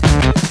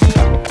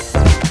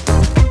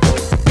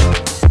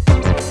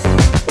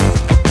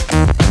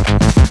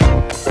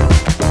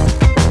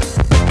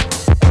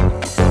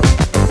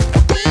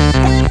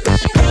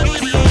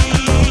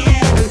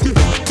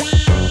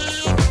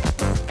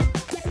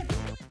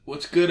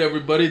What's good,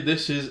 everybody?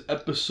 This is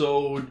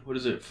episode, what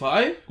is it,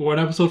 5? We're on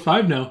episode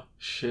 5 now.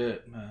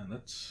 Shit, man,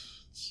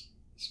 that's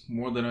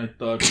more than I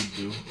thought we'd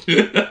do.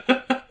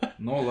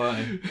 No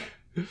lie.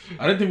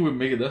 I didn't think we'd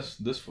make it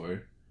this far.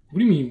 What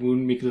do you mean we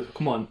wouldn't make it?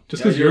 Come on,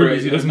 just because you're you're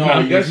easy doesn't no,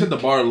 matter. you guys set the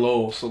bar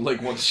low, so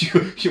like once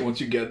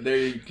you get there,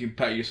 you can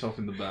pat yourself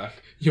in the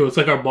back. Yo, it's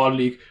like our ball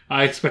league.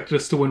 I expected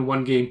us to win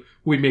one game.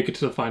 We'd make it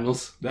to the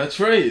finals. That's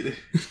right.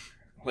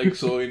 Like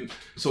so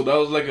that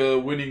was like a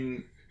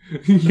winning.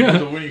 Yeah, it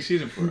was a winning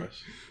season for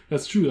us.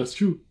 That's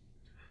true.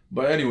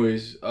 But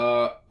anyways,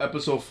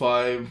 episode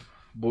 5,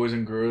 boys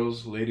and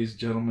girls, ladies,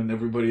 gentlemen,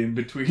 everybody in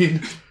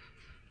between.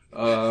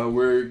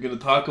 We're gonna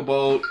talk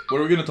about what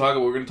are we gonna talk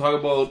about? We're gonna talk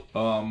about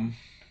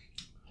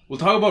we'll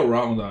talk about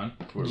Ramadan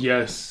for a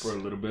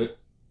little bit.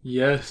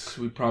 Yes.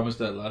 We promised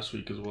that last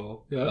week as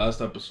well. Yeah.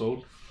 Last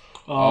episode.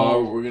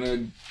 We're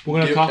gonna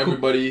give talk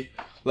everybody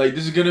like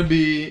this is gonna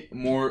be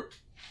more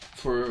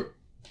for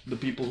the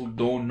people who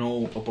don't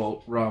know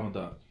about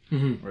Ramadan.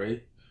 Mm-hmm.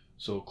 Right?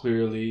 So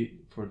clearly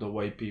for the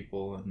white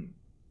people and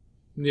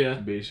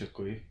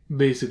basically.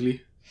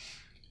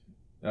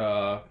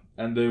 And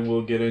then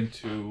we'll get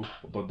into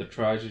about the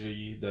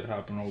tragedy that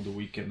happened over the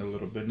weekend a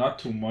little bit. Not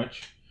too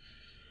much,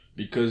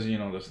 because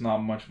there's not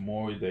much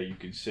more that you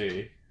can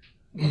say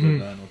other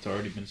than what's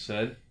already been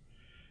said.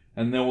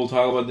 And then we'll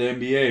talk about the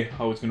NBA,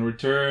 how it's going to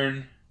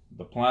return,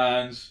 the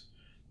plans,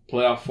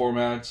 playoff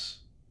formats,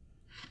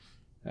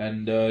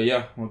 and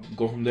we'll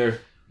go from there.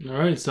 All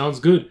right,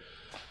 sounds good.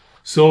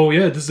 So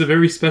this is a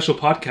very special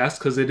podcast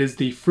because it is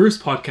the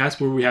first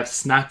podcast where we have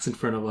snacks in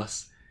front of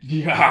us.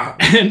 Yeah,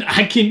 and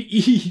I can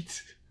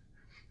eat.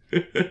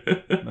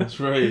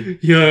 That's right.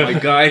 Yeah, my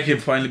guy can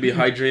finally be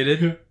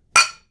hydrated.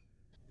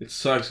 It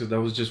sucks because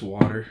that was just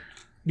water.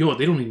 Yo,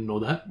 they don't even know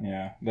that.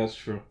 Yeah, that's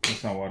true.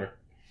 That's not water.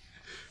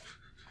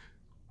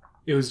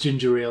 It was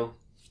ginger ale.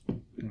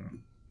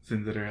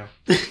 Ginger ale.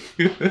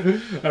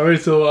 Alright,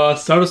 so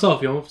start us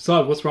off, yo.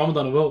 Saad, what's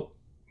Ramadan about?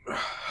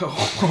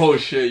 Oh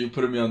shit, you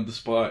putting me on the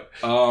spot.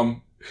 Yeah,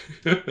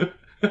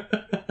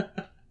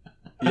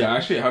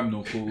 actually I have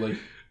no clue. Like, a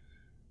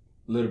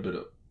little bit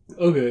of.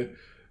 Okay.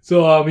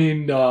 So, I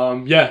mean,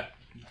 I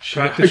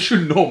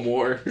should know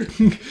more.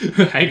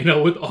 Hanging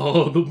out with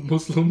all the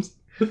Muslims.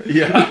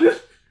 Yeah.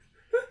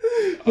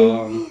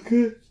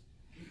 Okay.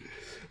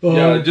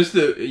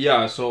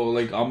 So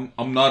like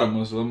I'm not a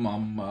Muslim.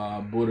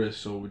 I'm Buddhist,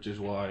 so which is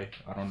why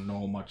I don't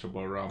know much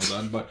about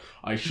Ramadan, but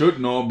I should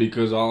know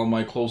because all of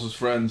my closest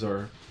friends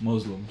are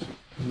Muslims.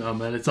 No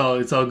man, it's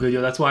all good, yo.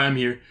 That's why I'm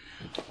here.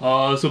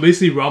 So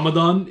basically,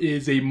 Ramadan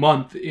is a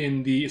month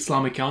in the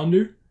Islamic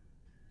calendar.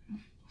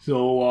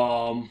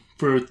 So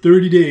for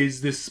 30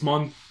 days, this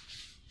month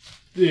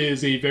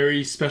is a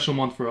very special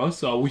month for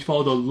us. We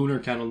follow the lunar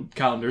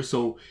calendar,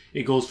 so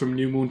it goes from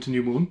new moon to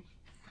new moon.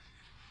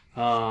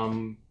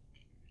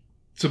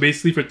 So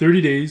basically for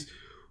 30 days,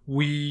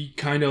 we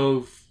kind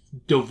of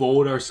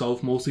devote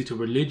ourselves mostly to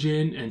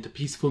religion and to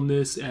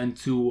peacefulness and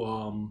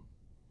to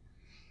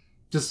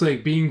just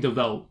like being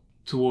devout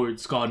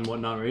towards God and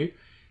whatnot, right?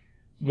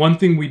 One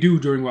thing we do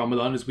during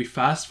Ramadan is we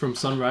fast from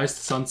sunrise to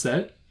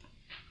sunset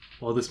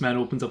while this man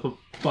opens up a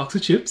box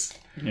of chips.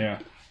 Yeah.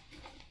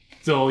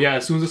 So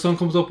as soon as the sun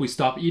comes up, we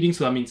stop eating.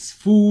 So that means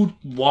food,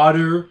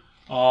 water,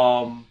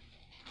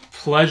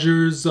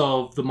 pleasures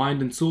of the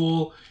mind and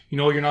soul.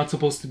 You're not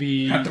supposed to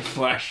be... Not the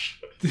flesh.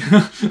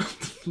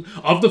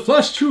 Of the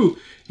flesh, true.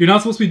 You're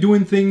not supposed to be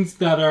doing things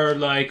that are,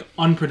 like,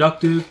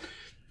 unproductive.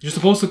 You're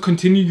supposed to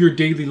continue your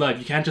daily life.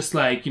 You can't just,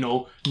 like,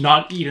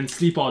 not eat and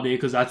sleep all day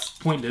because that's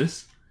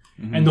pointless.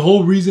 Mm-hmm. And the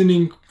whole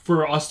reasoning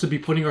for us to be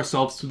putting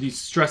ourselves through these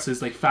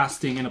stresses, like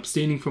fasting and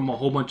abstaining from a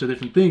whole bunch of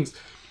different things,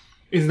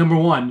 is number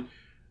one,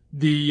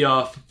 the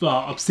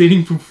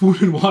abstaining from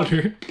food and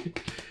water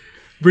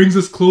brings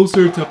us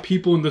closer to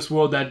people in this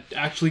world that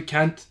actually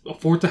can't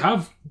afford to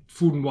have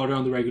food and water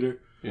on the regular.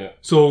 Yeah.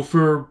 So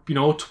for,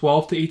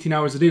 12 to 18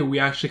 hours a day, we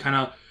actually kind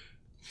of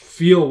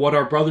feel what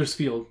our brothers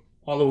feel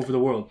all over the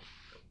world.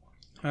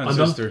 And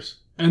sisters.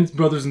 And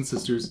brothers and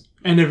sisters.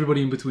 And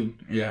everybody in between.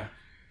 Yeah.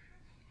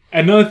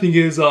 Another thing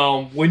is,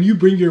 when you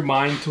bring your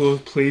mind to a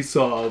place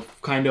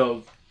of kind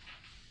of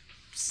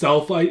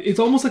it's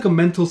almost like a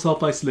mental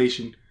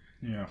self-isolation.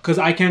 Yeah. Because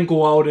I can't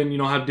go out and,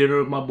 have dinner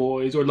with my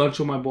boys or lunch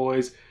with my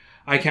boys.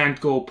 I can't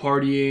go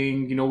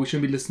partying, we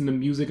shouldn't be listening to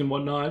music and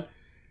whatnot.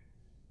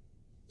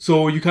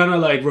 So you kind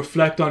of like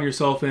reflect on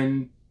yourself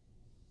and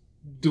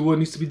do what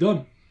needs to be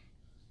done.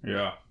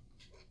 Yeah.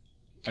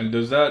 And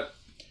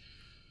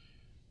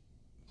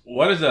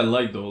what is that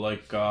like though?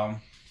 Like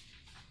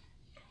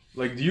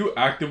do you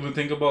actively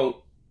think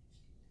about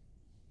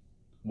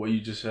what you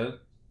just said?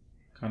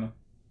 Kind of?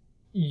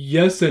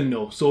 Yes and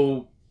no.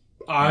 So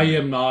I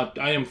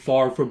am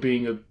far from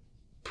being a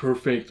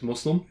perfect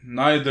Muslim.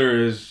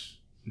 Neither is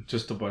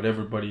just about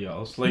everybody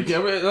else.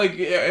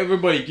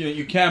 Everybody,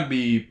 you can't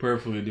be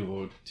perfectly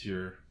devoted to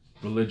your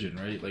religion,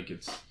 right? Like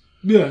it's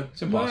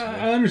impossible.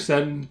 I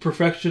understand.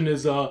 Perfection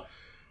is a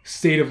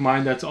state of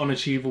mind that's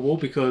unachievable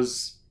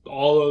because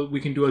all we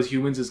can do as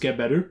humans is get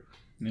better.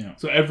 Yeah.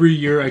 So every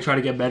year I try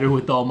to get better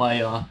with all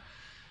my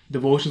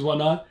devotions,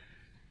 whatnot,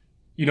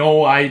 you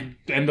know, I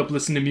end up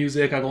listening to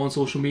music. I go on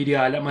social media.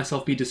 I let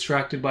myself be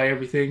distracted by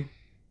everything.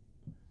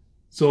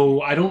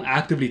 So I don't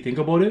actively think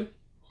about it.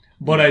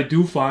 But I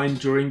do find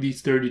during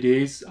these 30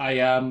 days, I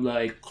am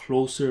like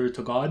closer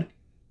to God.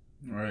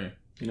 Right.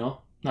 You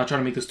know? Not trying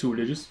to make this too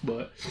religious,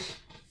 but...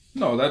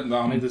 No,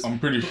 I'm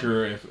pretty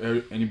sure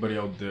if anybody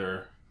out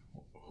there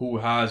who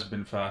has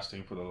been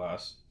fasting for the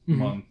last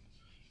month,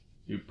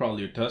 you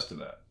probably attest to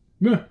that.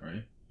 Yeah.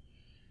 Right?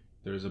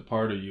 There's a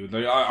part of you.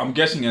 Like, I'm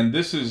guessing, and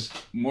this is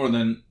more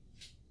than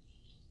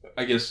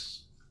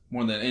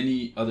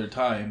any other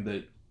time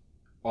that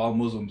all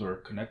Muslims are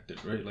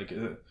connected, right? Like,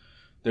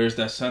 there's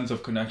that sense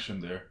of connection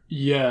there.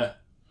 Yeah.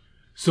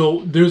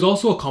 So there's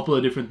also a couple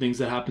of different things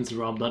that happens in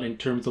Ramadan in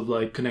terms of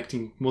like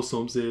connecting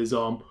Muslims is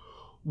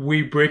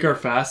we break our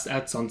fast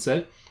at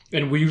sunset,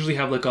 and we usually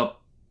have like a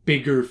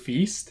bigger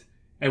feast,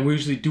 and we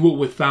usually do it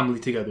with family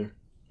together.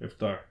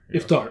 Iftar. Yeah.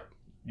 Iftar.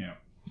 Yeah.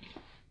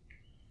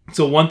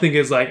 So one thing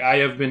is like I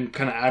have been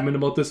kind of adamant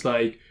about this.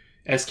 Like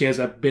SK has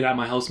been at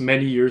my house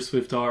many years for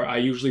Iftar. I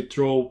usually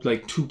throw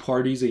like 2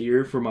 parties a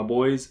year for my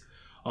boys.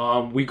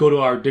 We go to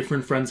our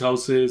different friends'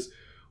 houses.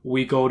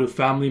 We go to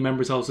family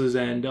members' houses,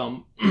 and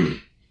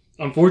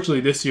unfortunately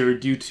this year,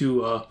 due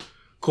to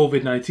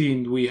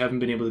COVID-19, we haven't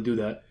been able to do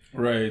that.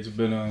 Right, it's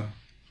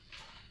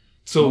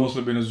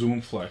mostly been a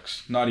Zoom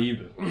flex. Not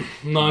even,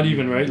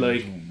 right?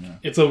 Like, Zoom, yeah.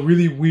 It's a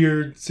really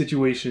weird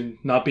situation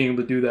not being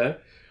able to do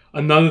that.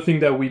 Another thing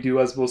that we do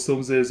as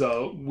Muslims is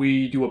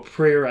we do a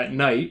prayer at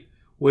night,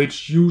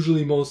 which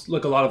usually a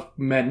lot of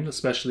men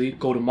especially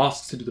go to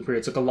mosques to do the prayer.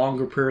 It's like a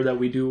longer prayer that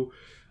we do,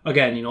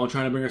 again, you know,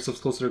 trying to bring ourselves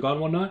closer to God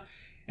and whatnot.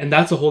 And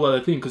that's a whole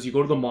other thing, because you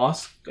go to the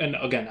mosque, and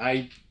again,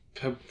 I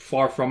have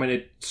far from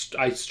it.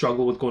 I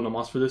struggle with going to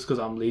mosque for this because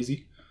I'm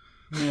lazy.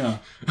 Yeah.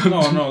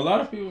 No, a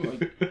lot of people,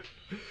 like,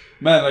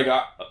 man, like,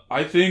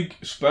 I think,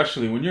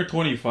 especially when you're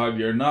 25,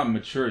 you're not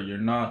mature. You're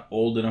not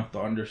old enough to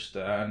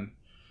understand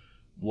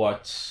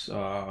what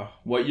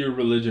your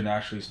religion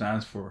actually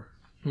stands for.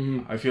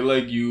 Mm-hmm. I feel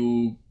like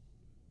you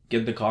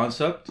get the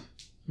concept,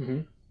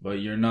 but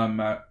you're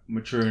not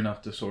mature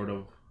enough to sort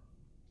of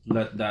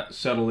let that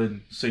settle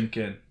in, sink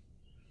in.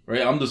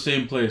 Right? I'm the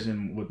same place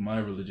with my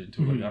religion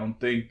too. Like, I don't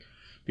think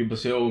people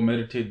say, "Oh,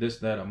 meditate this,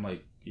 that." I'm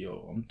like,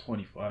 yo, I'm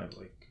 25.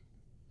 Like,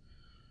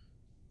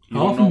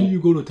 how often do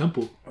you go to a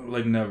temple?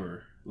 Like,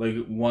 never. Like,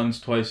 once,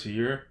 twice a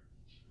year.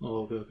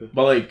 Oh, okay.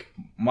 But like,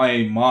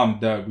 my mom,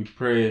 dad, we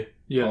pray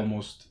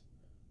almost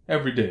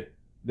every day.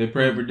 They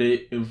pray every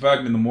day. In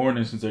fact, in the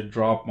morning, since I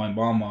dropped my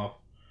mom off,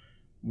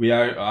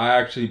 I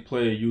actually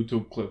play a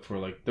YouTube clip for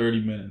like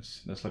 30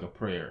 minutes. That's like a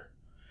prayer.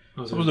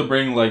 Okay. Supposed to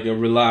bring like a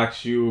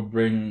relax you,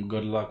 bring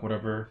good luck,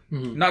 whatever.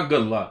 Not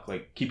good luck,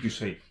 like keep you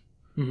safe,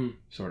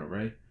 sort of,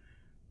 right?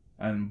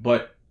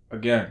 But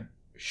again,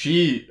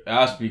 she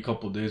asked me a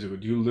couple of days ago,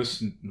 "Do you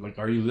listen? Like,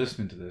 are you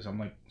listening to this?" I'm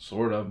like,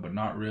 sort of, but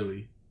not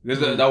really.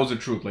 Because that was the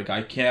truth. Like,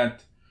 I can't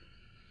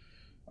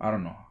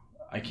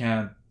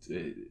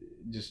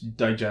just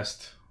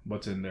digest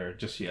what's in there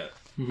just yet.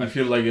 I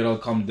feel like it'll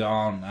come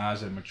down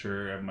as I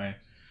mature and my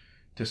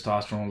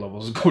testosterone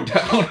levels go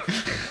down.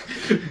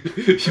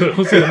 Yo,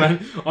 don't say that,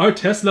 man. Our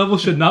test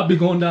levels should not be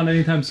going down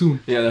anytime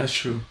soon. Yeah, that's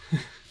true.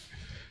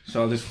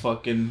 So this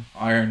fucking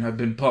iron I've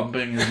been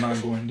pumping is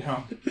not going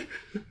down.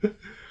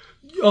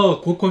 Oh,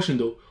 quick question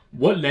though.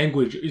 What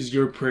language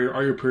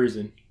are your prayers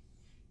in?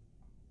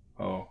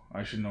 Oh,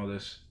 I should know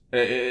this.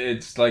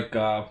 It's like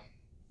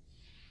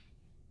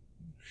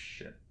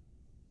shit.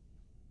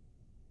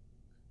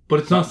 But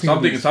it's not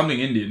Sinhalese. Something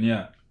Indian,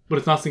 yeah. But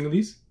it's not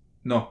Sinhalese?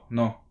 No.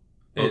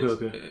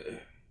 Okay.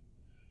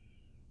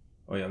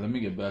 Oh yeah, let me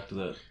get back to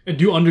that. And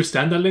do you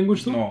understand that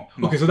language though? No.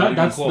 Okay, so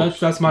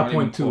that's my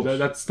point too.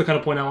 That's the kind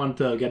of point I wanted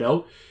to get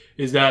out.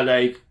 Is that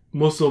like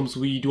Muslims,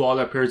 we do all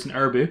our prayers in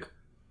Arabic,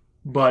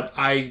 but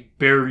I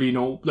barely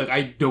know. Like,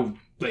 I know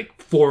like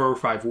 4 or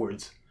 5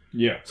 words.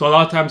 Yeah. So a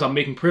lot of times I'm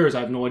making prayers, I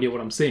have no idea what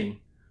I'm saying.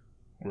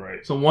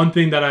 Right. So one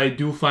thing that I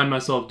do find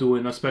myself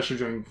doing, especially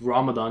during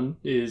Ramadan,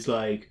 is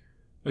like,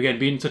 again,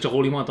 being such a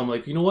holy month, I'm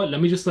like, you know what? Let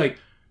me just like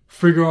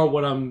figure out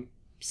what I'm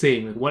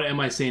saying. Like, what am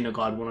I saying to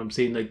God when I'm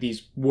saying like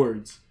these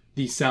words,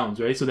 these sounds,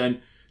 right? So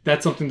then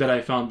that's something that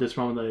I found this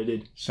Ramadan that I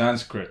did.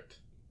 Sanskrit,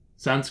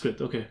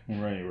 okay.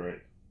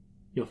 Right.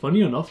 Yeah,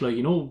 funny enough, like,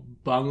 you know,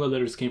 Bangla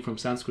letters came from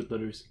Sanskrit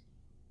letters.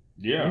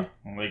 Yeah,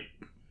 like,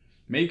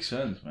 makes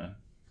sense, man.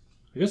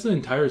 I guess the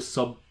entire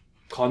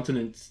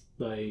subcontinent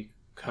like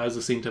has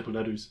the same type of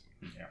letters.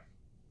 Yeah.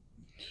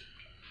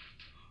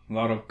 A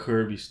lot of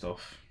curvy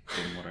stuff,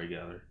 from what I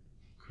gather.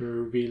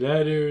 Curvy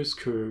letters,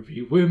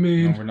 curvy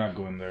women. No, we're not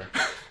going there.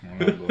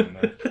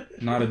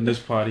 Not in this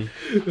party.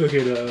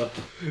 Okay,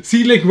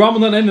 see, like,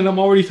 Ramadan ended, I'm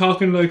already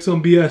talking like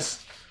some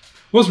BS.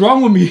 What's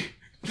wrong with me?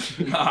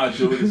 Nah,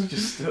 dude, it's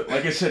just,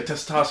 like I said,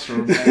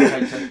 testosterone,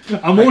 man.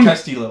 High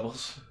testy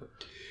levels.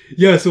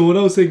 Yeah, so what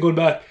I was saying, going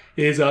back,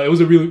 is it was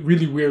a really,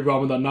 really weird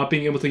Ramadan. Not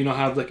being able to, you know,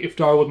 have like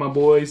iftar with my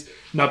boys,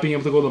 not being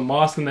able to go to the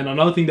mosque. And then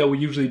another thing that we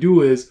usually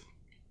do is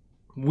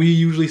we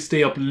usually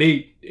stay up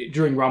late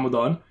during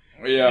Ramadan.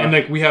 Yeah. And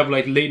like we have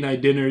like late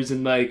night dinners,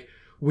 and like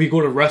We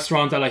go to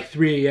restaurants at like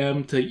 3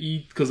 a.m. to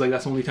eat because like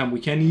that's the only time we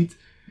can eat.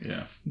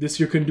 Yeah. This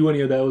year couldn't do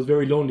any of that. It was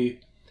very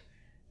lonely.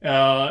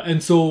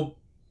 And so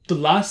the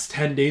last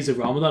 10 days of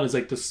Ramadan is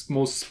like the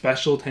most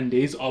special 10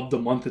 days of the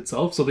month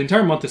itself. So the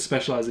entire month is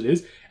special as it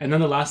is. And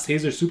then the last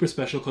days are super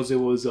special because it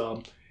was,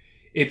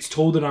 it's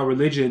told in our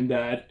religion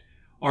that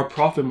our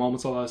Prophet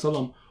Muhammad Sallallahu Alaihi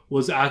Wasallam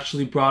was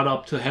actually brought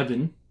up to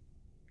heaven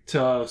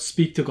to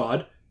speak to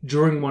God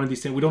during one of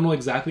these 10. We don't know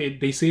exactly.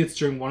 They say it's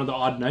during one of the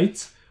odd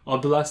nights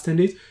of the last 10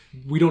 days.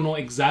 We don't know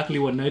exactly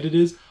what night it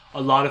is.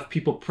 A lot of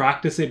people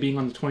practice it being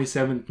on the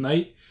 27th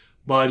night.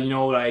 But, you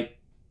know, like,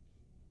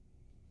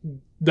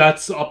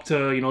 that's up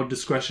to, you know,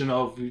 discretion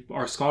of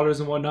our scholars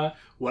and whatnot.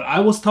 What I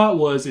was taught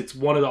was it's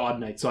one of the odd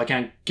nights. So I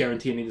can't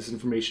guarantee any of this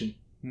information.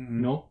 Mm-hmm.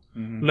 You know?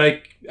 Mm-hmm.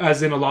 Like,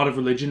 as in a lot of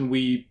religion,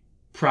 we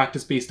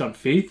practice based on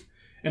faith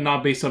and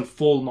not based on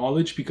full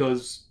knowledge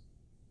because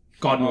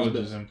God knows knowledge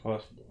best. is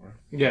impossible, right?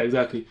 Yeah,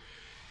 exactly.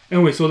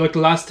 Anyway, so like the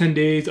last 10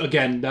 days,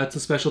 again, that's a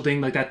special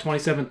thing. Like that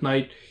 27th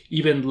night,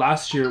 even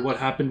last year, what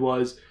happened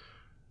was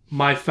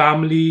my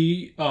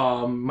family,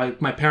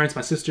 my parents,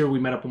 my sister, we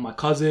met up with my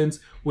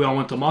cousins. We all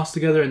went to mosque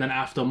together. And then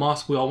after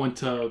mosque, we all went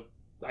to,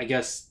 I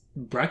guess,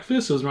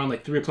 breakfast. It was around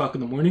like 3 o'clock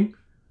in the morning.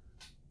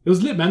 It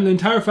was lit, man. The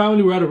entire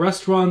family were at a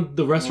restaurant.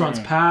 The restaurant's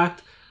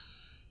packed.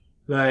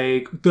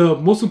 Like, the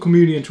Muslim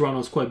community in Toronto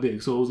is quite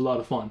big, so it was a lot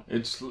of fun.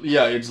 It's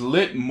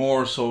lit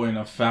more so in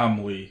a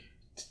family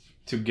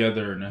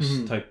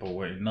togetherness type of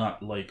way,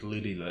 not like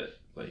litty lit,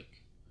 like,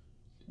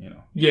 you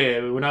know.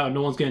 Yeah, we're not.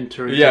 No one's getting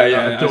turned.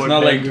 Yeah, it's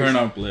not like turn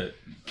up lit.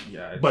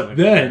 Yeah, it's but like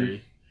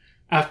then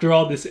after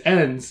all this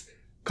ends,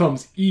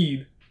 comes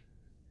Eid,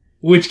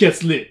 which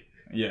gets lit.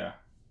 Yeah,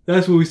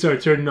 that's when we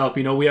start turning up.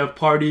 You know, we have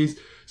parties.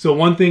 So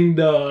one thing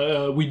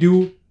we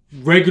do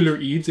regular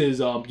Eids is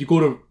you go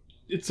to.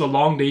 It's a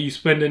long day. You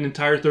spend an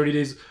entire 30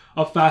 days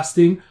of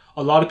fasting.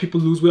 A lot of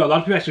people lose weight. A lot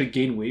of people actually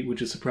gain weight,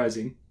 which is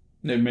surprising.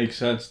 It makes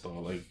sense though.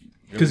 Like,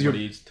 everybody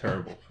eats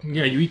terrible.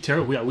 Yeah, you eat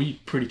terrible. Yeah, we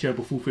eat pretty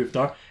terrible food for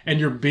iftar, and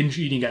you're binge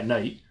eating at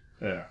night.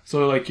 Yeah.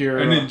 So like you're.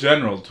 And in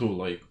general too,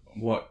 like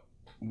what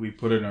we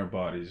put in our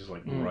bodies is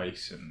like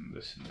rice and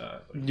this and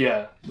that. Like,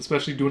 yeah,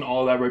 especially doing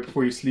all that right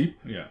before you sleep.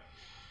 Yeah.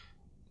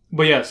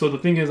 But yeah, so the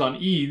thing is on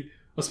Eid,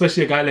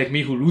 especially a guy like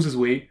me who loses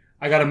weight,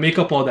 I gotta make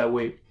up all that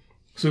weight.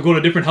 So we go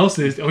to different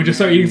houses and we just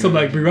start eating some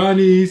like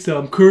biryani,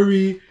 some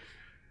curry.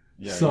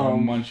 Yeah,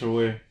 some munch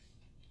away.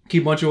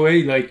 Keep munch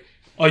away. Like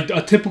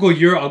a typical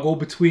year, I'll go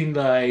between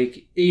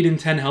like 8 and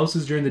 10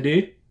 houses during the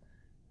day.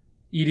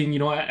 Eating, you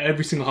know, at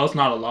every single house,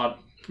 not a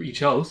lot for each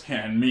house.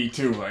 Yeah, and me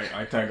too.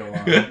 I tag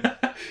along. And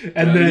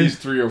at then, least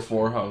 3 or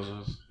 4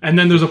 houses. And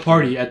then there's a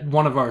party at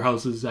one of our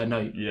houses at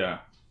night. Yeah.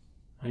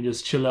 I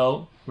just chill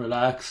out,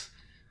 relax,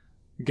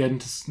 get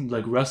into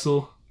like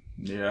wrestle.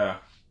 Yeah.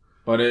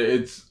 But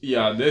it's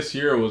this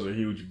year was a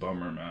huge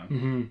bummer, man.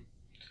 Mm-hmm.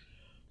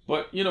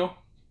 But, you know,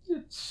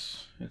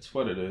 it's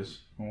what it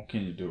is. What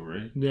can you do,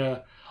 right? Yeah.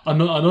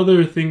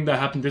 Another thing that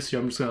happened this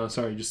year, I'm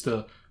just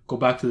to go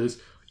back to this.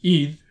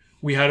 Eid,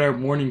 we had our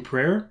morning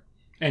prayer.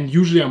 And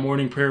usually our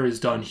morning prayer is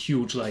done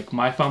huge. Like,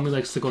 my family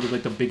likes to go to,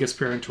 like, the biggest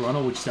prayer in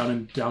Toronto, which is down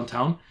in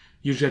downtown.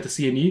 Usually at the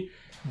CNE.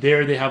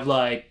 There they have,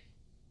 like,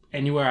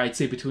 anywhere, I'd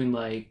say, between,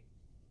 like,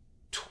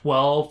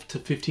 12 to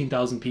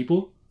 15,000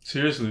 people.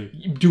 Seriously?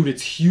 Dude,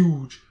 it's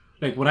huge.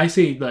 Like, when I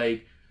say,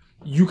 like,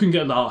 you can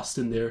get lost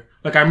in there.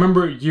 Like, I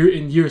remember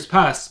in years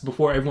past,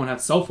 before everyone had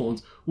cell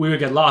phones, we would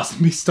get lost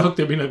and be stuck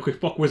there being like, okay,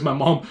 fuck, where's my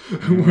mom?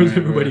 Where's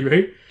everybody,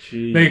 right?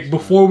 Jeez, like,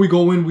 before we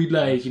go in, we'd,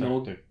 like, you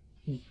know,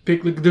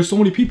 pick, like, there's so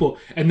many people.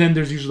 And then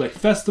there's usually, like,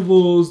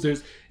 festivals.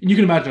 And you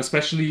can imagine,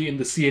 especially in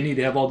the CNE,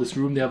 they have all this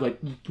room. They have, like,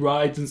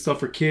 rides and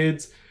stuff for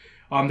kids.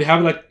 They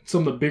have, like,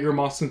 some of the bigger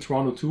mosques in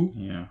Toronto, too.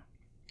 Yeah.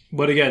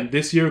 But again,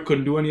 this year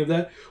couldn't do any of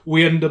that.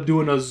 We ended up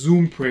doing a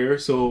Zoom prayer.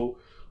 So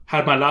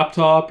had my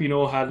laptop, you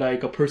know, had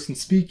like a person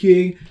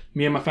speaking.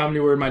 Me and my family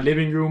were in my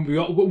living room. We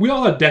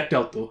all got decked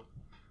out though.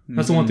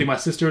 That's the one thing. My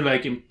sister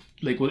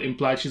was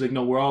implied. She's like,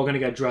 no, we're all gonna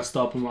get dressed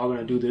up and we're all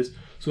gonna do this.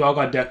 So we all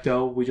got decked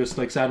out. We just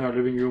like sat in our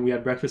living room. We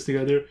had breakfast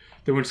together.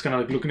 Then we're just kind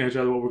of like looking at each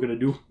other what we're gonna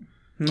do.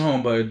 No,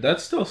 but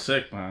that's still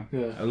sick, man.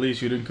 Yeah. At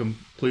least you didn't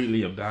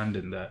completely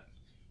abandon that.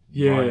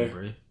 Yeah. Vibe,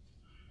 right? You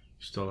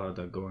still had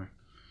that going.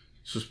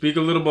 So speak a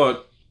little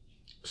about.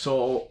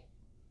 So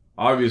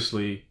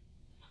obviously,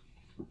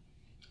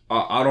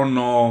 I don't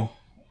know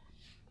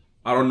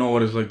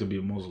what it's like to be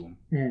a Muslim.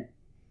 Mm.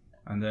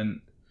 And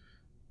then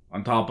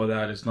on top of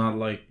that, it's not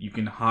like you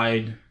can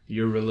hide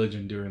your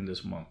religion during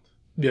this month.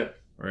 Yeah.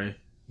 Right?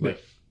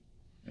 Like,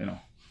 you know,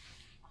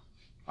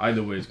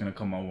 either way, it's going to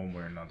come out one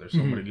way or another.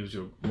 Somebody gives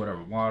you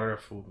whatever, water,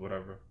 food,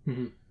 whatever.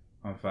 Mm-hmm.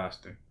 I'm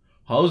fasting.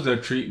 How's their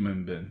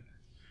treatment been?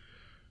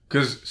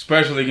 Because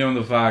especially given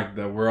the fact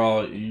that we're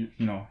all, you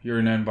know, you're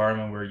in an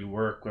environment where you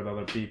work with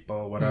other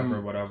people,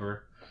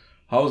 whatever.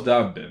 How's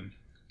that been?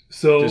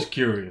 So just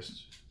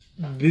curious.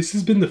 This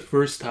has been the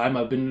first time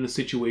I've been in a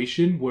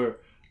situation where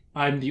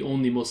I'm the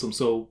only Muslim.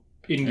 So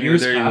in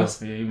years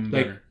past,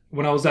 like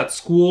when I was at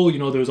school, you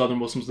know, there was other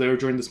Muslims there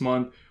during this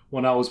month.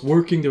 When I was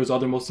working, there was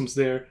other Muslims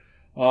there.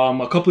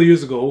 A couple of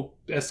years ago,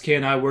 SK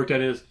and I worked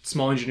at a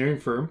small engineering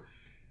firm,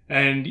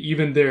 and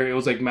even there, it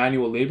was like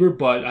manual labor.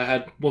 But I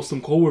had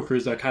Muslim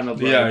coworkers that kind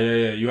of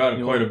like, You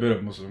had quite a bit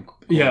of Muslim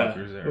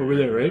coworkers there. Over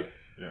there, right?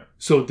 Yeah.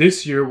 So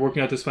this year,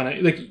 working at this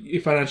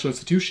financial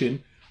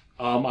institution,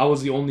 I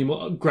was the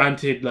only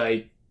granted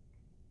like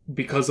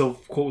because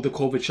of the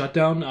COVID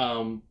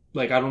shutdown.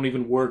 Like I don't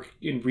even work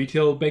in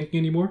retail banking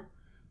anymore.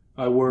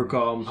 I work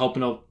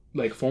helping out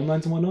like phone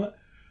lines and whatnot.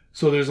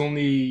 So there's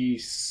only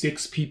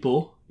 6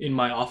 people in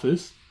my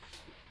office,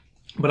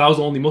 but I was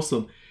the only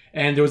Muslim.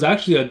 And there was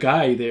actually a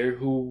guy there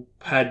who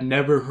had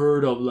never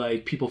heard of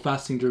like people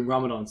fasting during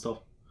Ramadan and stuff.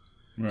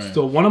 Right.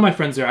 So one of my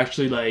friends there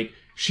actually like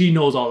she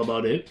knows all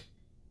about it.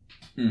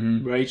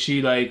 Mm-hmm. Right?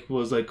 She like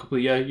was like,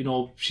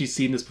 she's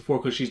seen this before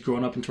because she's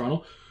grown up in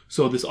Toronto.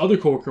 So this other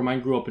coworker of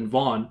mine grew up in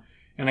Vaughan,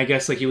 and I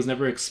guess like he was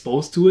never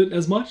exposed to it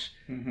as much.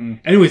 Mm-hmm.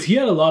 Anyways, he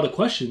had a lot of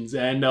questions,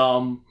 and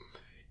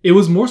it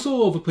was more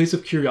so of a place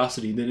of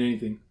curiosity than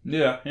anything.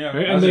 Yeah,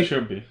 right? As like, it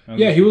should be.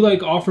 He would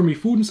like offer me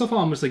food and stuff.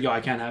 I'm just like, I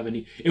can't have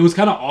any. It was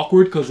kind of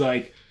awkward because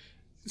like,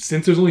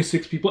 since there's only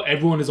 6 people,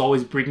 everyone is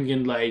always bringing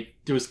in like,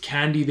 there was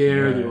candy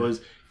there, right. there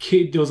was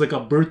cake, there was like a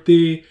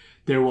birthday,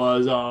 there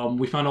was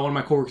we found out one of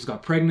my coworkers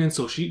got pregnant,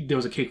 so there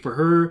was a cake for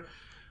her.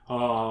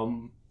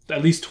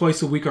 At least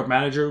twice a week, our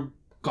manager,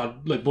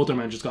 both our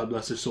managers, God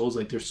bless their souls,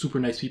 like they're super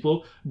nice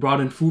people,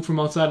 brought in food from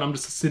outside, and I'm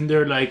just sitting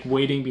there like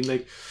waiting, being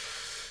like,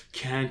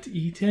 can't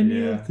eat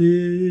any of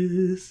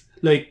this.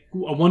 Like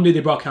one day they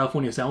brought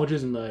California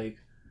sandwiches, and like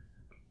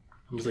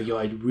I'm just like,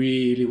 I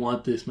really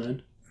want this,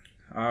 man.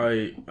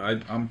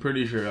 I'm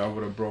pretty sure I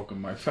would have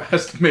broken my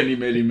fast many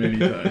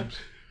times.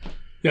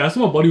 Yeah, that's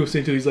what my buddy was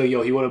saying too. He's like,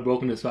 he would have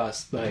broken his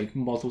fast like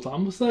multiple times.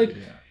 I'm just like,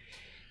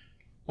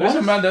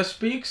 listen, man, that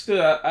speaks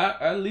to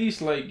at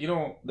least like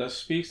that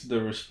speaks to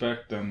the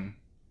respect and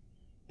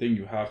thing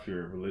you have for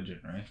your religion,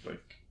 right?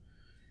 Like,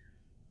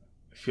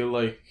 I feel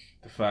like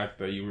the fact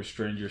that you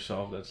restrained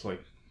yourself, that's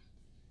like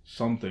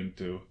something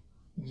to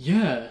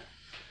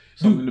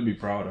to be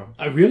proud of.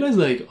 I realize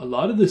like a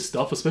lot of this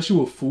stuff, especially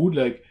with food,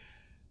 like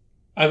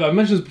I've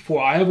mentioned this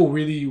before, I have a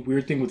really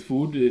weird thing with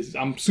food. Is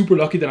I'm super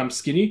lucky that I'm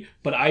skinny,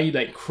 but I eat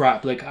like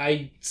crap. Like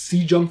I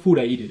see junk food,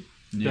 I eat it.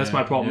 That's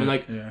my problem.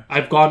 And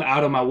I've gone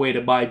out of my way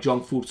to buy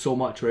junk food so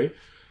much, right?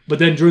 But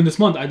then during this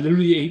month, I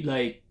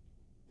literally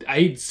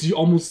ate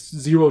almost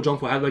zero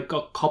junk food. I had like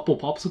a couple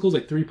popsicles,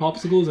 like 3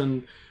 popsicles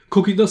and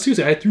cookies. No,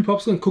 seriously, I had 3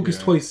 popsicles and cookies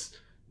twice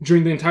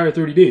during the entire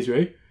 30 days,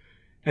 right?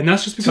 And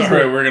that's just because... It's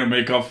alright, we're going to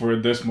make up for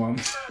it this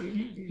month.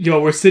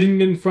 We're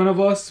sitting in front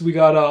of us. We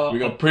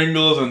got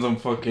Pringles and some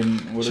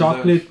fucking...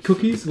 chocolate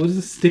cookies. What is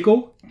this?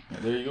 Sticko? Yeah,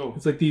 there you go.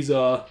 It's like these...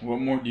 What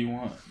more do you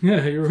want?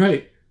 Yeah, you're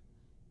right.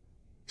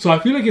 So I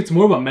feel like it's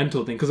more of a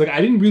mental thing. Because like I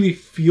didn't really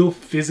feel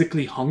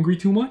physically hungry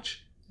too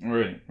much.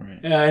 Right.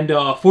 And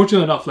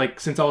fortunately enough,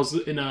 like since I was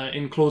in an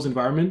enclosed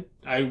environment,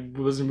 I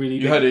wasn't really...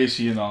 You had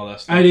AC and all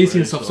that stuff. I had AC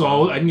and stuff,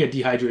 so I didn't get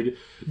dehydrated.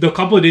 The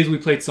couple of days we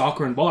played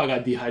soccer and ball, I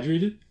got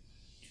dehydrated.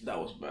 That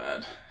was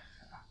bad.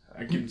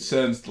 I can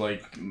sense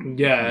like...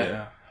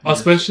 Yeah.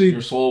 Especially...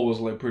 Your soul was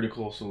like pretty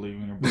close to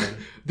leaving your body.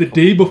 The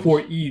day before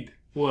Eid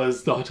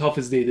was the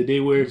toughest day. The day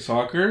where...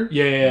 Soccer?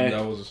 Yeah.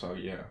 That was a soccer,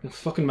 yeah. The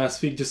fucking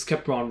Masfik just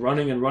kept on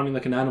running and running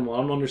like an animal.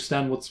 I don't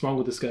understand what's wrong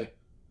with this guy.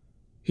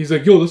 He's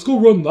like, let's go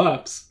run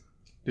laps.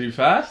 Did he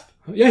fast?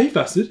 Yeah, he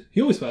fasted.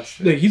 He always fasts.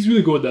 Like, he's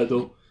really good at that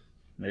though.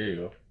 There you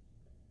go.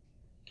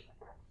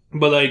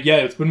 But like,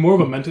 it's been more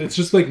of a mental... It's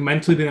just like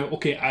mentally being like,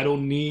 okay, I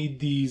don't need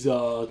these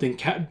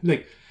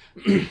like,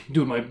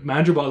 dude, my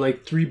manager bought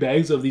like 3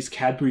 bags of these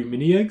Cadbury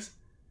mini eggs.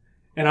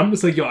 And I'm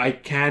just like, I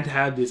can't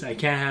have this. I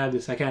can't have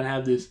this. I can't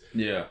have this.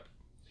 Yeah.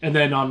 And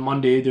then on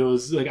Monday, there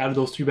was like, out of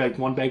those 3 bags,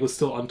 1 bag was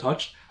still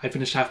untouched. I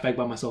finished half bag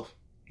by myself.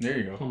 There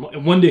you go.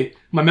 And one day,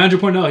 my manager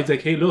pointed out, he's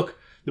like, hey, look,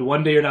 the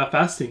one day you're not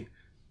fasting.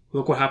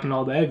 Look what happened to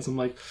all the eggs. I'm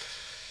like,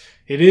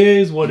 it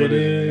is what it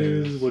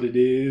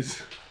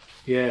is.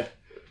 Yeah.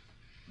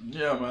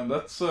 Yeah, man,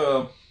 that's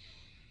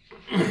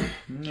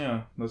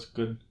that's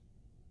good.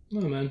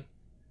 No, man.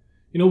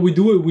 We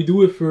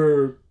do it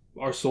for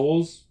our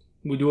souls.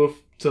 We do it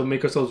to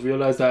make ourselves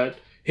realize that,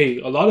 hey,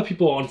 a lot of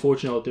people are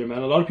unfortunate out there,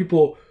 man. A lot of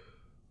people,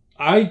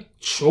 I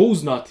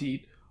chose not to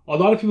eat. A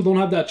lot of people don't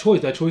have that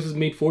choice. That choice is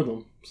made for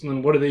them. So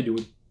then what are they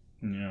doing?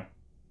 Yeah.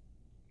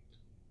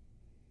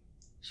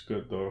 It's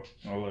good, though.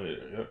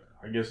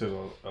 I guess it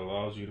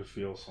allows you to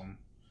feel some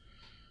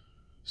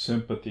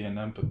sympathy and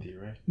empathy,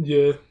 right?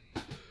 Yeah.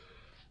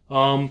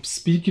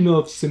 Speaking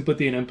of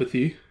sympathy and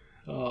empathy,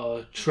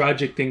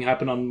 tragic thing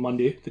happened on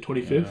Monday, the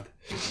 25th.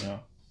 Yeah.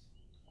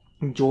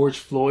 George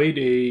Floyd,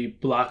 a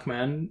black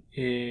man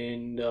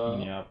in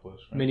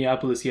Minneapolis, right?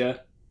 Minneapolis,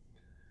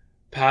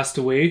 passed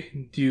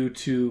away due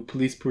to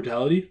police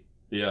brutality.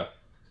 Yeah.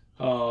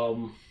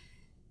 Like,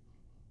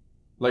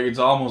 it's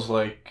almost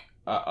like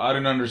I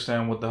didn't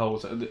understand what the hell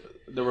was.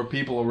 There were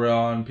people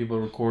around, people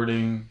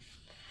recording.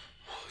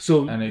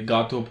 And it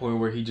got to a point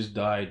where he just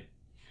died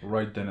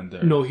right then and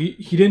there. No, he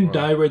didn't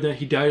die right then.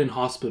 He died in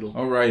hospital.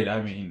 Oh, right.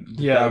 I mean,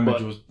 the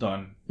damage was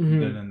done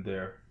then and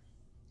there.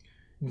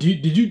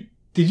 Did you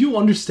Did you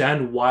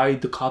understand why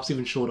the cops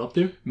even showed up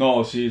there?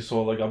 No, see,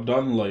 so like I've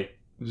done like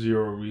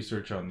zero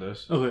research on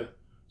this. Okay.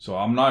 So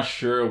I'm not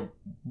sure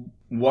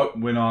what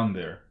went on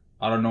there.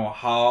 I don't know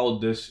how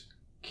this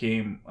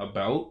came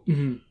about.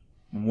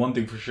 Mm-hmm. One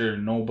thing for sure,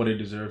 nobody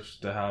deserves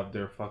to have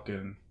their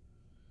fucking,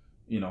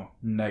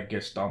 neck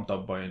get stomped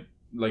up by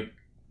like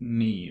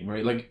knee,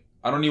 right? Like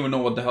I don't even know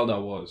what the hell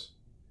that was.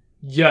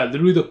 Yeah,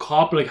 literally the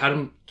cop like had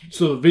him.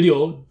 So the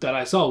video that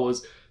I saw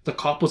was the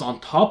cop was on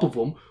top of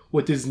him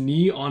with his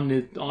knee on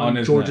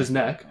his George's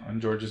neck.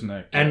 On George's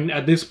neck. And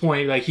at this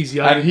point, like he's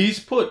yelling. And he's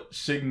put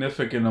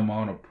significant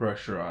amount of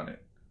pressure on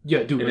it.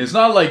 Yeah, dude. And it's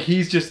not like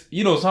he's just,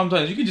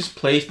 sometimes you can just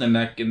place the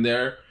neck in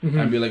there mm-hmm.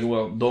 and be like,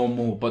 well, don't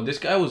move. But this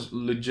guy was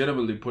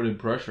legitimately putting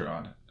pressure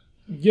on it.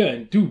 Yeah,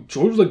 and dude,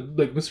 George, like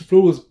Mr.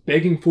 Floyd was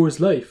begging for his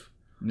life.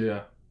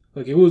 Yeah.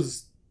 Like, it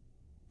was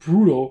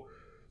brutal.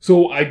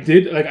 So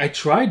I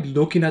tried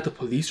looking at the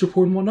police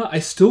report and whatnot. I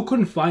still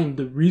couldn't find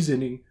the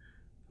reasoning.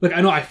 Like,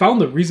 I know I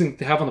found the reason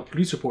they have on the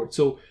police report.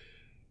 So,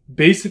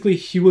 basically,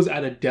 he was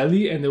at a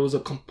deli and there was a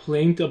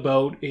complaint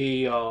about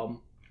a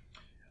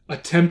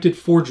attempted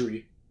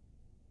forgery.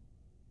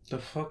 The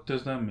fuck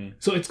does that mean?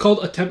 So, it's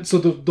called attempt. So,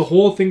 the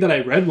whole thing that I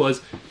read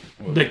was,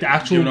 like, the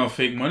actual... Giving out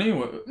fake money?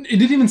 What? It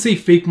didn't even say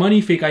fake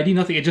money, fake ID,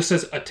 nothing. It just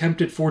says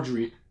attempted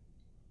forgery.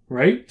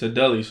 Right? It's a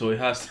deli, so it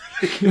has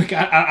to... like,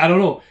 I don't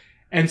know.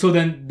 And so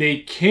then they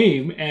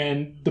came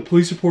and the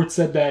police report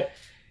said that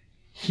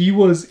he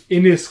was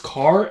in his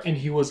car and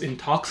he was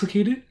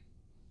intoxicated.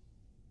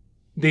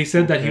 They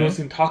said that he was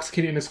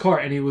intoxicated in his car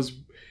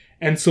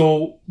and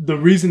so the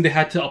reason they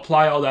had to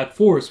apply all that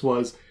force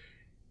was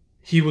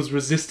he was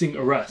resisting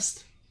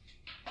arrest.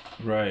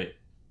 Right.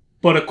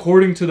 But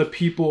according to the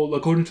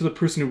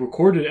person who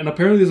recorded it, and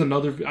apparently there's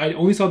another, I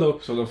only saw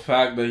So the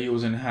fact that he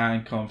was in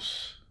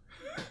handcuffs,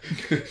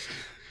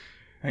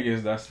 I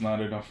guess that's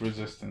not enough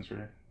resistance,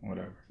 right?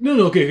 Whatever.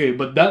 No, okay.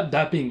 But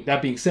that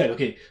being said,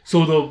 okay.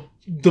 So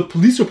the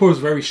police report was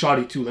very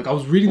shoddy too. Like I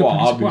was reading the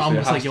police report, I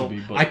was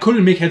like, I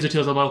couldn't make heads or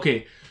tails. I'm like,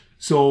 okay.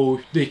 So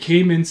they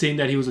came in saying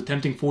that he was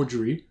attempting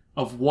forgery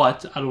of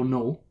what I don't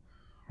know.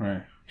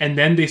 Right. And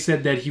then they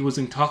said that he was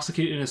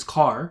intoxicated in his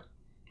car,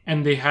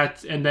 and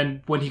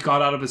then when he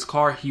got out of his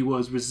car, he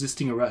was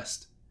resisting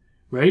arrest.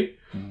 Right.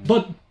 Mm.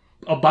 But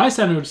a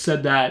bystander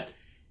said that.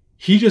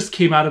 He just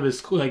came out of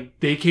his... Like,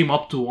 they came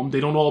up to him. They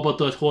don't know about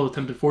the whole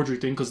attempted forgery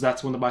thing because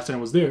that's when the bystander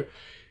was there.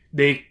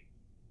 They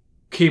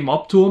came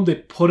up to him. They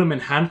put him in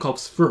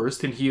handcuffs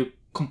first and he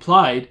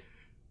complied.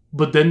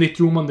 But then they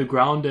threw him on the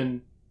ground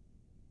and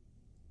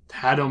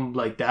had him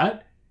like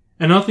that.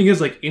 And another thing is,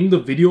 like, in the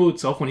video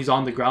itself, when he's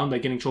on the ground,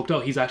 like, getting choked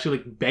out, he's actually,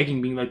 like,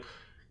 begging, being like,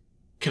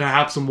 can I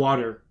have some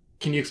water?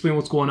 Can you explain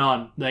what's going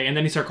on? Like, and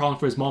then he started calling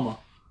for his mama.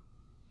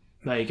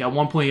 Like, at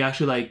one point, he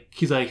actually, like...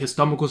 He's like, his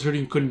stomach was hurting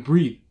and couldn't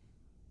breathe.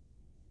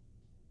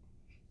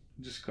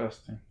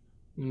 Disgusting.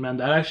 Man,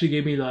 that actually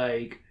gave me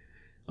like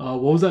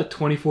what was that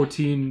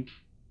 2014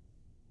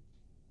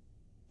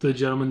 the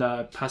gentleman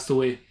that passed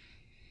away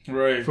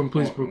from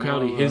police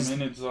brutality.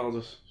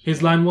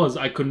 His line was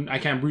I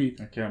can't breathe.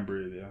 I can't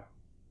breathe, yeah.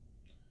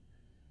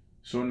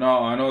 So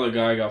now I know the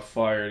guy got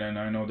fired and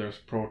I know there's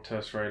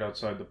protests right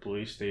outside the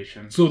police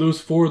station. So there was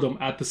 4 of them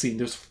at the scene.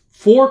 There's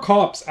 4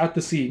 cops at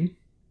the scene.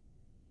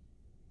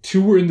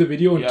 2 were in the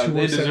video and 2 were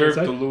they deserve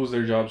to lose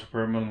their jobs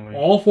permanently.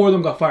 All 4 of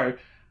them got fired.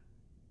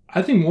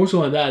 I think more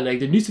so than that,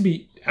 like there needs to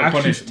be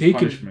actions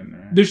taken.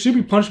 Right? There should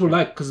be punishment,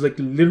 like because like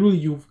literally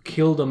you've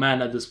killed a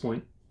man at this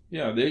point.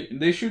 Yeah,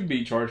 they should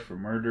be charged for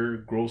murder,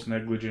 gross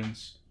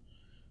negligence.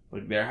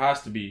 Like there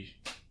has to be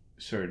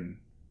certain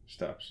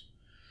steps.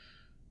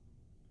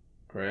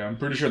 Right, I'm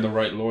pretty sure the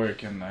right lawyer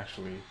can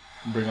actually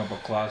bring up a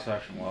class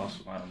action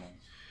lawsuit. I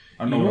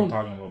don't know what I'm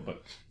talking about,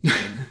 but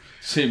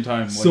same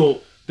time,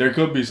 like, there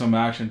could be some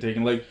action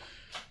taken, like.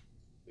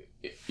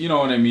 You know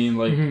what I mean?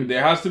 Like,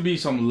 there has to be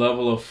some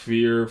level of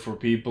fear for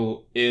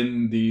people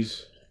in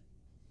these,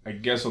 I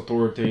guess,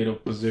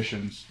 authoritative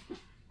positions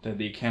that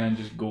they can't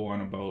just go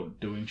on about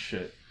doing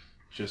shit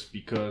just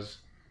because,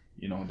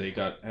 they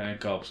got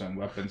handcuffs and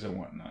weapons and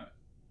whatnot.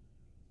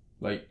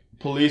 Like,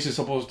 police is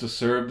supposed to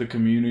serve the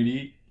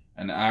community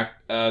and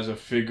act as a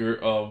figure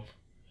of,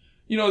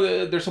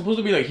 they're supposed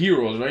to be like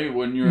heroes, right?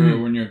 When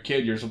you're a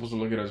kid, you're supposed to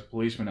look at as a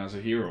policeman as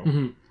a hero.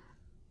 Mm-hmm.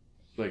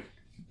 Like,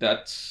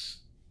 that's...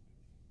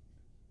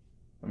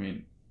 I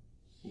mean,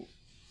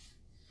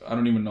 I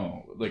don't even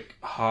know, like,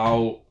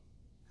 how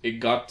it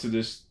got to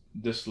this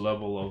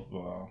level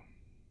of,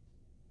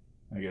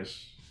 I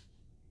guess,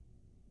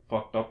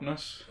 fucked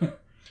upness.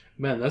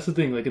 Man, that's the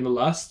thing. Like, in the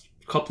last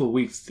couple of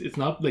weeks, it's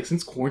not, like,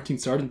 since quarantine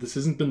started, this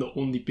hasn't been the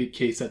only big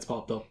case that's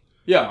popped up.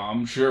 Yeah,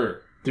 I'm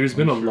sure. There's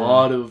been a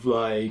lot of,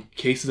 like,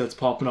 cases that's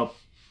popping up.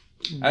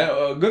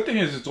 Good thing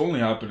is it's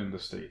only happened in the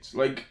States.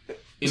 Like,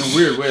 in a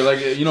weird way. Like,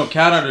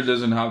 Canada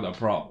doesn't have that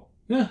problem.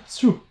 Yeah, it's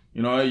true.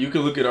 You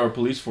can look at our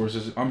police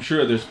forces. I'm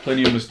sure there's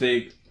plenty of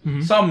mistakes.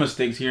 Mm-hmm. Some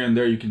mistakes here and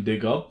there you can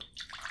dig up.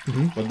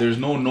 Mm-hmm. But there's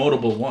no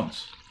notable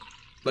ones.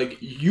 Like,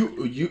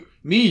 you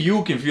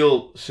can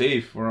feel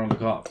safe around the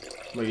cop.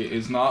 Like,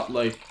 it's not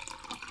like...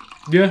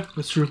 Yeah,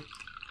 that's true.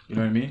 You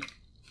know what I mean?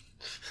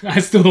 I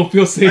still don't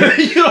feel safe.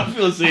 You don't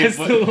feel safe,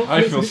 but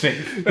I feel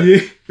safe.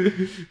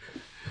 Yeah.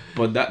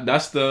 But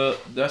that's the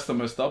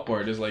messed up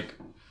part. Is like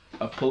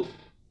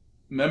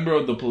member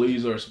of the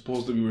police are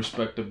supposed to be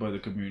respected by the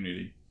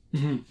community.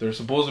 Mm-hmm. They're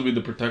supposed to be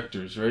the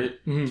protectors, right?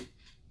 Mm-hmm.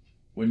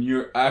 When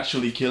you're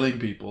actually killing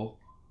people,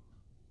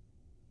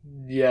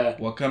 yeah.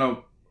 What kind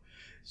of...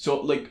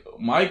 So, like,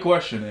 my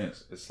question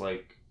is, it's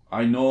like,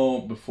 I know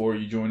before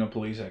you join a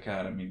police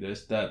academy,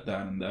 this, that,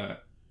 and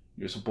that,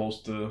 you're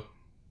supposed to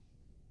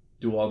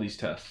do all these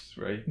tests,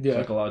 right? Yeah.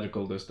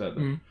 Psychological, this, that.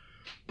 Mm-hmm.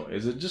 But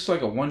is it just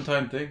like a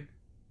one-time thing?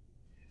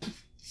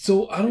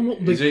 So, I don't know.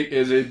 Like,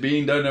 is it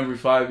being done every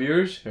 5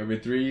 years? Every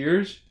 3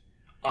 years?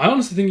 I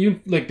honestly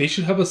think they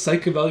should have a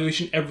psych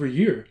evaluation every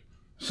year.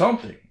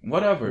 Something.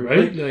 Whatever.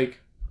 Right? Like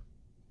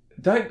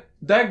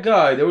that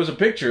guy, there was a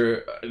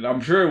picture, and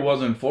I'm sure it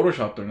wasn't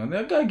photoshopped or nothing.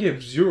 That guy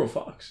gave 0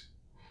 fucks.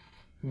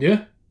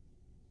 Yeah.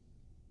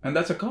 And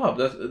that's a cop.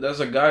 That's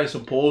a guy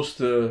supposed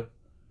to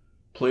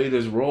play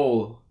this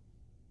role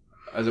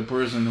as a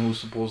person who's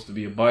supposed to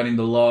be abiding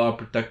the law,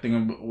 protecting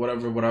him,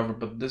 whatever.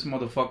 But this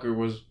motherfucker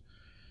was,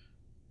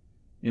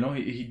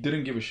 he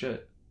didn't give a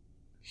shit.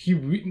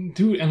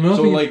 Dude,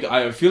 so like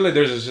I feel like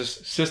there's a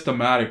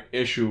systematic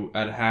issue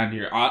at hand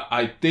here.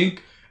 I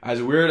think,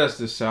 as weird as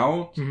this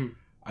sounds, mm-hmm.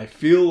 I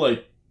feel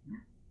like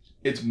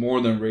it's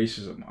more than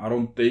racism. I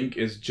don't think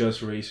it's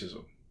just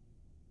racism.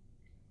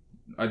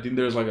 I think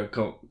there's like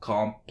a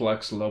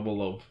complex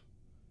level of...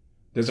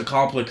 There's a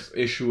complex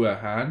issue at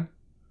hand.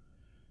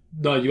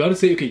 No, you gotta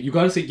say,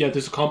 yeah,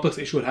 there's a complex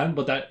issue at hand,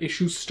 but that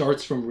issue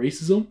starts from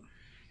racism.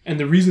 And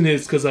the reason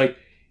is because, like,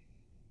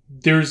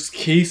 there's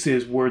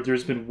cases where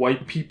there's been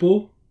white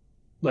people,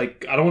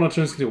 like, I don't want to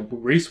turn this into a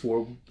race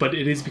war, but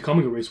it is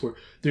becoming a race war.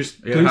 There's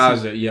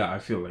places, yeah, I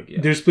feel like, yeah.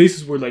 There's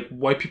places where, like,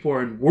 white people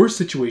are in worse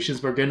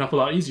situations but are getting off a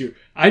lot easier.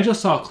 I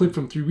just saw a clip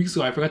from 3 weeks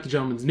ago, I forgot the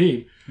gentleman's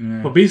name,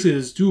 but basically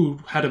this dude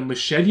had a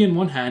machete in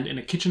one hand and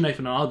a kitchen knife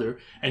in the other,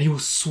 and he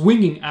was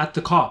swinging at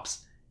the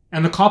cops.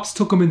 And the cops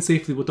took him in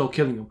safely without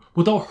killing him,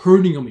 without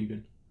hurting him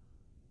even.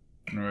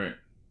 Right.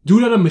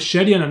 Dude had a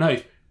machete and a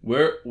knife.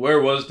 Where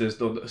was this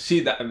though?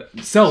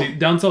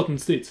 Down south in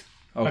the States.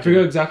 Okay. I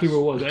forget exactly where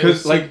it was.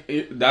 Because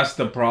that's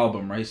the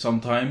problem, right?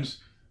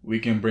 Sometimes we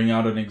can bring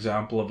out an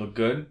example of a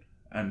good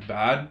and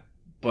bad,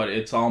 but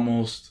it's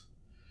almost,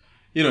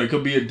 it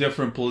could be a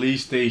different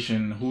police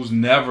station who's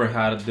never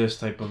had this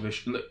type of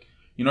issue. Like,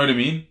 you know what I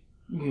mean?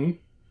 Mm-hmm.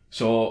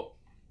 So,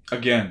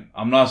 again,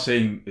 I'm not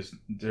saying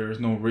there's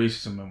no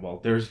racism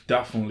involved. There's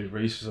definitely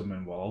racism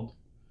involved,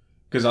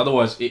 because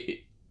otherwise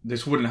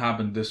this wouldn't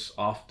happen this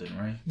often,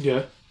 right?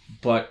 Yeah.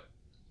 But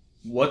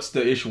what's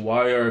the issue?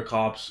 Why are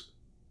cops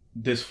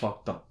this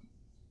fucked up?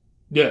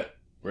 Yeah.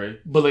 Right?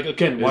 But, like,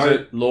 again, why... Is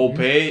it low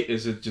pay?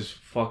 Is it just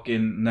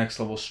fucking next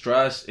level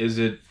stress? Is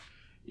it,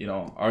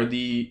 are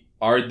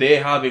they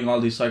having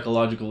all these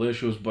psychological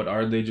issues, but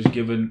are they just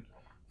given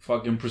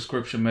fucking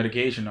prescription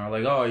medication? Or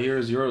like, oh,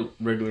 here's your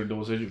regular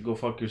dosage, go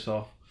fuck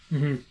yourself.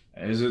 Mm-hmm.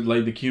 Is it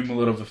like the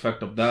cumulative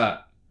effect of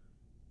that?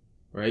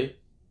 Right?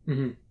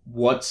 Mm-hmm.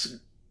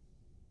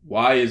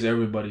 Why is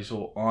everybody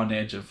so on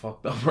edge and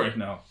fucked up right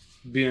now?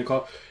 Being a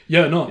cop?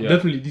 Yeah,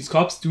 definitely. These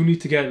cops do need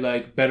to get,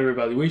 like, better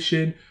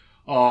evaluation.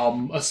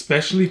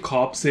 Especially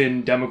cops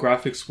in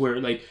demographics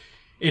where, like,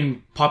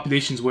 in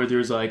populations where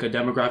there's, like, a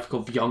demographic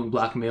of young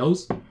black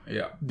males.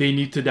 Yeah. They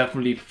need to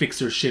definitely fix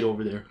their shit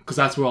over there. Because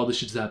that's where all this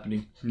shit's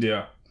happening.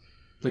 Yeah.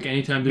 Like,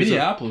 anytime there's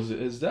Minneapolis,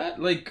 is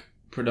that, like,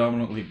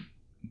 predominantly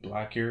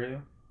black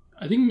area?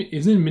 I think,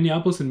 isn't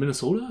Minneapolis in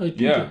Minnesota? I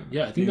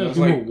think I think that's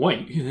more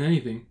white than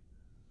anything.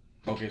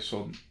 Okay,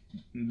 so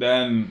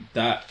then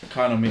that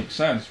kind of makes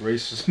sense.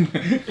 Racism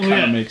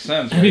kind of makes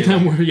sense. Right?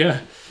 Anytime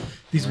where,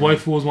 these white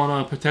fools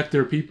want to protect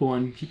their people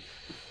and keep...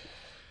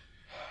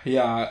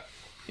 Yeah,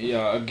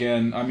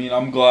 again, I mean,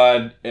 I'm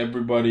glad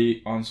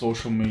everybody on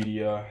social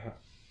media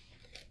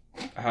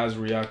has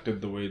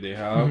reacted the way they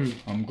have.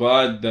 Mm-hmm. I'm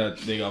glad that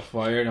they got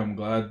fired. I'm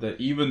glad that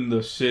even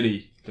the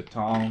city, the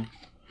town,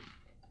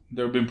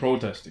 they've been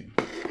protesting.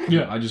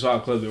 Yeah. I just saw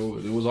a clip.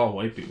 It was all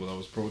white people that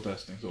was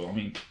protesting. So, I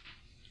mean...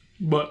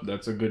 But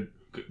that's a good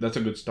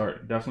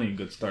start. Definitely a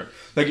good start.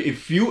 Like,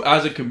 if you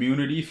as a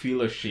community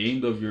feel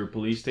ashamed of your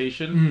police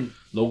station,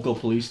 local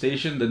police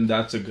station, then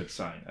that's a good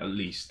sign, at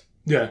least.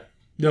 Yeah.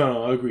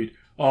 No, I agreed.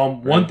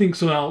 One thing,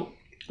 so now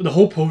the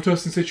whole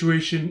protesting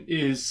situation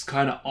is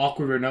kind of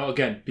awkward right now.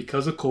 Again,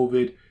 because of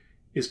COVID,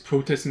 is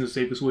protesting the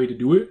safest way to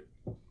do it?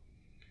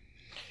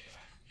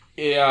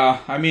 Yeah,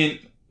 I mean,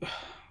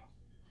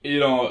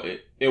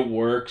 it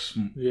works.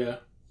 Yeah.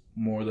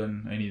 More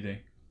than anything.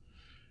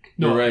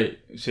 You're right.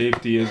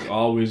 Safety is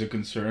always a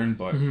concern,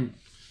 but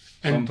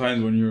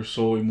sometimes when you're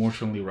so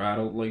emotionally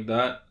rattled like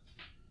that,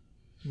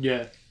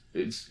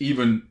 it's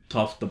even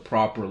tough to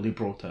properly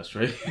protest,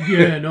 right?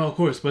 Yeah, no, of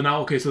course. But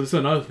now, okay, so this is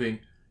another thing.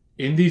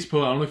 In these I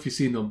don't know if you've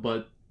seen them,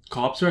 but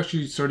cops are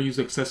actually starting to use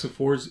excessive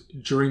force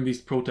during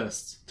these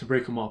protests to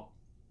break them up,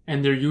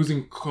 and they're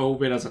using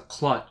COVID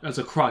as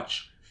a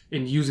crutch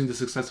in using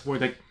this excessive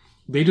force. Like,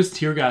 they just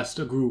tear gassed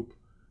a group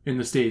in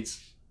the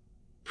States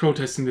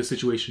protesting this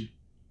situation.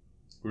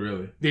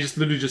 Really? They just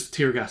literally just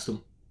tear gassed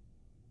them.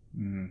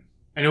 Mm-hmm.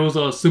 And it was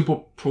a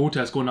simple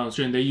protest going down the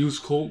street, and they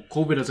used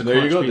COVID as a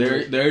There you crutch.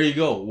 go. There you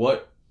go.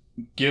 What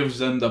gives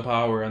them the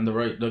power and the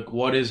right? Like,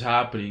 what is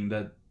happening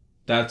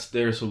that's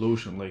their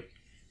solution? Like,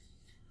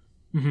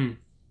 Mm-hmm.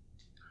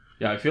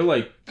 yeah, I feel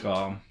like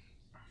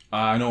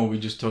I know we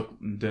just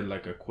did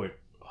like a quick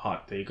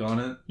hot take on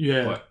it.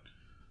 Yeah. But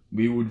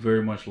we would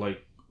very much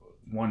like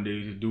one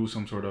day to do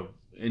some sort of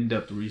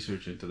in-depth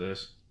research into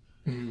this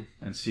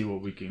and see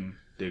what we can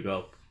dig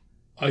up.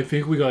 I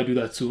think we gotta do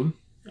that soon,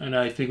 and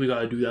I think we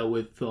gotta do that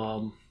with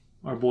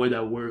our boy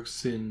that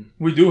works in.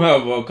 We do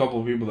have a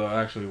couple of people that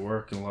actually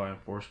work in law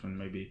enforcement.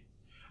 Maybe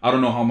I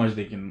don't know how much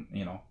they can,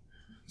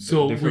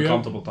 So they feel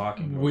comfortable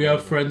talking. We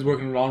have friends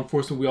working in law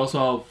enforcement. We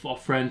also have a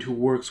friend who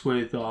works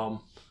with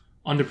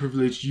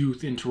underprivileged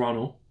youth in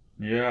Toronto.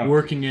 Yeah.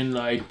 Working in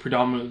like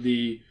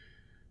predominantly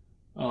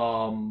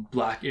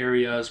black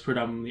areas,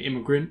 predominantly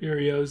immigrant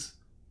areas.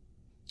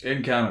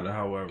 In Canada,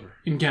 however.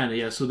 In Canada,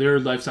 yeah. So their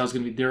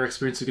their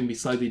experience is gonna be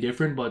slightly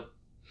different, but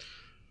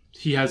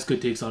he has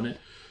good takes on it.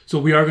 So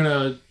we are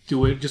gonna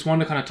do it. Just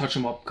wanted to kind of touch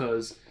him up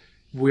because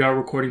we are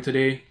recording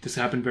today. This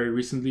happened very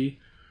recently.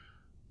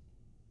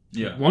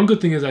 Yeah. One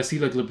good thing is I see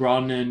like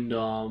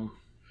LeBron,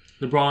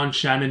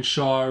 Shannon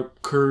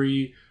Sharp,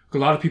 Curry. A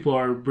lot of people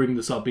are bringing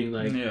this up, being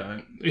like,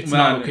 it's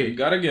not okay. You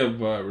gotta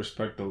give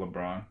respect to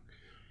LeBron.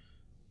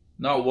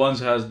 Not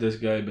once has this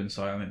guy been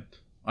silent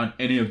on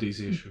any of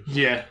these issues.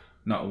 Yeah.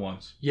 Not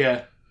once.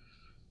 Yeah.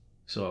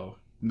 So,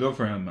 good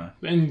for him, man.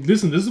 And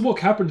listen, this is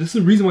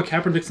the reason why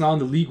Kaepernick's not in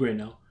the league right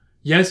now.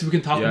 Yes, we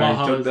can talk about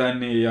how... he took that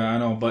knee, I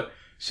know. But,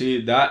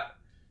 see,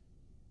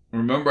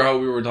 remember how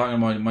we were talking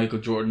about Michael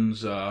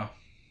Jordan's,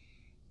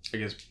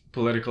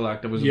 political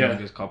activism,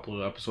 a couple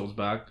of episodes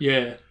back?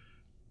 Yeah.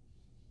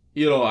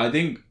 I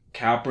think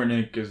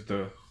Kaepernick is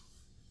the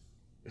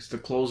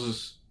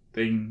closest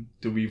thing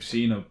that we've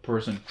seen a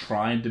person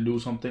trying to do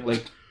something.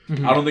 Like,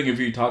 I don't think if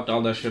you talked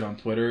all that shit on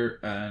Twitter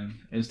and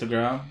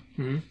Instagram,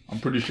 I'm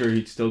pretty sure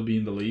he'd still be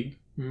in the league.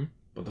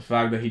 But the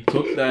fact that he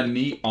took that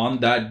knee on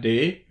that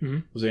day,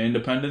 was it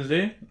Independence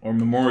Day or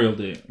Memorial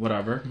Day,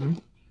 whatever,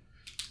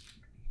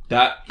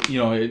 that,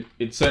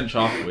 it sent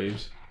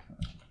shockwaves.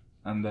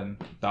 And then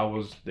that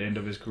was the end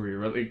of his career,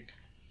 really.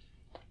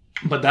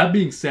 But that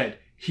being said,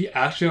 he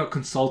actually got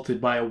consulted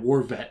by a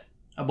war vet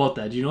about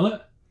that. Do you know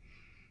that?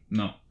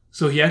 No.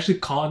 So he actually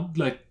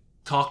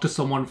talked to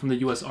someone from the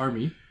U.S.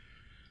 Army.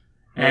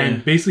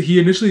 And basically, he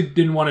initially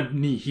didn't want a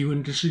knee. He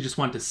initially just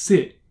wanted to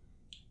sit.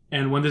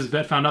 And when this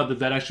vet found out, the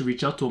vet actually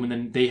reached out to him, and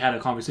then they had a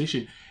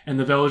conversation. And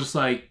the vet was just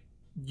like,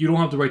 you don't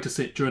have the right to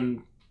sit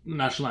during the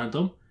national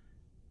anthem.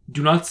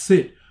 Do not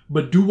sit,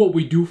 but do what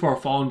we do for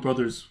our fallen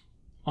brothers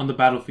on the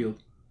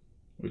battlefield.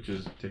 Which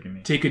is take a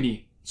knee. Take a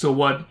knee. So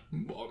what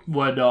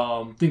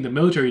thing the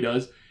military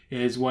does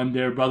is when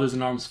their brothers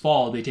in arms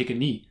fall, they take a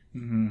knee.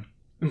 And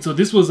so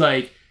this was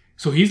like,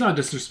 so he's not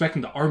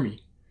disrespecting the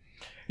army.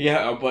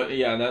 Yeah, but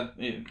that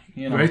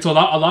right. So a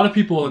lot of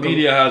people. The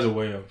media has a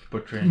way of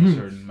portraying a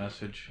certain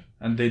message,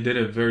 and they did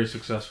it very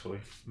successfully.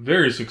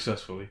 Very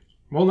successfully.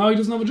 Well, now he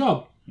doesn't have a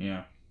job.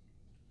 Yeah.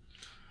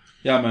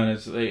 Yeah, man.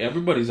 It's like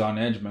everybody's on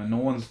edge, man. No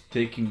one's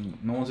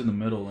in the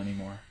middle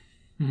anymore.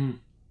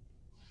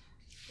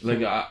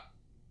 Like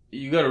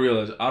you gotta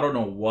realize, I don't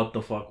know what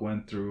the fuck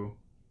went through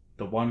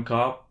the one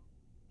cop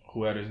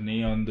who had his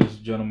knee on this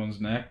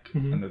gentleman's neck,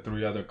 and the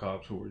 3 other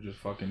cops who were just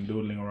fucking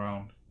doodling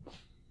around.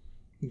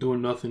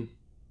 Doing nothing.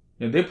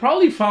 Yeah, they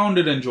probably found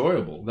it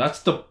enjoyable.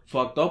 That's the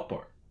fucked up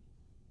part.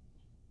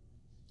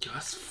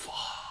 That's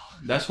fuck.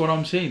 That's what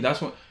I'm saying.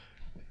 That's what...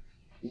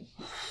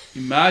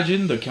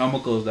 Imagine the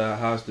chemicals that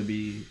has to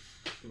be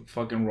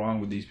fucking wrong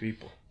with these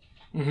people.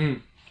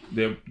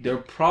 They're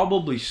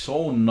probably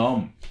so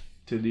numb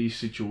to these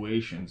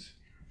situations.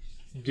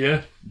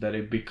 Yeah. That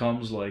it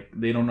becomes like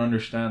they don't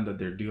understand that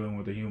they're dealing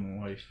with a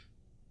human life.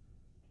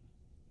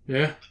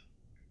 Yeah.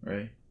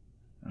 Right?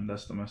 And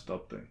that's the messed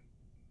up thing.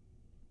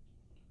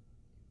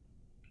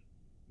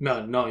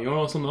 No, you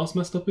know what something else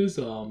messed up is?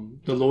 The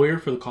lawyer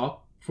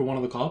for one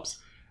of the cops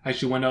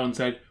actually went out and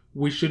said,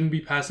 we shouldn't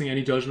be passing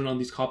any judgment on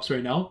these cops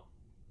right now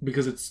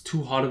because it's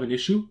too hot of an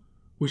issue.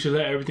 We should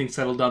let everything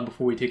settle down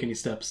before we take any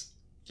steps.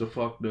 The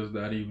fuck does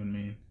that even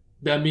mean?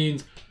 That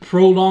means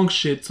prolong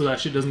shit so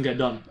that shit doesn't get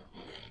done.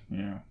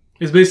 Yeah.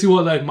 It's basically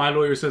what like my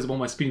lawyer says about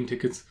my speeding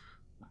tickets.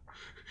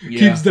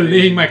 Keeps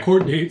delaying my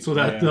court date so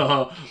that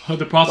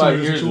the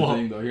prosecutor doesn't show up.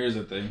 Here's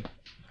the thing.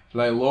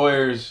 Like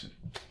lawyers,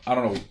 I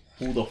don't know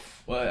who the...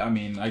 I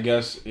mean, I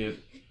guess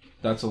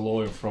that's a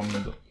lawyer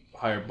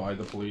hired by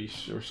the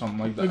police or something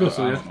like that.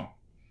 I don't know.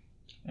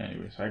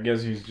 Anyways, I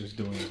guess he's just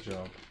doing his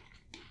job.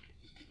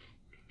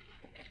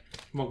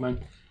 Look, man.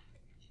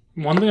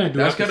 One thing I do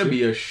That's gotta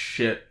be a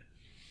shit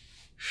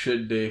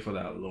day for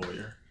that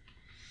lawyer.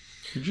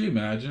 Could you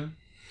imagine?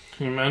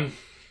 Hey, man.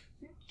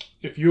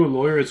 If you're a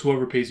lawyer, it's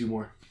whoever pays you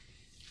more.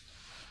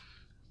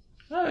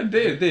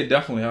 They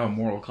definitely have a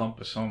moral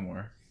compass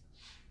somewhere.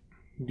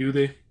 Do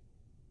they?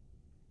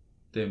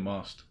 They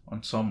must,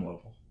 on some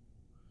level.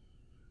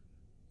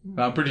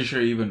 I'm pretty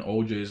sure even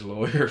OJ's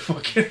lawyer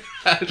fucking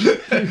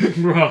had.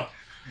 Bro.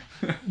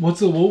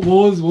 What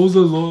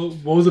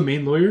was the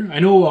main lawyer? I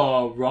know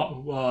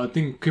I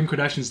think Kim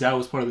Kardashian's dad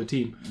was part of the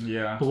team.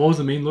 Yeah. But what was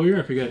the main lawyer?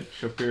 I forget.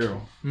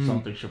 Shapiro.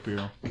 Something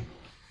Shapiro.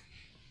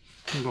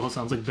 Well, it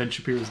sounds like Ben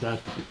Shapiro's dad.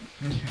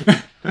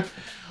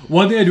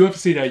 One thing I do have to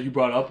say that you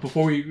brought up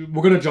before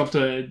we're gonna jump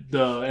to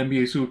the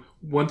NBA soon.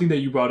 One thing that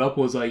you brought up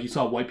was you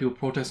saw white people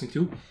protesting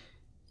too.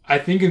 I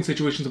think in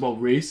situations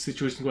about race,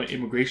 situations about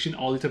immigration,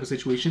 all these type of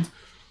situations,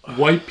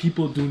 white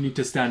people do need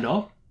to stand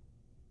up.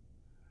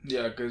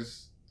 Yeah,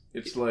 because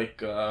it's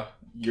like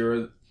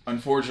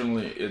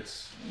unfortunately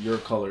it's your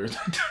color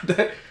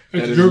that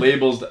is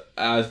labeled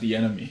as the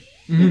enemy.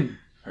 Mm-hmm.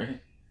 Right?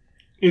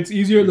 It's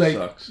easier, It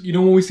sucks.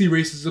 when we see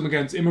racism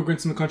against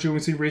immigrants in the country, when we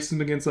see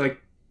racism against,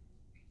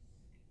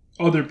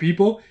 other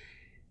people,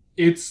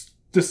 it's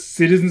the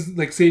citizens,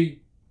 say,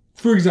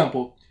 for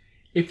example,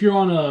 if you're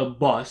on a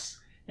bus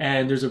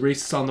and there's a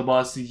racist on the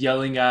bus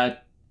yelling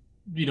at,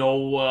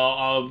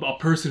 a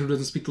person who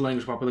doesn't speak the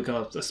language properly,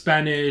 like a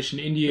Spanish, an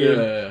Indian,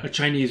 a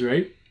Chinese,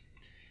 right?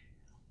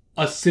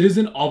 A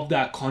citizen of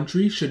that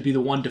country should be the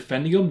one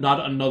defending him,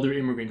 not another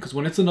immigrant. Because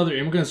when it's another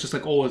immigrant, it's just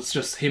it's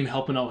just him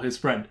helping out his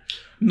friend.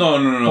 No.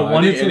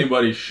 I think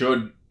anybody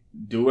should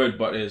do it,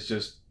 but it's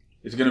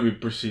gonna be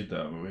perceived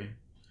that way.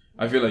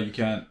 I feel like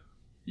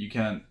you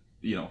can't,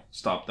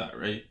 stop that,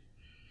 right?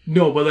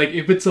 No, but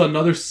if it's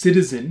another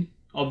citizen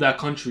of that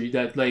country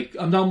that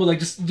I'm talking about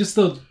just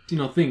the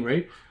thing,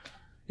 right?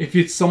 If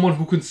it's someone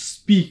who can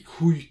speak,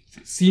 who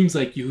seems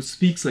like you, who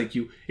speaks like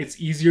you, it's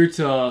easier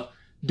to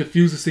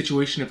diffuse the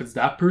situation if it's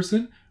that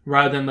person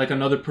rather than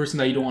another person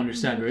that you don't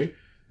understand, right?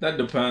 That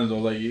depends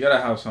though. You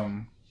gotta have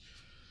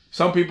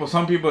some people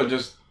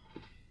just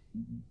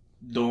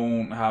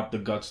don't have the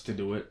guts to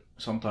do it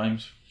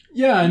sometimes.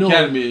 Yeah, I know.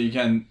 You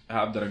can't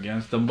have that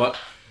against them, but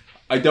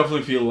I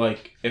definitely feel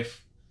like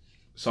if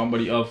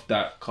somebody of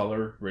that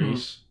color,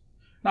 race,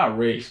 not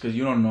race, because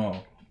you don't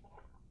know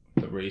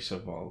the race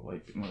of all,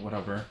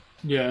 whatever.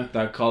 Yeah.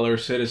 That color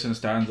citizen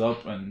stands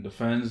up and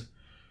defends.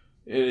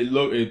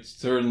 It's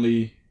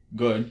certainly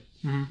good.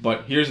 Mm-hmm.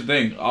 But here's the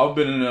thing. I've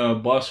been in a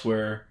bus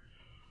where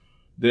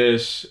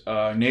this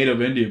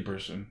native Indian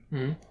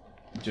person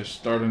just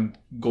started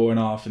going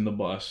off in the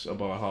bus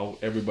about how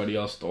everybody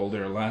else stole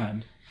their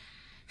land.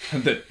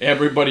 And that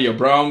everybody, a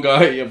brown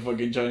guy, a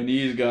fucking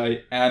Chinese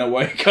guy, and a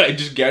white guy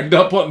just ganged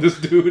up on this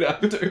dude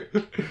after.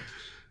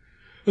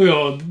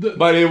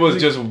 But it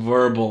was just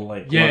verbal,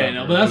 yeah,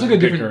 no, but that's a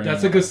different.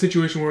 That's a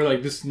situation where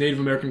this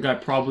Native American guy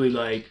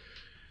probably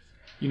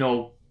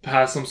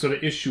has some sort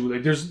of issue.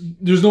 There's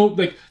no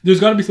there's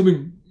got to be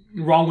something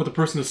wrong with the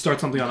person to start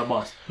something on a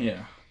bus.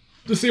 Yeah.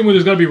 The same way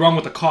there's got to be wrong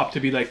with the cop to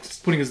be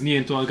putting his knee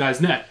into a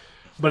guy's neck,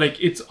 but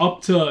it's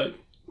up to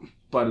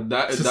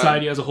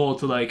society as a whole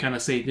to kind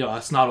of say,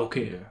 that's not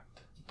okay. Yeah.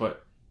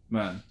 But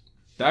man,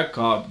 that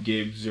cop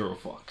gave zero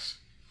fucks.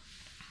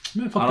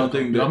 Man, fuck I don't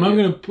think that, I'm not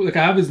gonna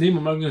I have his name.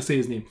 I'm not gonna say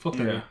his name. Fuck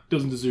that guy.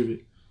 Doesn't deserve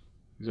it.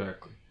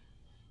 Exactly.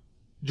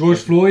 George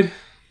Floyd.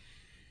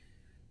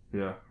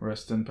 Yeah,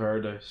 rest in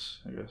paradise,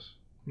 I guess.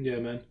 Yeah,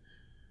 man.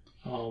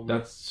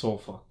 That's so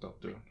fucked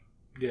up, dude.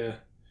 Yeah.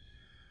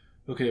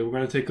 Okay, we're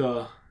gonna take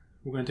a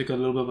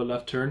little bit of a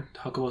left turn.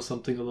 Talk about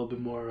something a little bit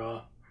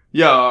more.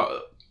 Yeah,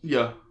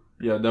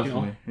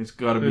 definitely. It's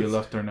got to be a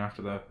left turn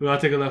after that. We gotta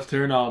take a left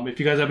turn. If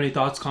you guys have any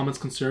thoughts, comments,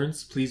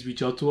 concerns, please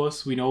reach out to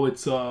us. We know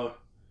it's a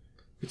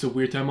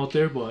weird time out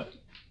there, but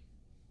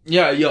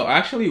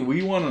actually,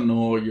 we want to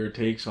know your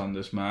takes on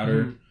this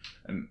matter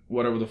and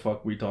whatever the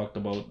fuck we talked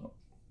about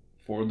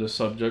for this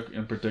subject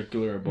in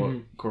particular about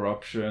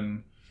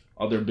corruption,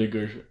 other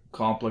bigger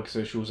complex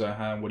issues at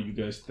hand. What do you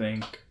guys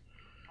think?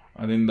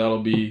 I think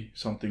that'll be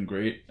something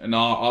great. And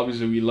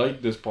obviously, we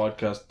like this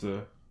podcast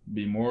to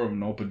be more of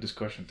an open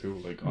discussion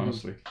too.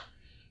 Honestly,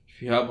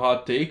 if you have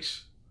hot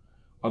takes,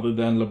 other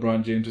than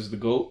LeBron James is the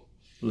GOAT,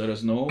 let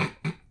us know,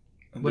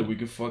 and then we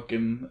can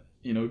fucking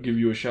give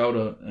you a shout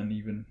out and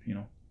even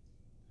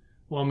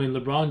Well, I mean,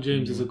 LeBron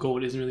James is a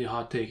GOAT isn't really a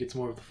hot take. It's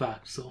more of the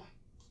fact. So.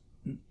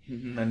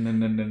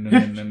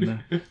 No.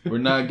 We're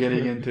not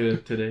getting into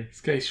it today.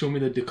 This guy showed me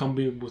the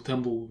Dikembe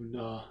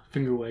Mutombo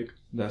finger wag.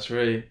 That's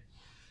right.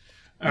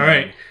 All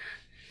right.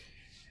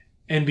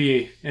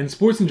 NBA and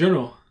sports in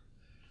general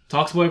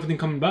talks about everything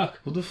coming back.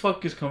 Who the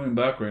fuck is coming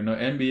back right now?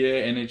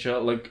 NBA,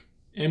 NHL,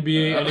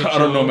 NBA, NHL. I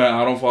don't know, man.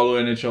 I don't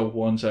follow NHL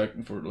 1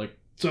 second for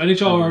So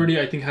NHL already,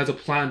 I think, has a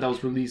plan that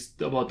was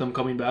released about them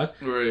coming back.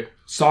 Right.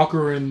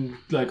 Soccer and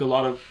a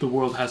lot of the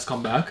world has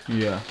come back.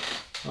 Yeah.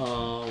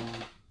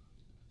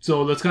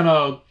 So let's kind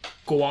of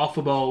go off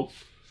about.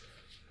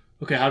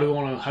 Okay, how do we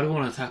want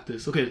to attack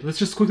this? Okay, let's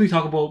just quickly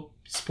talk about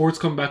sports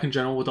coming back in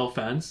general without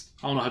fans.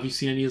 I don't know. Have you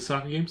seen any of the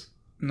soccer games?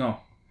 No.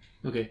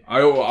 Okay.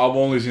 I've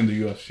only seen the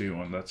UFC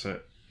one. That's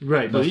it.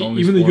 Right, but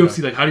even the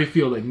UFC, how do you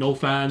feel? No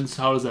fans?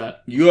 How does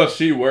that?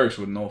 UFC works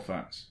with no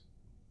fans.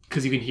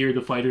 Because you can hear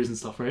the fighters and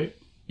stuff, right?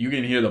 You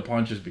can hear the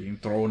punches being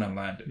thrown and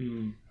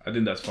landed. I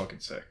think that's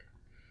fucking sick.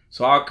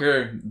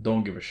 Soccer,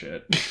 don't give a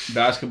shit.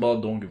 Basketball,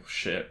 don't give a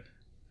shit.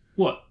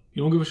 What?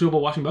 You don't give a shit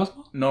about watching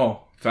basketball?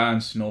 No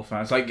fans.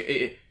 Like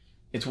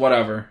it's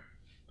whatever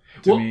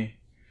to me.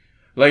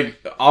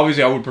 Like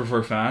obviously, I would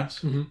prefer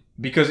fans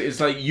because it's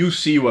like you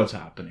see what's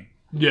happening.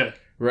 Yeah.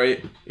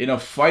 Right. In a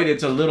fight,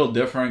 it's a little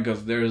different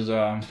because there's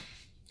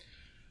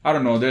I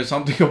don't know. There's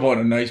something about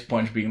a nice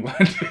punch being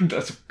landed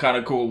that's kind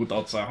of cool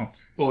without sound.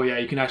 Oh yeah,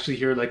 you can actually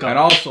hear like. And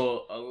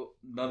also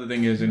another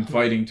thing is in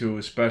fighting too,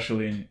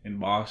 especially in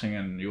boxing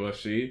and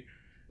UFC,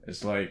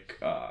 it's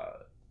like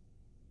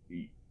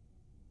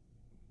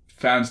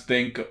fans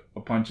think a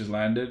punch is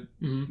landed,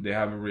 they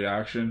have a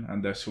reaction,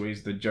 and that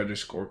sways the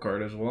judges'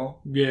 scorecard as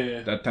well.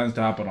 Yeah. That tends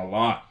to happen a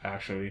lot,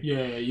 actually.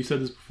 Yeah, you said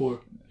this before.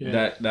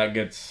 Yeah. That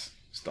gets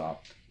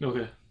stopped.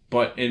 Okay.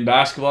 But in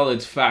basketball,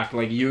 it's fact.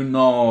 Like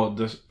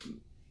the.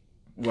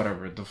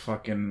 Whatever, the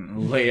fucking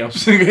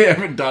layups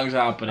and dunks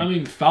happening. I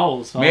mean,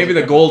 fouls. Maybe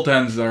the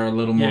goaltends are a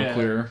little more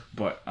clear,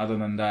 but other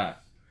than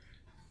that,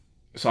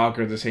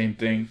 soccer, the same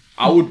thing.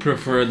 I would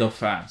prefer the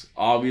fans.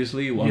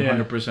 Obviously,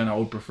 100% I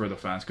would prefer the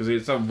fans because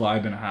it's a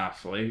vibe and a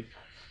half. Like,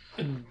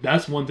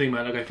 that's one thing,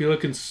 man. Like, I feel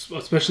like,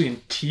 especially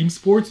in team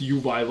sports, you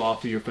vibe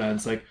off of your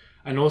fans. Like,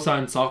 I noticed that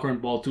in soccer and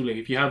ball too. Like,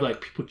 if you have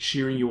like people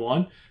cheering you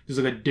on, there's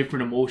like a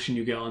different emotion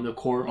you get on the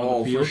court, on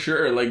the field. For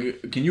sure.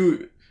 Like, can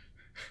you...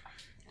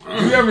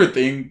 Do you ever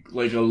think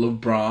like a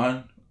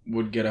LeBron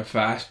would get a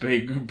fast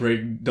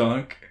break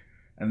dunk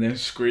and then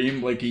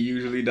scream like he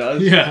usually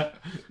does? Yeah.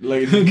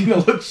 Like it's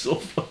gonna look so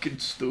fucking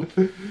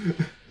stupid.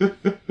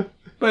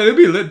 But it'd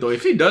be lit though.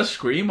 If he does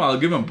scream, I'll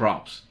give him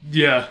props.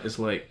 Yeah. It's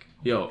like,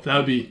 yo.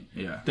 That'd be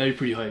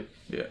pretty hype.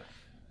 Yeah.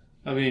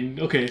 I mean,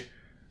 okay.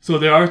 So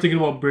they are thinking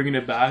about bringing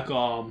it back.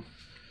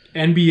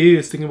 NBA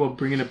is thinking about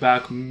bringing it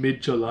back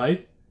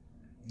mid-July.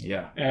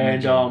 Yeah.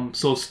 And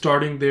so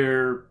starting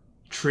their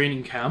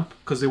training camp,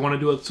 because they want to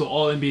do it, so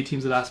all NBA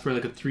teams had asked for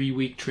like a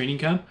 3-week training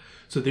camp,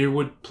 so they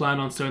would plan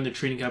on starting their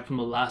training camp from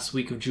the last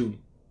week of June.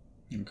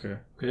 Okay.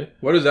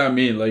 What does that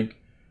mean? Like,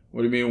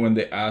 what do you mean when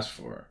they ask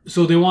for it?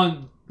 So they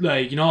want,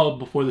 like, you know how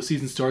before the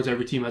season starts,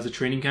 every team has a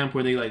training camp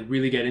where they like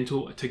really get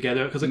into it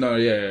together, because like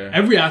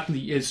every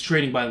athlete is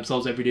training by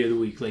themselves every day of the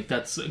week. Like,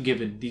 that's a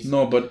given.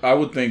 No, but I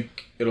would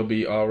think it'll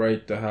be all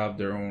right to have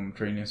their own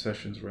training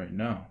sessions right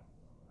now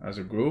as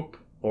a group.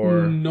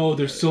 Or no,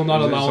 they're still not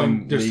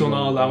allowing. They're still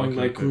not allowing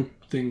like group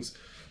things.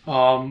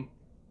 Some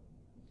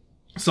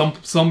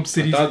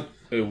cities. I thought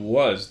it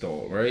was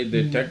though, right?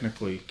 They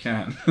technically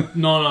can.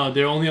 No,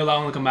 they're only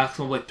allowing like a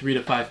maximum of like 3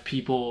 to 5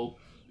 people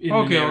in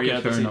an area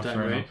at the same time,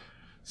 right?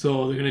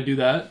 So they're gonna do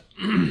that.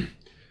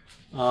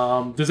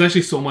 There's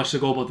actually so much to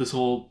go about this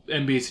whole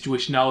NBA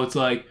situation now. It's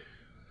like,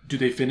 do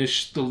they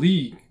finish the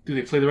league? Do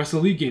they play the rest of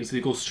the league games? Do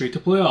they go straight to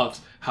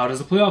playoffs? How does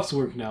the playoffs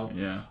work now?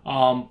 Yeah.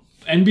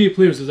 NBA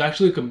players, there's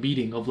actually like a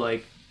meeting of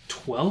like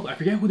 12. I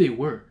forget who they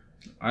were.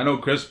 I know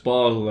Chris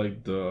Paul is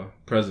like the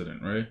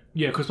president, right?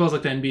 Yeah, Chris Paul's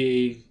like the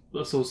NBA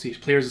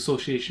Players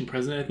Association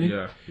president, I think.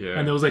 Yeah.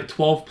 And there was like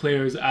 12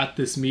 players at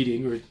this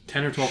meeting, or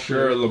 10 or 12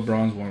 Sure, players.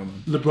 LeBron's one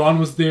of them. LeBron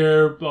was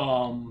there.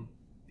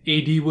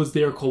 AD was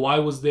there.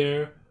 Kawhi was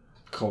there.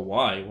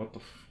 Kawhi? What the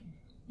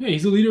Yeah,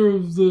 he's the leader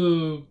of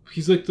the...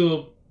 He's like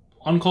the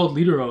uncalled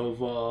leader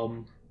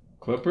of...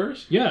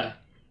 Clippers? Yeah.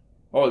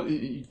 Oh,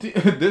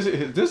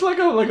 this like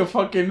a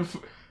fucking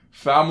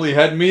family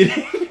head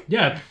meeting?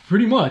 Yeah,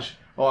 pretty much.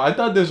 Oh, I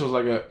thought this was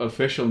like an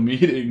official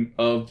meeting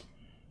of,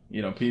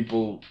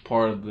 people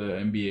part of the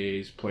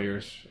NBA's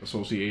Players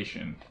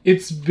Association.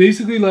 It's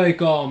basically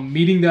like a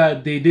meeting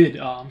that they did.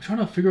 I'm trying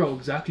to figure out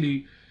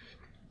exactly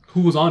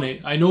who was on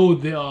it. I know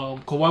the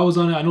Kawhi was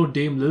on it. I know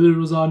Dame Lillard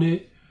was on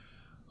it.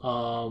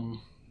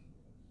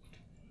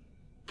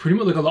 Pretty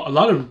much like a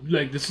lot of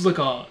like this was like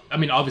a. I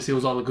mean, obviously it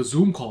was all like a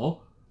Zoom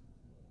call.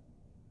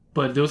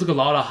 But there was like a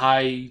lot of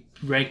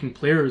high-ranking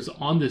players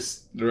on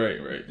this, right,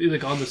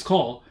 like on this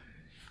call,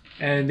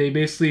 and they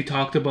basically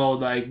talked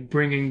about like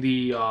bringing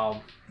the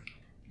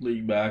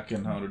league back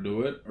and how to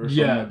do it, or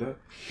something like that.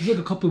 It was like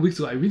a couple of weeks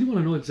ago. I really want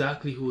to know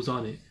exactly who was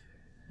on it.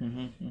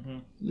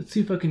 Let's see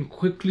if I can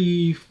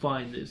quickly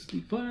find this.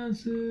 League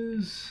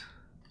finances.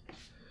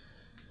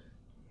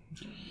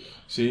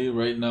 See,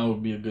 right now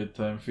would be a good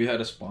time. If we had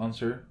a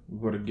sponsor, we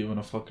would have given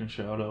a fucking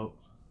shout out.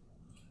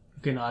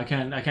 Okay, no, I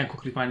can't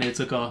quickly find it.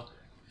 It's like a.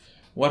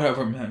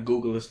 Whatever, man.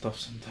 Google this stuff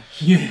sometimes.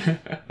 Yeah,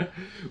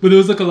 but there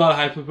was like a lot of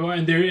hype about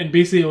it, and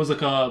basically it was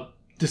like a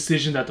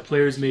decision that the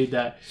players made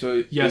that.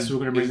 So yes, we're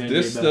gonna bring the NBA back.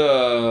 Is this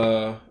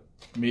the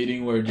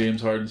meeting where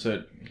James Harden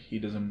said he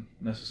doesn't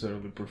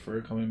necessarily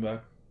prefer coming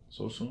back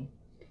so soon?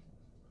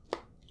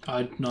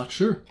 I'm not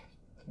sure.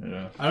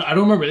 Yeah, I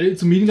don't remember.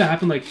 It's a meeting that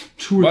happened like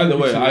 2 or 3 By the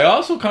weeks way, ago. I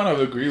also kind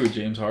of agree with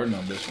James Harden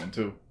on this one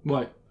too.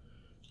 Why?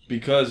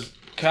 Because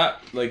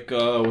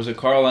was it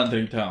Karl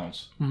Anthony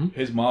Towns? Mm-hmm.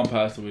 His mom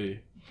passed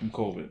away from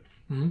COVID,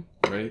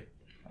 mm-hmm. right?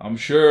 I'm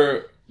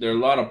sure there are a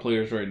lot of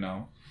players right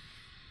now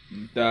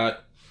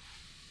that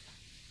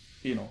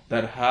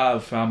that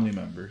have family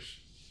members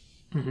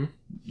mm-hmm.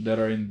 that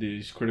are in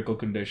these critical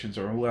conditions,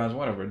 or who has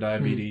whatever,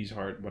 diabetes, mm-hmm.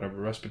 heart, whatever,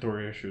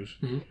 respiratory issues.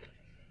 Mm-hmm.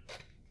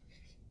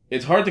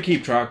 It's hard to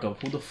keep track of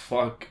who the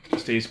fuck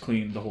stays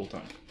clean the whole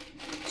time.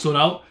 So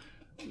now,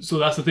 So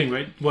that's the thing,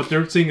 right? What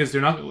they're saying is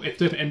they're not. If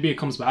the NBA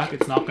comes back,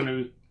 it's not going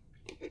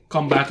to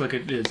come back like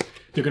it is.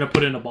 They're going to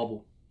put it in a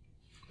bubble.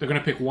 They're going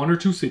to pick 1 or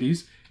 2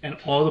 cities and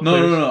all the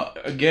players. No.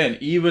 Again,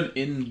 even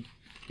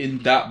in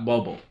that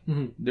bubble,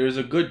 there's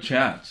a good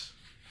chance,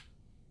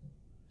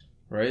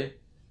 right?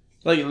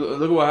 Like,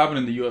 look at what happened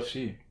in the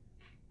UFC.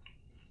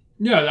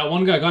 Yeah, that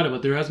one guy got it,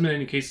 but there hasn't been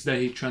any cases that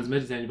he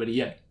transmitted to anybody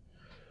yet.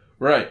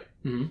 Right.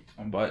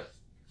 But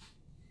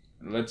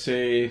let's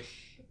say,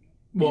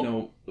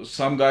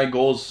 some guy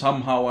goes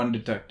somehow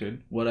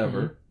undetected,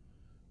 whatever,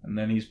 and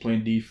then he's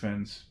playing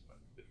defense.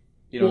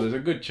 There's a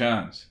good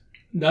chance.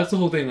 That's the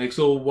whole thing. Like,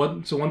 so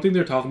one thing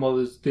they're talking about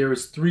is there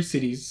is 3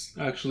 cities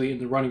actually in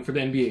the running for the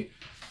NBA,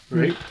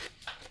 right?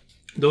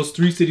 Those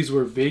 3 cities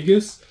were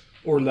Vegas,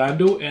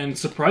 Orlando, and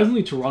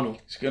surprisingly Toronto.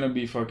 It's gonna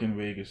be fucking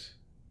Vegas.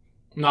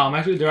 No,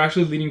 they're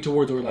actually leaning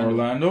towards Orlando.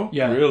 Orlando?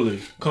 Yeah.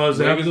 Really? Because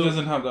Vegas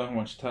doesn't have that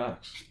much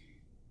tax.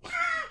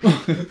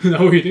 Is that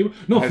what you think?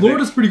 No,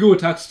 Florida's pretty good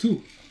with tax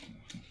too.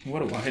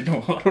 What do I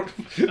know?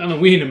 I don't know,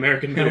 we ain't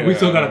American, man. We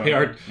still gotta pay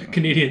our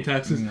Canadian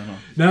taxes.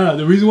 No,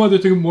 the reason why they're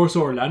thinking more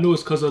so Orlando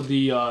is because of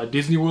the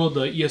Disney World,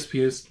 the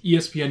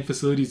ESPN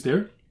facilities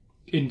there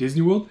in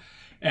Disney World.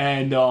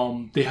 And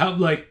they have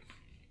like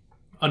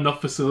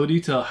enough facility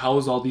to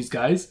house all these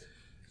guys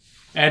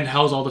and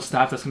house all the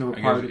staff that's going to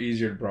require it.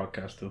 Easier to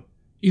broadcast too.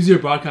 Easier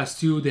to broadcast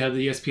too. They have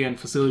the ESPN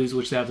facilities,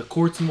 which they have the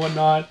courts and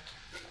whatnot.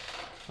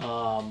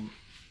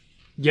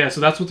 Yeah,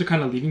 so that's what they're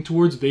kind of leaning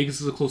towards. Vegas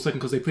is a close second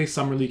because they play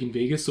Summer League in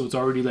Vegas, so it's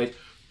already like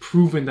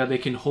proven that they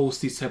can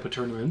host these type of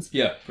tournaments.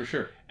 Yeah, for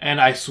sure. And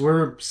I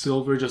swear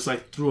Silver just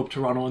like threw up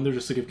Toronto in there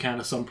just to give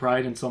Canada some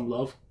pride and some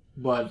love.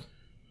 But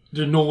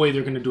there's no way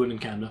they're going to do it in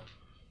Canada.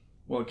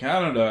 Well,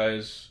 Canada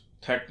is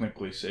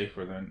technically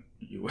safer than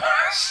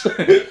U.S.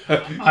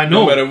 I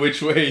know. No matter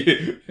which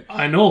way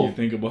I know. you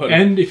think about it.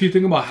 And if you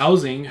think about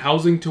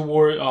housing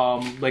toward,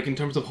 like in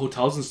terms of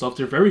hotels and stuff,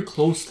 they're very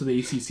close to the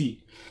ACC.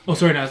 Oh,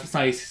 sorry, no, it's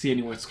not ACC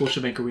anymore. It's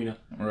Scotiabank Arena.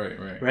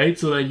 Right?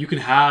 So that you can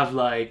have,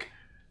 like,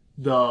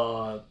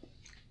 the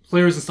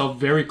players and stuff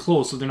very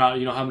close, so they're not,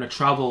 having to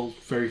travel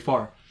very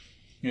far.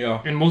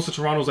 Yeah. And most of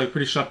Toronto's, like,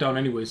 pretty shut down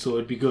anyway, so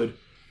it'd be good.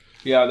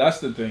 Yeah, that's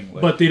the thing.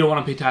 Like, but they don't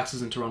want to pay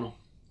taxes in Toronto.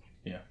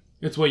 Yeah.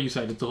 It's what you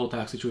said. It's the whole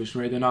tax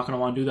situation, right? They're not going to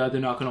want to do that. They're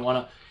not going to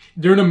want to...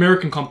 They're an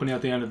American company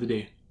at the end of the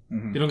day.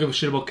 They don't give a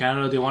shit about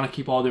Canada. They want to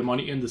keep all their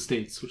money in the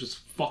States, which is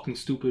fucking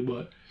stupid,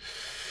 but...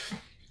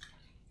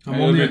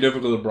 It'll be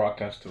difficult to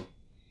broadcast too.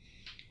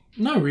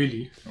 Not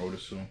really. I would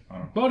assume. I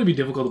don't know. Probably be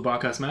difficult to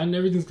broadcast, man.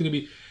 Everything's going to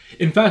be...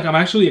 In fact, I'm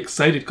actually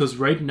excited because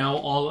right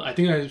now, I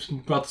think I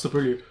brought this up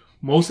earlier,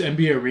 most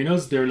NBA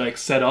arenas, they're like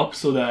set up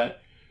so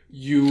that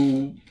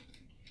you...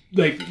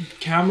 Like,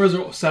 cameras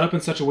are set up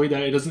in such a way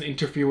that it doesn't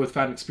interfere with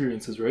fan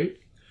experiences, right?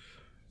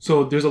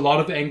 So there's a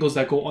lot of angles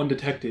that go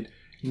undetected.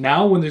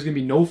 Now, when there's going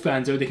to be no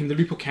fans there, they can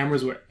literally put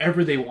cameras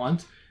wherever they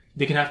want.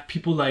 They can have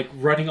people, like,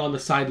 running on the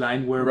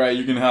sideline where... Right,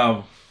 you can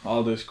have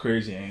all these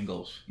crazy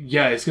angles.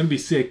 Yeah, it's going to be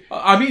sick.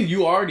 I mean,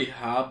 you already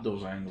have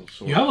those angles.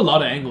 So you have a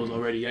lot of angles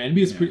already. Yeah,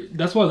 NBA is pretty...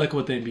 That's what I like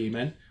about the NBA,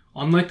 man.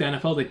 Unlike the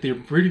NFL, like, they're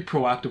pretty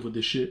proactive with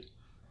this shit.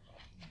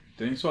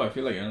 Think so? I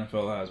feel like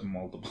NFL has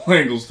multiple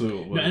angles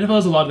too. The NFL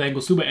has a lot of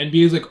angles too, but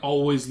NBA is like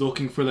always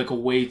looking for like a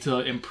way to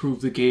improve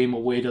the game, a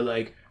way to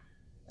like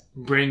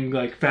bring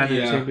like fan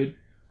entertainment.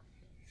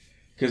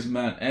 Because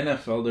man,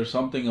 NFL, there's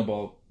something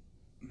about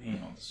the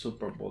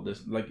Super Bowl.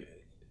 This like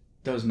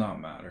does not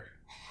matter.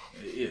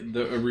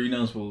 The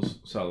arenas will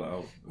sell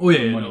out. Oh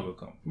yeah, the money will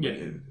come. Yeah,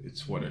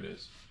 it's what it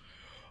is.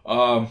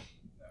 I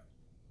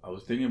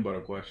was thinking about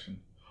a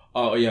question.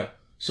 Oh yeah.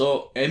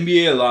 So,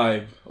 NBA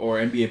Live or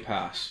NBA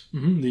Pass.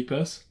 League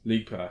Pass.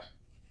 League Pass.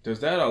 Does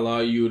that allow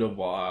you to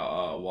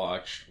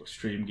watch,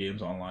 stream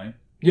games online?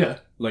 Yeah.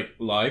 Like,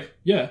 live?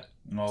 Yeah.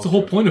 Oh, it's the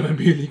whole point of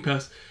NBA League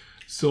Pass.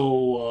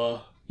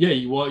 So,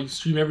 you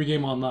stream every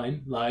game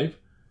online, live.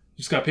 You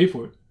just gotta pay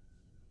for it.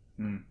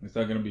 Is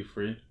that gonna be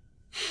free?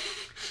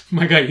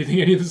 My guy, you think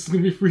any of this is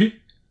gonna be free?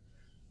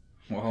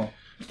 Well,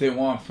 if they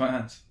want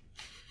fans.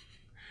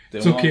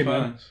 It's okay,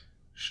 man.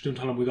 Shh, don't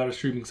tell them we got our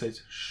streaming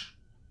sites. Shh.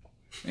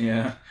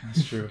 Yeah,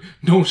 that's true.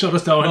 Don't shut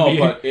us down. No, NBA.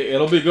 but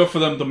it'll be good for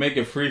them to make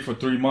it free for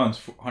 3 months,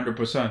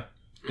 100%.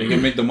 They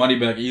can make the money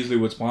back easily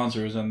with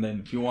sponsors, and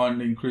then if you want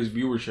to increase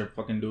viewership,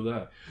 fucking do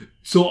that.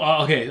 So,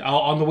 okay,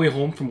 on the way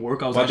home from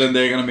work, I was. But then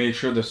they're gonna make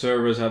sure the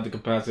servers have the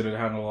capacity to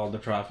handle all the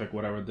traffic,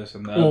 whatever this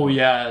and that. Oh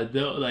yeah,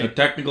 the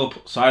technical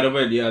side of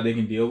it, yeah, they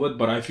can deal with.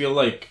 But I feel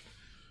like,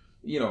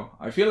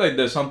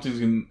 there's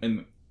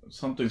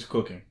something's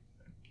cooking.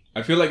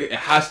 I feel like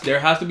there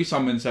has to be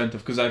some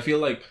incentive because I feel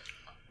like.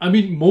 I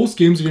mean, most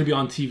games are going to be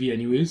on TV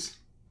anyways.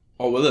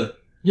 Oh, will it?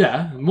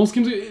 Yeah, most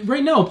games...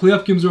 Right now,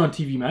 playoff games are on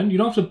TV, man. You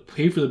don't have to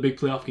pay for the big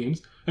playoff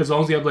games. As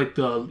long as you have, like,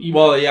 the...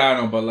 Well, yeah, I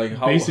know, but, like,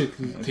 how... Basic it's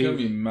going to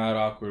be mad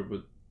awkward,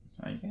 but...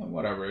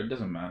 whatever, it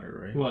doesn't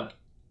matter, right? What?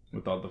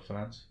 Without the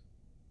fans.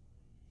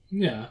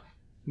 Yeah,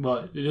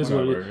 but it is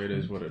whatever, what it is. It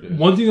is what it is.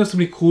 One thing that's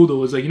going to be cool,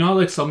 though, is, like, you know how,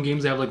 like, some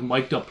games they have, like,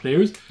 mic'd up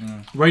players?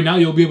 Right now,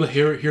 you'll be able to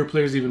hear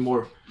players even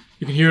more.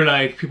 You can hear,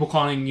 like, people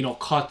calling,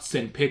 cuts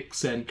and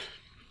picks and...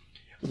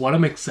 what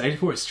I'm excited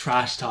for is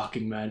trash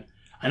talking, man.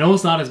 I know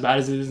it's not as bad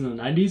as it is in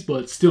the 90s,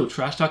 but still,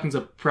 trash talking is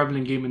a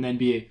prevalent game in the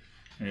NBA.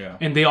 Yeah.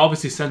 And they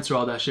obviously censor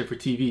all that shit for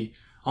TV.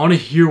 I want to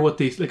hear what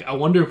they... Like, I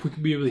wonder if we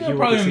could be able to hear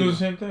what they say. Probably do the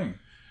same thing.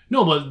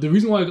 No, but the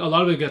reason why a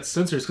lot of it gets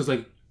censored is because,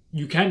 like,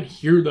 you can't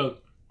hear the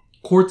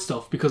court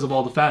stuff because of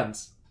all the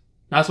fans.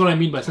 That's what I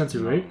mean by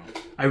censored, right?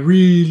 I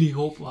really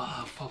hope...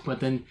 but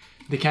then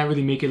they can't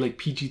really make it, like,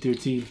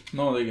 PG-13.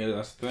 No,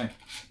 that's the thing.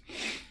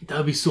 That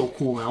would be so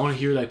cool, man. I want to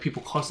hear, like,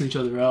 people cussing each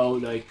other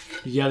out, like,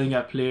 yelling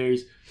at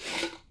players.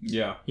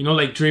 Yeah. You know,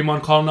 like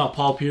Draymond calling out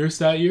Paul Pierce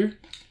that year?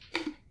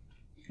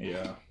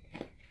 Yeah.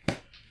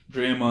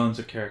 Draymond's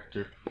a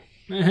character.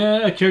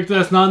 A character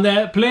that's not in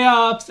the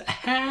playoffs.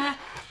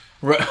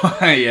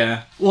 Right,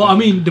 yeah. Well, I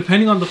mean,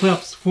 depending on the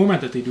playoffs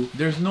format that they do.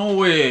 There's no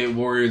way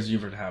Warriors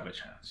even have a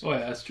chance. Oh, yeah,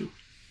 that's true.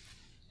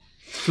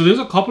 So there's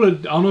a couple of...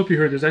 I don't know if you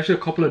heard, there's actually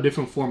a couple of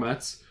different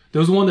formats. There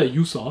was one that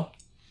you saw.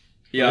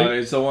 Yeah, right?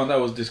 It's the one that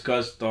was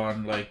discussed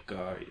on, like,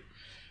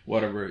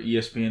 whatever,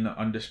 ESPN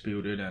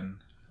Undisputed and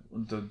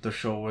the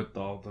show with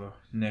all the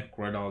Nick,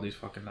 right, all these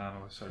fucking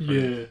analysts.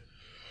 Yeah.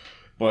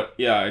 But,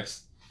 yeah,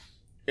 it's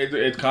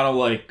kind of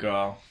like,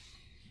 I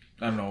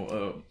don't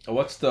know,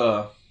 what's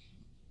the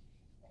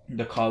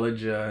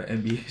college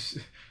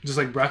NBA? Just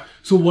like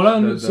So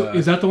what so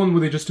is that the one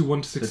where they just do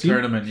 1 to 16? The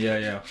tournament,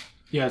 yeah.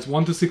 Yeah, it's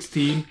 1 to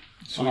 16.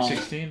 Sweet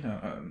 16?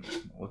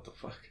 What the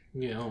fuck?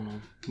 Yeah, I don't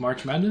know.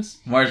 March Madness?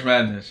 March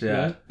Madness,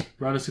 yeah.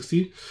 Round of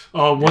 16.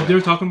 What they're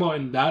talking about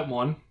in that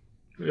one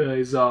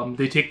is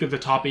they take the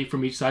top 8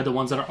 from each side, the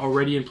ones that are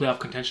already in playoff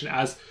contention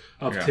as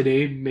of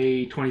today,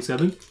 May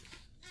 27th.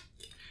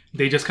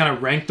 They just kind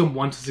of rank them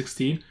 1 to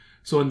 16.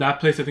 So in that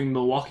place, I think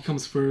Milwaukee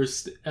comes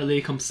first, LA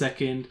comes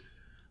second,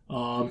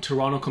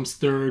 Toronto comes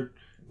third,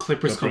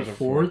 Clippers come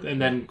fourth,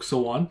 and then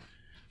so on.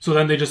 So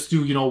then they just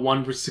do,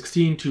 1 versus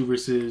 16, 2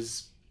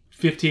 versus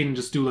 15, and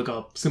just do like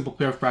a simple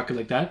playoff bracket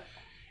like that.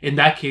 In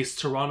that case,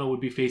 Toronto would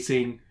be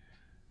facing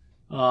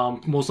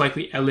most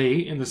likely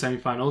LA in the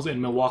semifinals,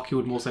 and Milwaukee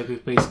would most likely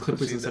face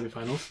Clippers in the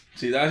semifinals.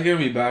 See, that's going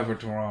to be bad for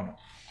Toronto.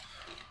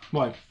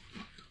 Why?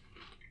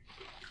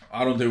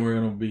 I don't think we're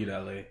going to beat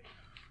LA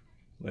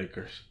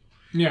Lakers.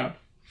 Yeah.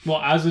 Well,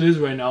 as it is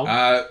right now.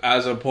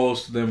 As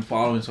opposed to them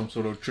following some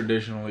sort of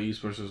traditional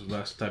East versus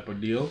West type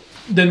of deal.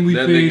 Then we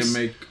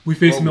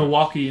face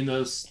Milwaukee in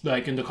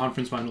the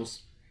conference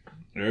finals.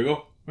 There you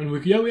go. And we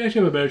actually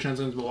have a better chance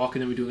against Milwaukee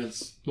than we do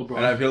against LeBron.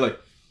 And I feel like,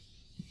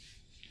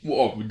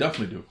 well, we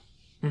definitely do.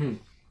 Mm-hmm.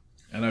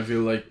 And I feel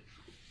like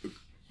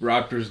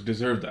Raptors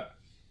deserve that.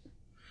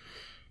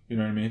 You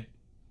know what I mean?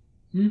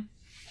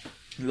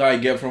 Mm-hmm. That I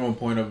get from a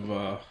point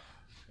of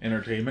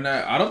entertainment.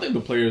 I don't think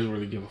the players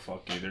really give a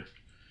fuck either.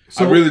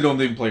 So, I really don't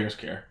think players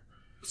care.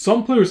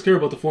 Some players care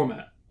about the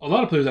format. A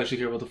lot of players actually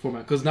care about the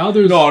format because now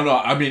there's... No.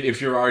 I mean,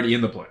 if you're already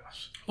in the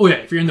playoffs. Oh, yeah.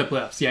 If you're in the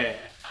playoffs. Yeah.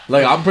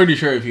 Like, I'm pretty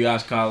sure if you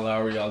ask Kyle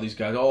Lowry, all these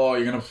guys,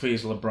 you're going to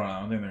face LeBron. I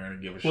don't think they're going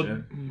to give a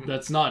shit.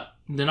 That's not...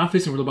 They're not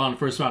facing LeBron in the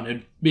first round.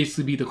 It'd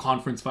basically be the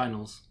conference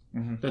finals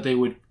that they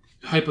would,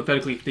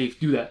 hypothetically, if they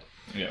do that.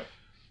 Yeah.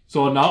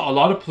 So now a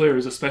lot of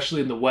players,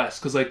 especially in the West,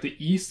 because like the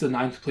East, the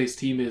 9th place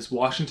team is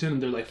Washington,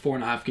 and they're like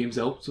 4.5 games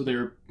out, so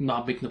they're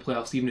not making the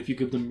playoffs even if you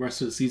give them the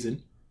rest of the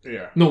season.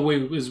 Yeah. No,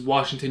 wait, is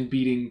Washington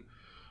beating...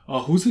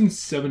 who's in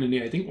 7 and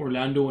 8? I think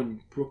Orlando and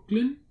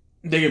Brooklyn?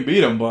 They can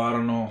beat them, but I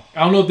don't know.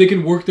 I don't know if they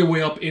can work their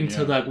way up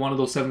into like one of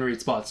those 7 or 8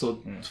 spots,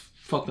 so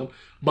fuck them.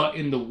 But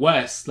in the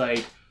West,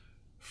 like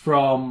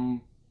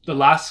from the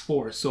last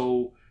 4,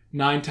 so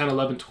 9, 10,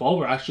 11,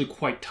 12 are actually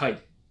quite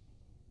tight.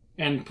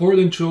 And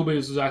Portland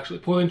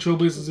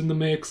Trailblazers in the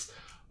mix.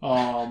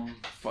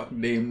 Fuck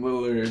Dame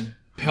Lillard.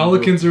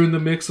 Pelicans are in the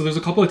mix, so there's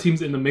a couple of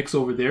teams in the mix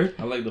over there.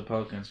 I like the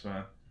Pelicans,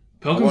 man.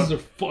 Pelicans are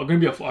going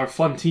to be our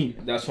fun team.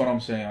 That's what I'm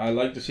saying. I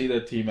like to see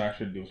that team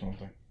actually do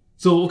something.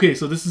 So, okay,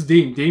 so this is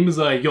Dame. Dame is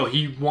like,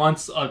 he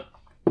wants a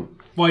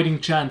fighting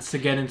chance to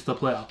get into the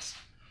playoffs.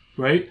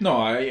 Right?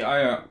 No,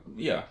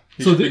 yeah.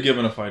 He should be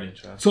given a fighting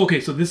chance. So, okay,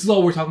 so this is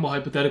all we're talking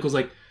about hypotheticals.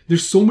 Like,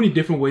 there's so many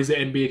different ways the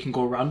NBA can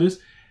go around this.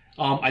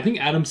 I think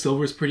Adam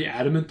Silver is pretty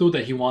adamant, though,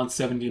 that he wants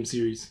 7-game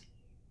series.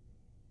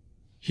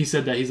 He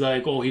said that. He's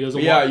like, he doesn't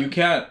want... Yeah, you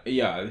can't...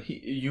 Yeah,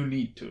 you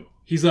need to.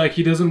 He's like,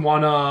 he doesn't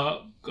want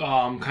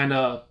to kind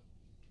of...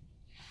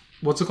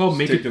 What's it called?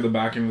 Stick to the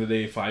back end of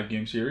the day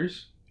 5-game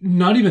series?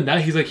 Not even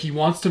that. He's like, he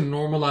wants to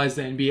normalize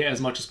the NBA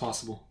as much as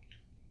possible.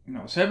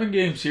 No,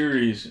 7-game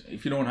series,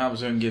 if you don't have a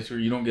 7-game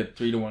series, you don't get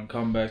 3-1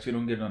 comebacks. You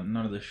don't get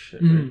none of this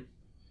shit, right?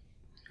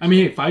 I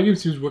mean, hey, 5-game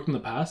series worked in the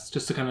past,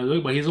 just to kind of do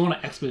it, but he doesn't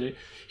want to expedite it.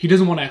 He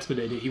doesn't want to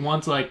expedite it. He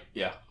wants,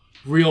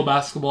 real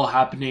basketball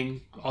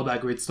happening, all that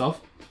great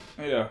stuff.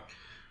 Yeah.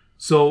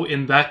 So,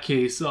 in that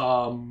case...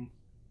 And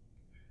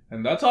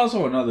that's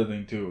also another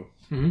thing, too.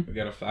 You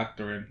got to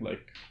factor in,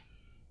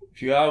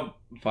 if you have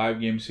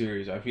 5-game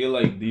series, I feel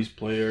like these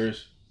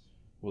players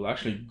will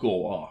actually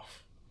go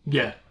off.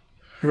 Yeah.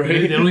 Right?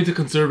 They don't need to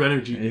conserve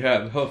energy.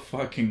 Yeah, they'll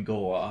fucking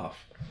go off.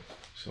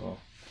 So,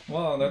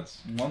 that's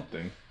one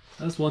thing.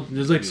 That's one thing.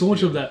 There's so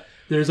much of that.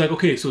 There's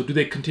okay, so do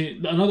they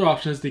continue? Another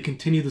option is they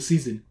continue the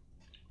season.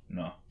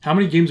 No. How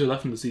many games are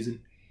left in the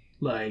season?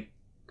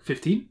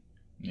 15.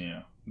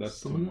 Yeah,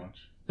 that's too Something-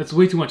 much. That's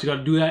way too much. You got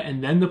to do that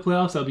and then the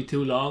playoffs. That'll be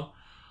too long.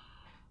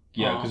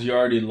 Yeah, because you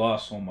already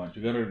lost so much.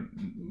 You gotta.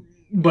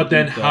 But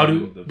then deep how down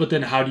do? in the- But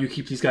then how do you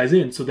keep these guys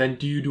in? So then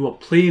do you do a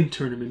play-in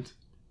tournament?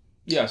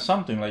 Yeah,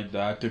 something like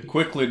that to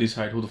quickly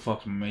decide who the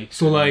fuck makes.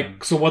 So it, like,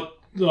 and- so what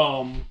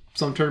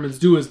some tournaments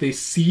do is they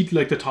seed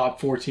like the top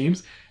 4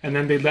 teams, and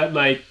then they let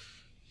like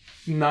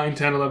 9,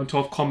 10, 11,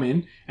 12 come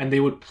in, and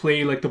they would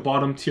play like the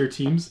bottom tier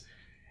teams,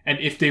 and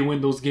if they win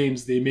those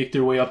games, they make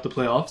their way up the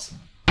playoffs.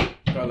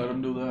 gotta let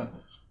them do that.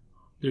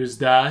 There's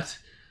that.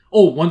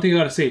 Oh, one thing I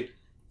gotta say.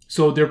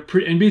 So they're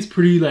NBA's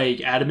pretty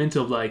like adamant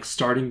of like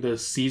starting the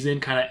season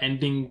kind of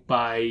ending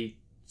by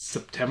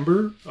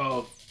September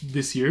of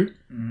this year.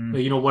 Mm-hmm.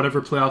 Like, you know,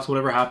 whatever playoffs,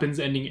 whatever happens,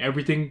 ending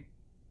everything.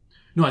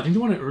 No, I think they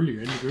want it earlier.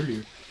 Ended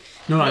earlier.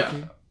 No, Yeah. I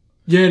think.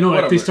 Yeah, no, if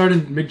Whatever. they start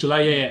in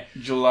mid-July, yeah.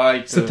 July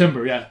to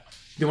September, yeah.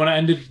 They want to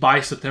end it by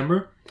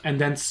September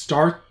and then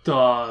start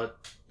the,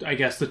 I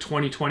guess, the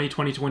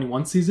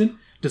 2020-2021 season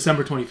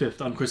December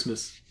 25th on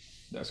Christmas.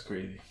 That's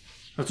crazy.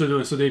 That's what they're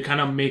doing. So they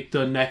kind of make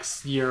the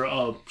next year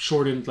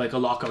shortened, like a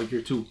lockout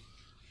year too.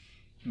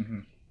 Mm-hmm.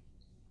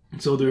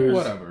 So there's...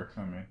 Whatever.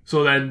 I mean,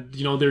 So then,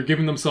 you know, they're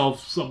giving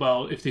themselves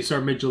about, if they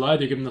start mid-July,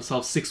 they're giving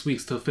themselves 6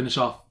 weeks to finish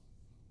off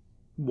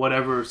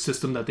whatever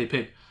system that they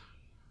pick.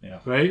 yeah.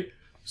 Right?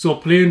 So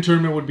play-in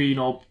tournament would be, you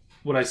know,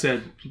 what I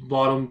said,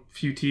 bottom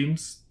few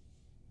teams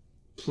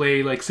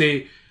play, like,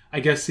 say,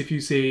 I guess if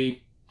you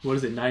say, what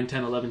is it, 9,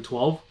 10, 11,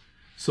 12.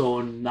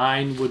 So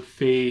 9 would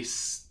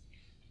face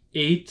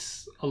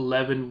 8,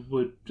 11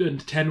 would,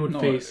 and 10 would No,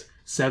 face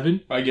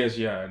 7. I guess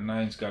yeah.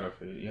 9's gotta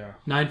fit. Yeah.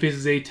 9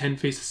 faces 8, 10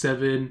 faces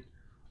 7,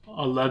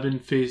 11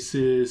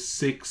 faces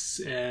 6,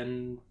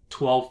 and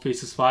 12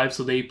 faces 5.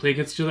 So they play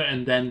against each other,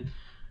 and then,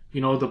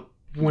 you know, the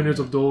winners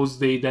of those,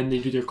 they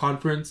do their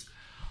conference.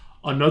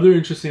 Another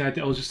interesting, I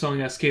was just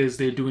telling SK, is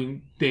they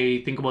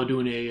think about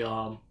doing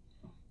a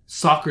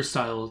soccer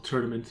style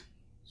tournament.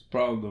 It's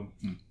probably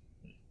the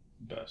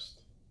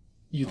best.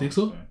 You think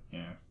so?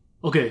 Yeah.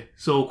 Okay,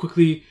 so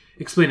quickly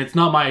explain. It's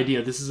not my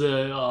idea. This is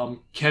a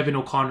Kevin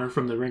O'Connor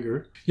from The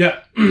Ringer.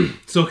 Yeah,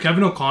 so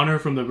Kevin O'Connor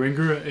from The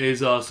Ringer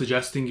is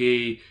suggesting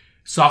a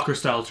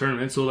soccer-style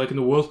tournament. So like in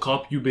the World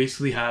Cup, you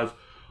basically have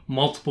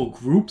multiple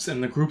groups,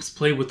 and the groups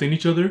play within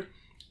each other.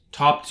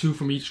 Top 2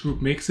 from each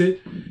group makes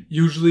it.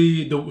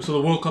 Usually, the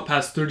World Cup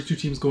has 32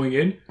 teams going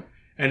in,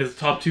 and if the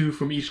top 2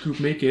 from each group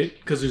make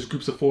it, because there's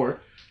groups of 4,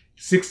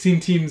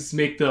 16 teams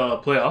make the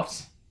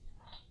playoffs.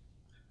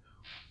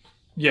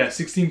 Yeah,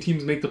 16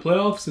 teams make the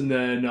playoffs, and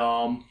then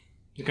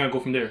you kind of go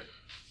from there.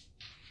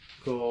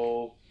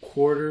 Go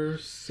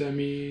quarters,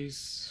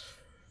 semis,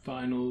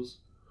 finals.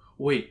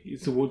 Wait,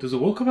 does the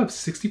World Cup have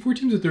 64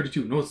 teams or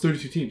 32? No, it's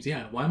 32 teams.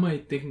 Yeah, why am I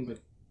thinking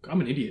like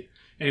I'm an idiot?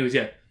 Anyways,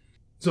 yeah.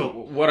 So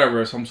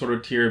Whatever, some sort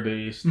of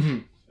tier-based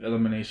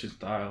elimination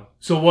style.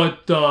 So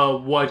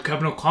what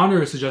Kevin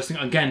O'Connor is suggesting,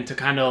 again, to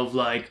kind of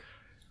like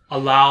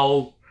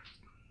allow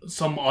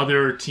some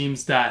other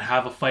teams that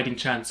have a fighting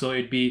chance. So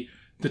it'd be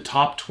the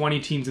top 20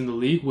 teams in the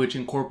league, which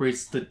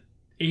incorporates the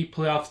 8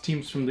 playoff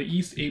teams from the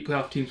East, 8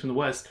 playoff teams from the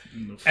West,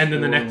 and then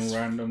the next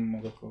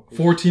random motherfuckers.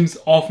 4 teams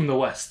all from the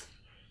West.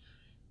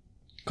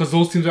 Because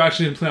those teams are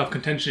actually in playoff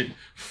contention.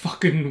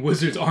 Fucking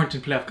Wizards aren't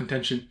in playoff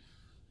contention.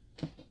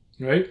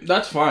 Right?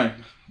 That's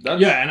fine.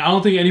 Yeah, and I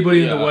don't think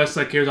anybody in the West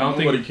like cares.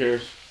 Nobody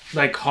cares.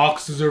 Like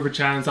Hawks deserve a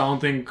chance. I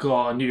don't think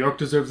New York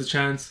deserves a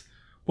chance.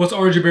 What's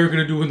RJ Barrett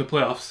gonna do in the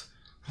playoffs?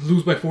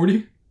 Lose by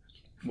 40?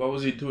 What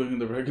was he doing in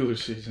the regular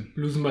season?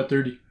 Losing by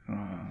 30.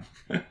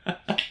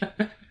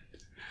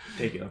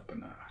 Take it up a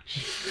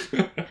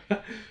notch.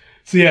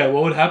 So yeah,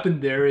 what would happen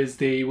there is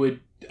they would,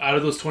 out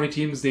of those 20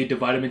 teams, they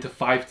divide them into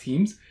 5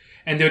 teams,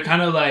 and they would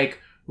kind of like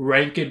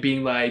rank it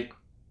being like,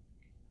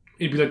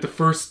 it'd be like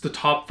the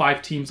top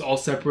 5 teams all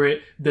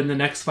separate, then the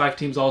next 5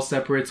 teams all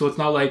separate. So it's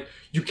not like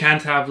you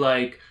can't have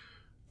like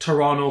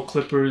Toronto,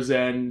 Clippers,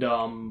 and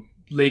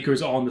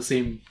Lakers all in the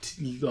same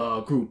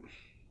group,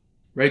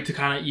 right? To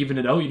kind of even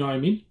it out, you know what I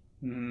mean?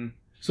 Mm-hmm.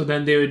 So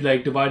then they would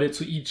like divide it,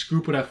 so each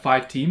group would have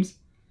 5 teams.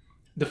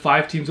 The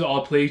 5 teams would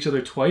all play each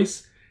other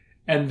twice,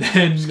 and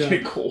then It's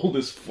getting cold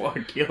as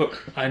fuck, yo.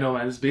 I know,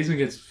 man. This basement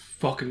gets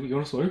fucking. You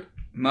want to swear?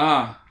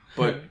 Nah,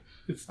 but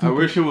It's I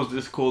wish it was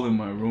this cold in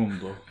my room,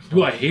 though.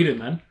 Dude, I hate it,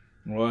 man.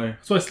 Why?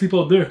 That's why I sleep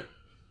out there.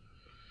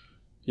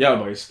 Yeah,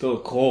 but it's still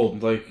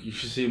cold. Like, you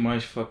should see my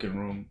fucking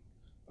room.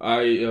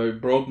 I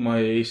broke my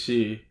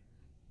AC.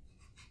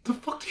 The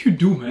fuck do you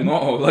do, man?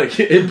 No, like,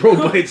 it broke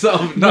by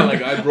itself. Not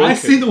like I broke it. I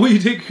see the way you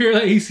take care of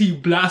that AC. You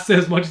blast it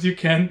as much as you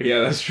can.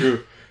 Yeah, that's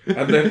true.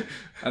 And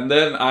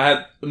then I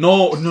had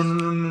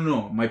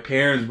no. My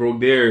parents broke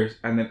theirs,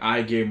 and then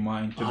I gave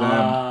mine to them.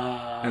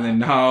 And then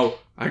now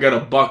I got a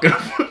bucket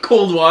of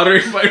cold water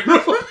in my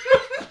room.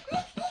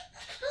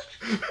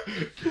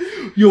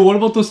 Yo, what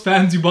about those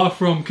fans you bought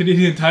from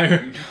Canadian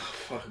Tire?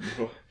 Fuck,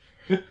 bro.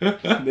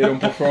 They don't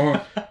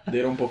perform.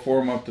 They don't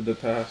perform up to the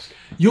task.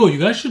 Yo, you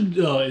guys should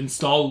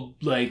install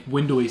like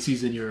window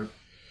ACs in your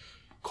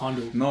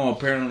condo. No,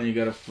 apparently you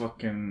gotta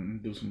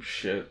fucking do some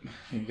shit.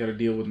 You gotta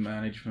deal with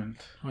management.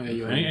 Oh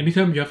yeah,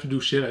 anytime you have to do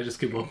shit, I just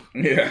give up.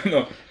 Yeah,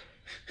 no.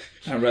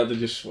 I'd rather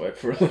just sweat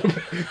for a little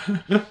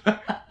bit.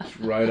 Just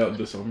ride out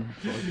the summer.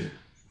 Fuck it.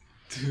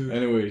 Dude.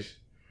 Anyways,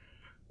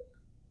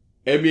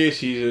 NBA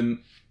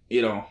season,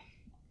 you know,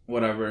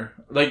 whatever.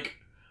 Like,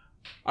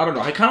 I don't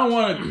know. I kind of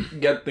want to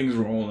get things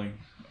rolling.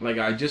 Like,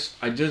 I just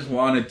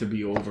want it to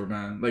be over,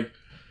 man. Like,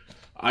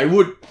 I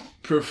would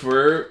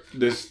prefer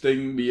this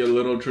thing be a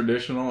little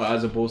traditional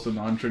as opposed to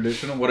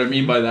non-traditional. What I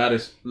mean by that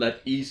is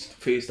let East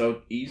face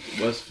out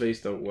East, West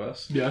face out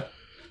West. Yeah.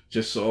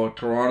 Just so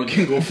Toronto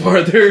can go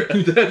farther.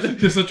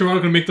 Just so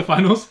Toronto can make the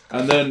finals.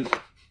 And then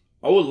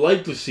I would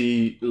like to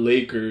see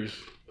Lakers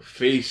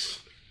face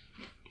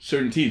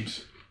certain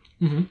teams.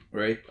 Mm-hmm.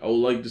 Right? I would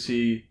like to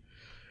see,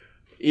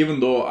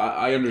 even though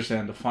I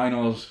understand the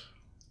finals,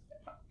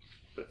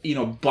 you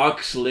know,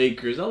 Bucks,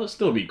 Lakers, that would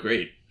still be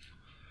great.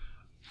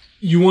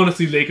 You want to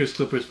see Lakers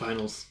Clippers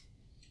finals.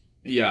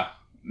 Yeah.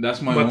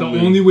 That's my But the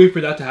only way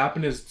for that to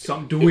happen is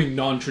doing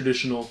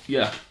non-traditional.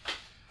 Yeah.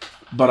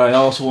 But I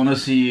also want to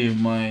see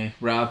my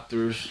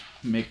Raptors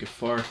make it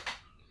far.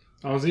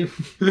 Honestly,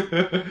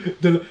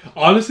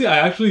 I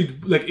actually,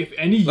 like, if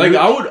any year... Like,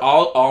 I would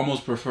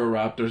almost prefer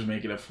Raptors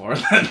making it far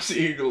than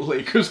seeing the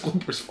Lakers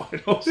Clippers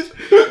finals.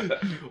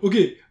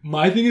 Okay,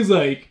 my thing is,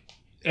 like,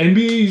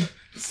 NBA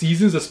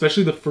seasons,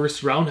 especially the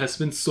first round, has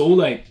been so,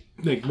 like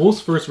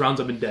most first rounds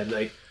have been dead.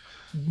 Like,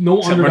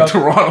 no underdog...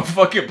 Toronto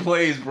fucking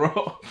plays,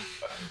 bro.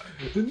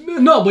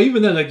 No, but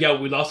even then, like, yeah,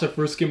 we lost our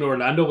first game to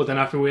Orlando, but then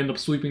after we ended up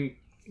sweeping...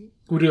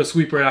 We did a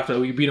sweep right after that.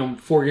 We beat them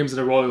 4 games in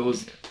a row. It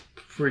was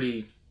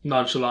pretty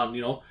nonchalant,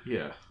 you know?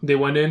 Yeah. They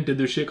went in, did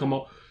their shit, come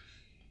out.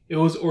 It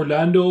was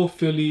Orlando,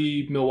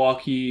 Philly,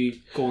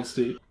 Milwaukee, Golden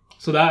State.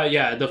 So that,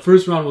 yeah, the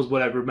first round was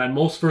whatever, man.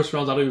 Most first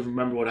rounds, I don't even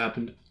remember what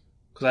happened.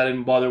 Because I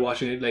didn't bother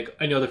watching it, like,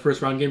 any other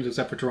first round games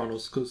except for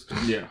Toronto's. Because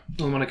yeah. I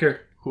don't want to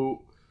care.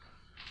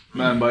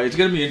 Man, but it's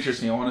going to be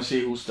interesting. I want to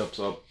see who steps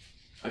up.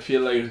 I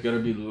feel like it's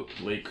going to be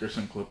Lakers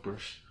and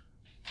Clippers.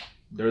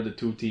 They're the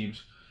 2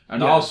 teams.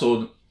 And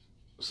also...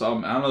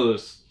 Some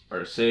analysts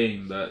are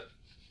saying that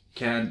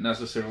can't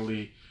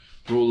necessarily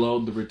rule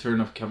out the return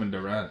of Kevin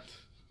Durant.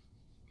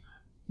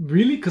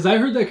 Really? Because I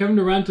heard that Kevin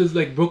Durant is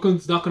like,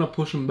 Brooklyn's not going to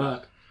push him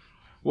back.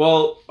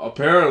 Well,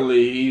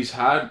 apparently he's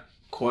had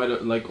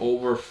like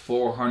over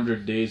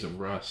 400 days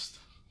of rest,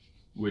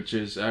 which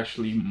is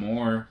actually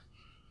more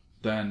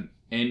than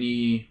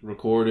any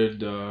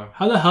recorded...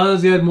 How the hell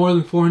has he had more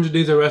than 400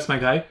 days of rest, my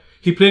guy?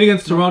 He played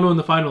against Toronto in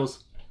the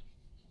finals.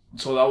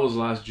 So that was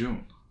last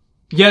June.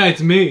 Yeah, it's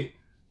May.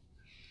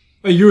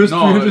 A year is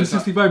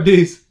 365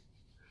 days.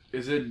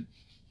 Is it...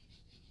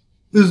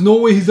 There's no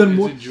way he's done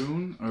more. Is it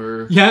June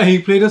or... Yeah, he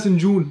played us in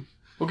June.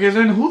 Okay,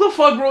 then who the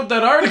fuck wrote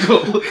that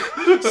article?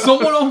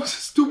 Someone almost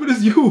as stupid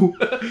as you.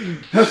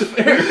 That's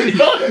fair.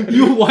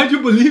 Why'd you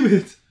believe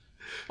it?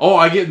 Oh,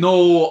 I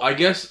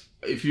guess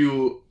if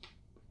you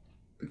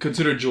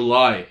consider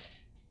July,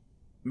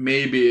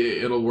 maybe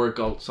it'll work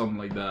out something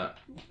like that.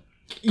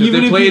 Because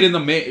they played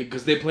in May.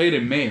 Because they played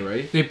in May,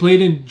 right? They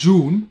played in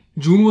June.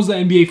 June was the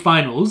NBA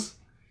Finals.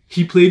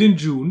 He played in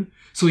June.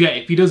 So yeah,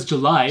 if he does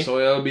July... So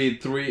it'll be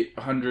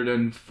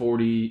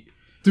 340...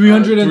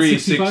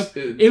 365?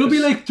 It'll be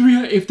like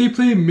 300... If they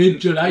play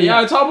mid-July...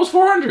 Yeah, it's almost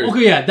 400.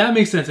 Okay, yeah, that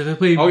makes sense. If they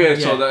play... Okay,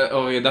 so that...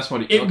 Oh, yeah, that's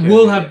funny. It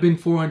will have been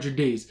 400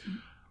 days.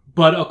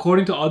 But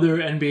according to other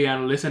NBA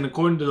analysts and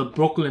according to the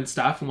Brooklyn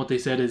staff and what they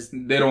said is...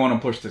 They don't want to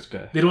push this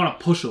guy. They don't want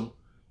to push him.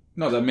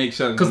 No, that makes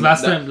sense. Because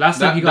last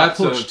time he got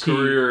pushed... That's a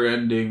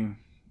career-ending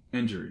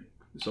injury.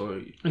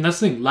 So, and that's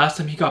the thing. Last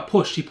time he got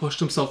pushed, he pushed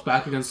himself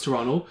back against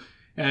Toronto.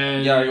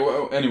 And yeah,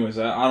 well, anyways,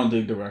 I don't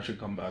think Durant should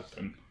come back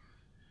then.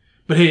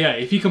 But hey, yeah,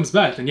 if he comes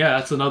back, then yeah,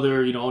 that's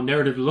another,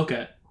 narrative to look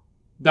at.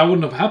 That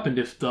wouldn't have happened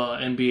if the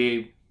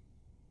NBA,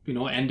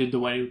 ended the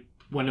way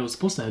when it was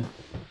supposed to end.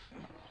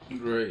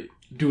 Right.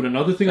 Dude,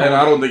 another thing... And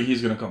I don't think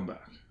he's going to come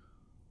back.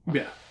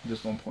 Yeah.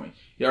 Just one point.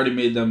 He already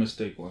made that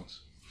mistake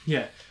once.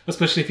 Yeah.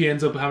 Especially if he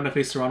ends up having to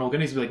face Toronto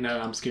again, he's like,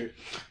 nah, I'm scared.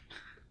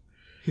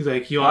 He's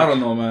like, I don't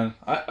know, man.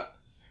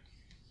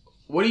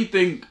 What do you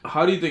think?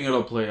 How do you think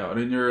it'll play out,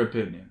 in your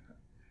opinion?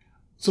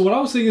 So what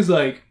I was saying is,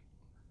 like,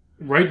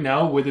 right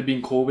now, with it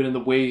being COVID and the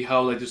way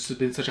how, like, there's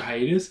been such a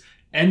hiatus,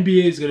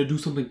 NBA is going to do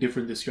something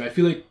different this year. I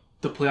feel like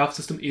the playoff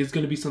system is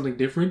going to be something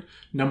different.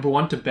 Number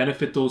one, to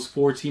benefit those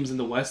 4 teams in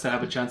the West that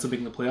have a chance of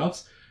making the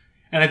playoffs.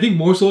 And I think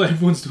more so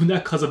everyone's doing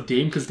that because of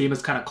Dame, because Dame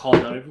has kind of called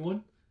out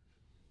everyone.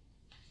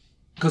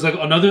 Because like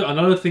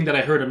another thing that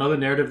I heard, another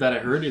narrative that I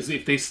heard is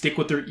if they stick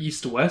with their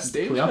East-West playoff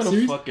series. Dame's got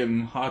a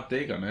fucking hot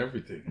take on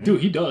everything. Man.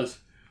 Dude, he does.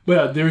 But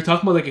yeah, they were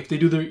talking about like if they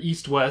do their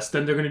East-West,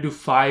 then they're going to do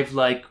 5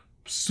 like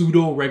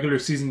pseudo regular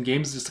season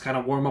games just to kind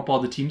of warm up all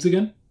the teams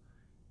again.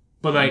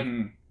 But like,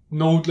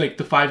 no, like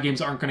the 5 games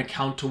aren't going to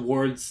count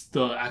towards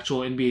the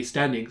actual NBA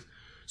standings.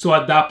 So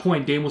at that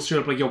point, Dame was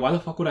straight up like, yo, why the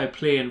fuck would I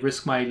play and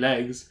risk my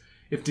legs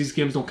if these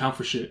games don't count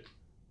for shit?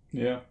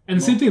 Yeah. And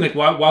the same thing, like,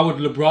 why would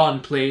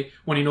LeBron play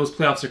when he knows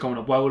playoffs are coming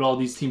up? Why would all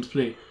these teams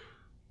play?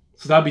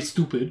 So that'd be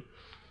stupid.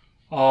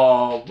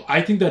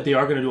 I think that they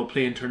are going to do a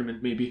play-in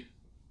tournament, maybe.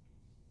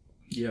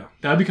 Yeah.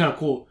 That'd be kind of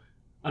cool.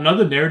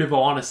 Another narrative I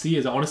want to see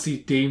is I want to see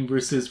Dame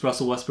versus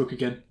Russell Westbrook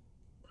again.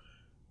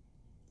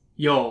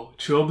 Yo,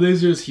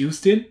 Trailblazers,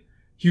 Houston.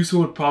 Houston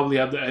would probably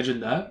have the edge in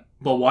that.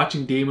 But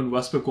watching Dame and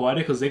Westbrook go at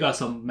it, because they got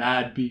some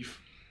mad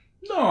beef.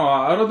 No,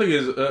 I don't think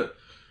it's...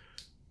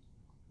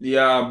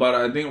 yeah, but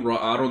I think...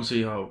 I don't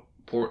see how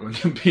Portland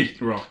can beat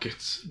the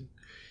Rockets.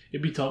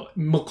 It'd be tough.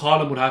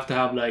 McCollum would have to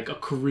have, like, a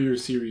career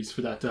series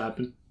for that to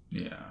happen.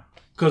 Yeah.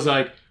 Because,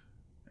 like...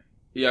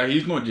 Yeah,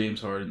 he's no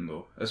James Harden,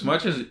 though. As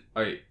much as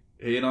I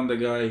hate on the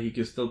guy, he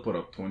can still put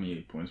up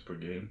 28 points per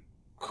game.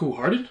 Cool.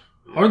 Harden?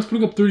 Harden's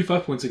putting up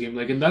 35 points a game.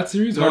 Like, in that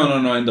series...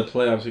 No. In the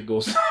playoffs, it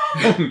goes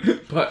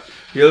down. But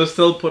he'll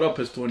still put up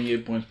his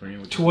 28 points per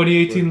game.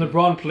 2018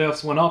 LeBron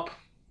playoffs went up.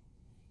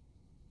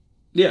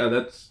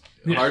 Yeah,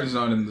 Harden's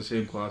not in the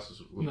same class as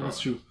LeBron. No,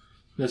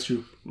 that's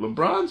true.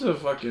 LeBron's a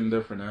fucking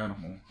different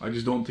animal. I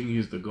just don't think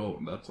he's the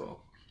GOAT, that's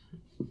all.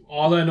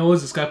 All I know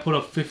is this guy put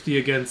up 50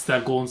 against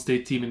that Golden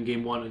State team in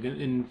Game 1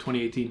 in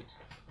 2018.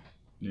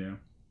 Yeah.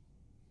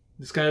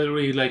 This guy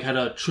literally, like, had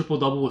a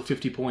triple-double with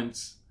 50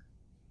 points.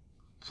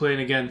 Playing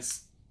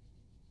against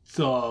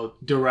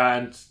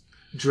Durant,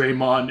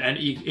 Draymond, and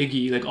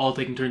Iggy, like, all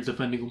taking turns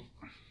defending him.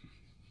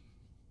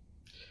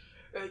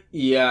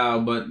 Yeah,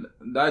 but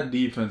that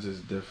defense is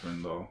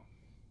different, though.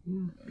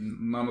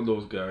 None of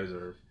those guys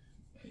are...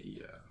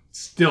 Yeah.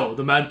 Still,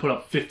 the man put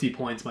up 50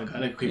 points, my guy.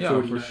 Like, okay, yeah,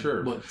 49, for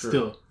sure. But for sure.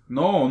 still.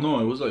 No,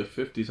 it was like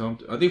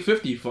 50-something. I think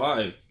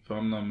 55, if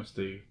I'm not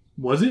mistaken.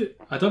 Was it?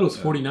 I thought it was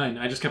 49.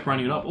 I just kept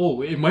rounding it up.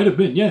 Oh, it might have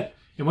been. Yeah,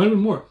 it might have been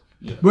more.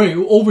 Yeah. Wait,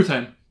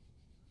 overtime.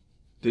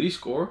 Did he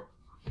score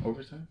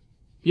overtime?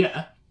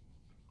 Yeah.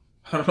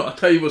 I don't know. I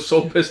thought he was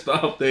so pissed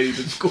off that he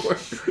didn't score.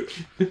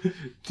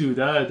 Dude,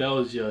 that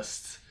was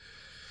just...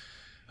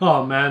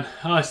 Oh, man.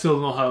 I still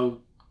don't know how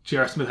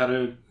J.R. Smith had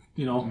a,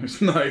 No,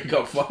 he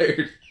got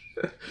fired.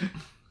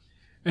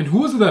 And who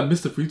was it that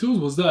missed the free throws?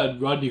 Was that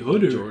Rodney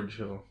Hood or... George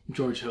Hill.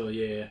 George Hill,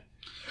 yeah.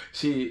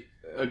 See,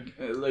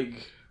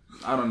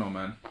 I don't know,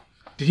 man.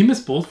 Did he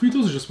miss both free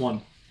throws or just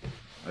one?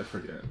 I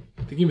forget.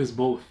 I think he missed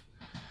both.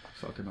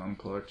 Fucking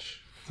unclutch.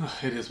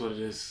 It is what it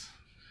is.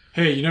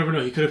 Hey, you never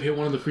know. He could have hit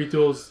one of the free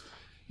throws.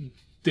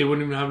 They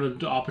wouldn't even have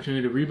the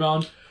opportunity to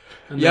rebound.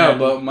 And yeah,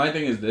 but my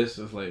thing is this.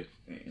 Is like,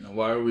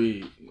 why are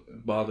we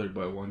bothered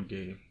by one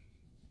game?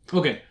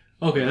 Okay,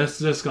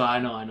 let's go. I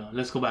know.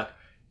 Let's go back.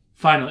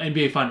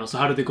 NBA Final. So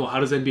how did they go?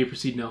 How does NBA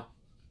proceed now?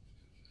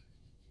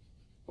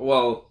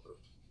 Well,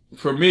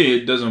 for me,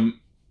 it doesn't...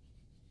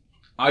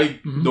 I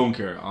don't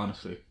care,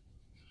 honestly.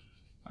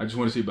 I just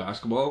want to see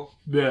basketball.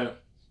 Yeah.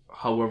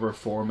 However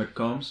form it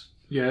comes.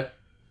 Yeah.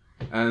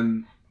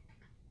 And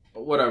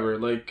whatever,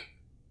 like,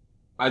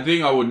 I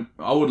think I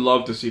would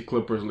love to see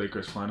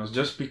Clippers-Lakers finals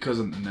just because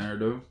of the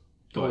narrative.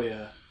 But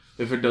yeah.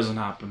 If it doesn't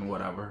happen,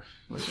 whatever.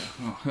 Like,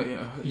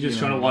 You're just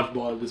trying to watch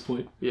ball at this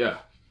point. Yeah.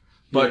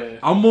 But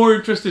I'm more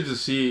interested to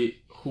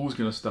see who's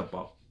going to step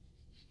up.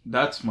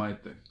 That's my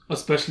thing.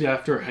 Especially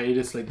after a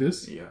hiatus like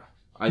this. Yeah.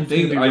 I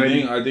think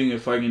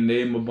if I can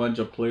name a bunch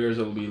of players,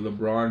 it'll be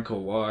LeBron,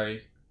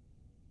 Kawhi,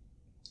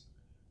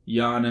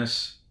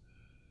 Giannis.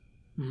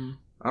 Mm-hmm.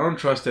 I don't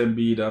trust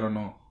Embiid. I don't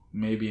know.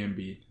 Maybe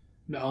Embiid.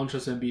 No, I don't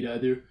trust Embiid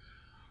either.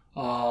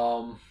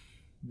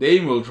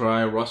 Dame will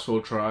try. Russ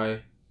will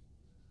try.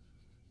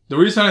 The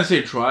reason I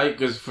say try,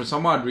 because for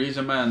some odd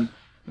reason, man,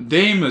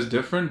 Dame is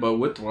different, but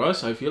with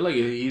Russ, I feel like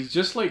he's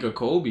just like a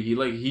Kobe.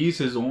 He's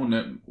his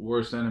own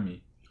worst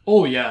enemy.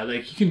 Oh yeah,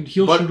 like he'll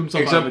shoot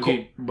himself out of the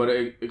game. But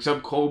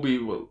except Kobe,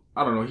 well,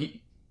 I don't know.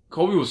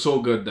 Kobe was so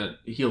good that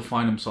he'll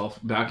find himself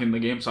back in the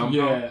game somehow.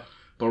 Yeah.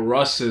 But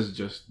Russ is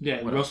just... Yeah,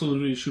 Russ will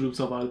literally shoot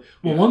himself out.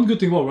 Well, one good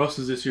thing about Russ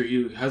is this year,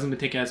 he hasn't been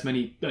taking as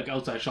many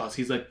outside shots.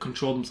 He's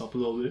controlled himself a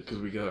little bit. Because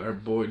we got our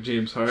boy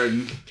James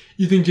Harden.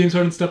 You think James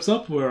Harden steps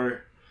up?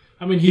 Or,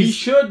 I mean, he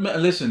should.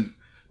 Listen,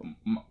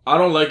 I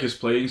don't like his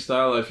playing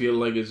style. I feel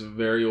like it's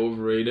very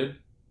overrated.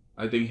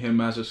 I think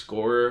him as a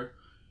scorer,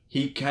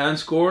 he can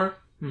score,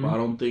 but I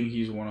don't think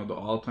he's one of the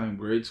all-time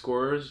great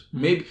scorers.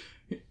 Maybe,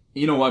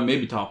 you know what,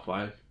 maybe top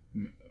 5.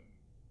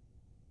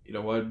 You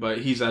know what, but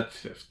he's at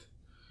 5th.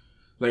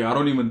 Like, I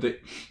don't even think...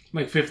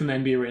 5th in the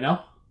NBA right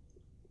now?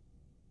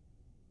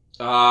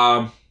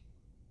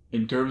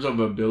 In terms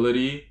of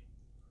ability,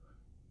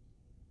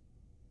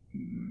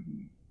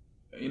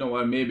 you know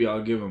what, maybe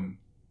I'll give him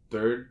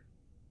 3rd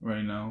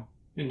right now.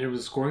 In terms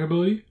of scoring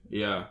ability?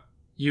 Yeah.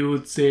 You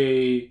would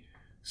say,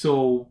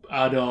 so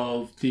out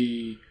of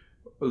the...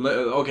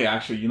 Okay,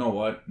 actually, you know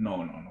what?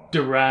 No.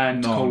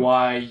 Durant,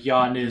 Kawhi,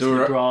 Giannis,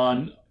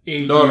 LeBron,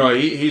 AD. No,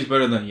 he's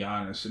better than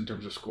Giannis in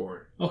terms of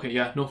scoring. Okay,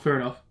 yeah, no, fair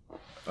enough.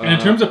 And in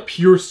terms of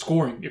pure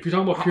scoring, if you're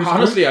talking about pure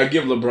scoring... Honestly, I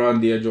give LeBron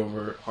the edge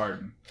over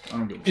Harden. I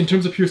don't give a fuck. In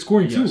terms of pure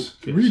scoring, too? Yes.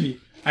 Really?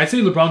 I'd say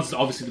LeBron's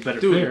obviously the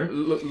better player.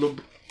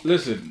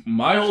 Listen,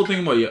 my whole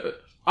thing about...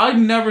 I've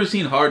never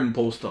seen Harden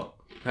post up.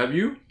 Have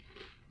you?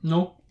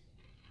 No.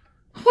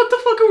 What the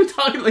fuck are we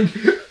talking...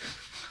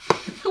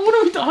 What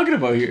are we talking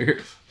about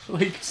here?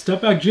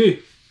 Step back J.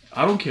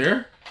 I don't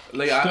care.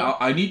 like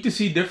I need to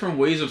see different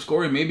ways of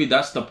scoring. Maybe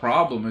that's the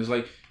problem. Is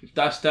like if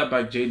that step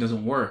back J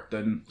doesn't work,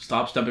 then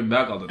stop stepping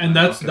back all the time. And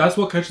that's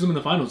what catches him in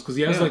the finals because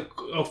he has like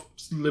a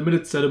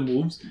limited set of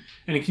moves,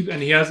 and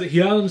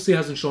he honestly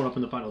hasn't shown up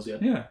in the finals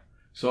yet. Yeah.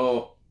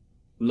 So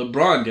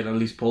LeBron can at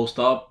least post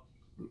up,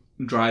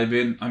 drive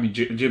in. I mean,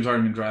 James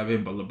Harden can drive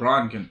in, but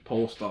LeBron can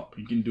post up.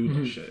 He can do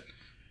this shit.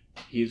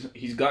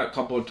 He's got a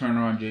couple of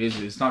turnaround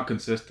J's. It's not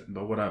consistent,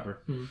 but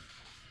whatever.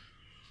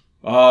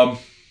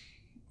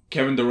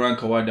 Kevin Durant,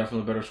 Kawhi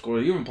definitely a better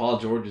scorer. Even Paul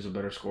George is a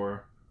better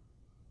scorer.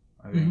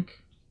 I think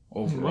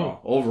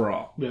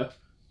overall. Yeah.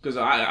 Because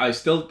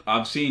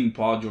I've seen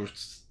Paul George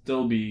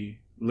still be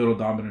a little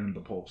dominant in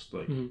the post.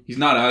 Like he's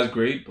not as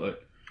great,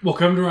 but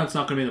Kevin Durant's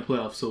not going to be in the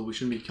playoffs, so we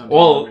shouldn't be counting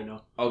him right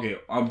now. Okay,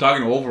 I'm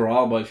talking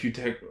overall, but if you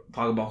talk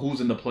about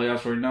who's in the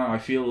playoffs right now, I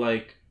feel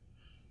like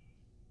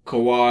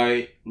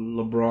Kawhi,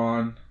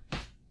 LeBron,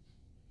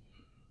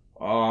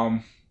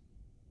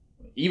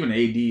 even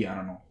AD, I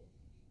don't know.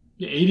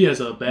 Yeah, AD has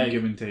a bag.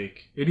 Give and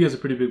take. AD has a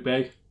pretty big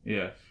bag.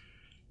 Yeah.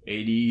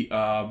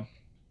 AD,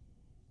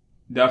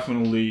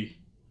 definitely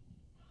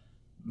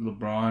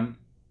LeBron.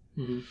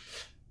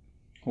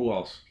 Who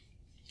else?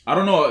 I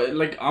don't know.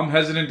 Like, I'm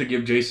hesitant to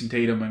give Jason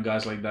Tatum and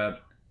guys like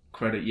that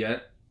credit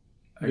yet.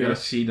 I gotta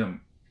see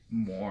them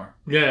more.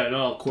 Yeah,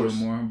 no, of course.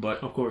 More,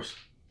 but of course.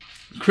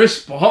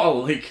 Chris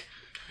Paul, like,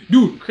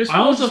 dude, Chris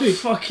Paul's a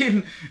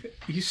fucking.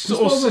 He's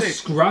so sick. A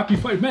scrappy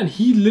fight, man.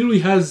 He literally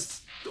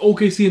has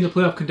OKC in the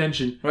playoff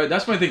contention. Right,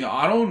 that's my thing.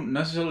 I don't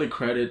necessarily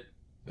credit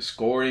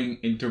scoring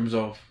in terms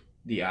of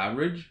the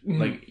average.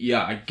 Like,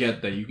 yeah, I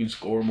get that you can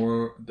score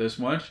more this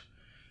much.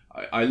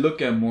 I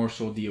look at more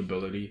so the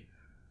ability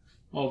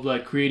of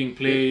like creating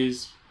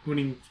plays,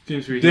 winning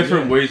games.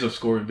 Different ways of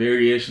scoring,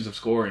 variations of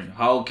scoring.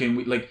 How can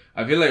we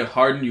I feel like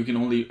Harden, you can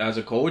only, as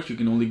a coach, you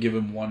can only give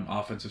him one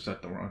offensive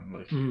set to run.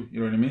 Like, you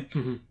know what I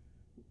mean?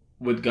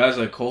 With guys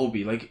like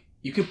Kobe, like,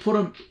 you can put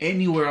him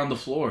anywhere on the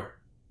floor.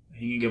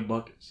 He can get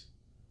buckets.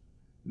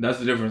 That's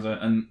the difference.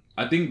 And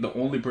I think the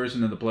only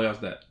person in the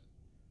playoffs that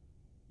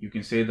you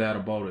can say that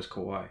about is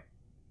Kawhi.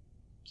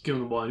 Give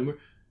him the ball anywhere.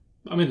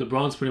 I mean,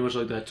 LeBron's pretty much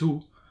like that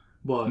too,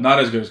 but not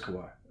as good as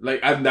Kawhi. Like,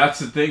 and that's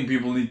the thing.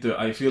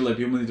 I feel like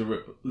people need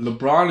to.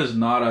 LeBron is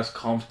not as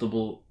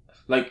comfortable.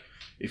 Like,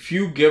 if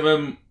you give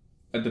him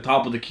at the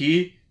top of the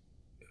key,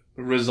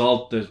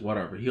 result is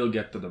whatever. He'll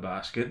get to the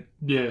basket.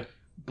 Yeah.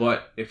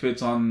 But if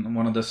it's on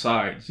one of the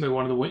sides, like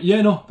one of the wings,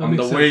 that on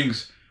makes the sense.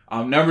 Wings,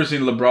 I've never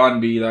seen LeBron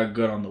be that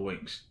good on the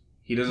wings.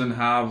 He doesn't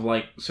have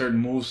like certain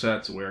move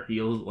sets where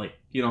he'll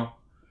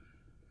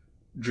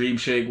dream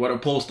shake, what a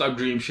post up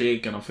dream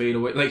shake and a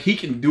fadeaway. Like, he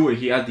can do it.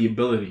 He has the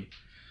ability,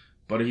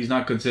 but he's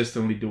not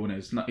consistently doing it.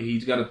 It's not.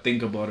 He's got to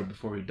think about it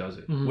before he does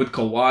it. With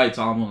Kawhi, it's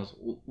almost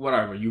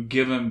whatever. You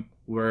give him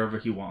wherever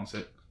he wants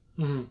it,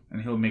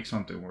 and he'll make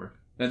something work.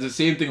 That's the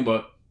same thing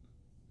about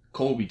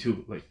Kobe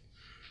too. Like,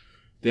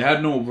 they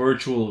had no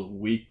virtual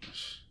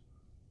weakness,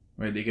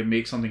 right? They can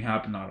make something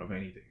happen out of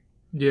anything.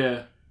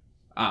 Yeah.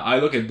 I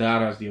look at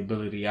that as the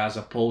ability as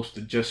opposed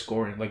to just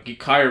scoring. Like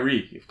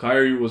Kyrie. If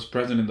Kyrie was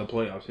present in the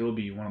playoffs, he'll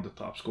be one of the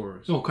top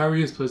scorers. Oh,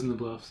 Kyrie is present in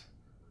the playoffs.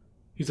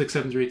 He's like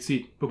 7th or 8th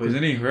seed. But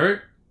isn't he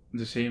hurt?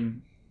 The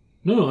same...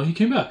 No, he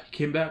came back.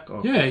 Came back?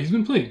 Oh. Yeah, he's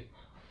been playing.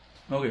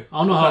 Okay. I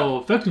don't know how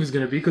effective he's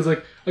going to be because,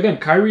 like, again,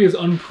 Kyrie is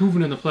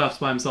unproven in the playoffs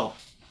by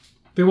himself.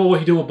 Think about what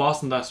he did with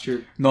Boston last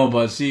year. No,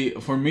 but see,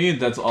 for me,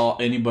 that's all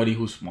anybody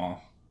who's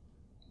small.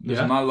 There's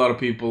not a lot of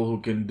people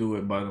who can do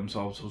it by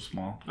themselves who's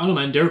small. I don't know,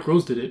 man. Derrick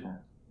Rose did it.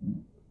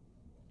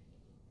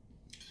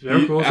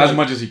 As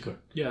much as he could.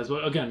 Yeah,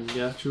 again,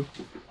 yeah, true.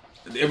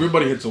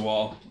 Everybody hits a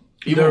wall.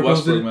 Even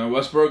Westbrook, man.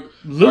 Westbrook,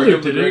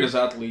 Lillard the greatest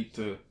athlete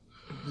to...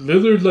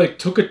 Lillard,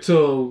 took it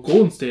to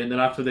Golden State, and then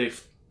after they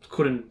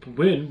couldn't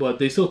win, but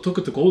they still took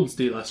it to Golden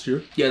State last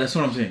year. Yeah, that's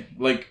what I'm saying.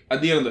 Like,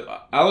 at the end of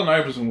Allen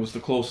Iverson was the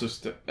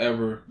closest to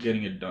ever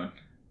getting it done.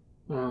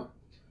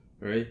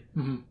 Right?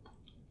 And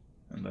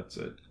that's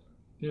it.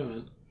 Yeah,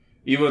 man.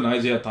 Even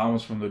Isaiah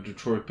Thomas from the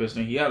Detroit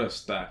Pistons, he had a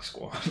stacked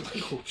squad.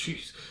 Like, oh,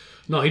 jeez.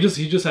 No, he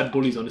just had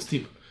bullies on his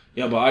team.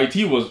 Yeah, but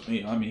IT was...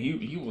 I mean,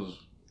 he was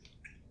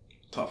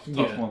tough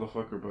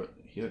motherfucker, but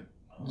he had...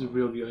 He's a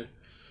real guy.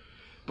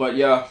 But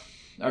yeah,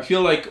 I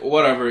feel like,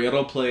 whatever,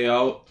 it'll play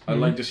out. I'd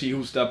like to see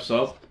who steps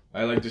up.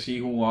 I like to see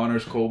who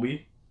honors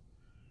Kobe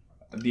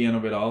at the end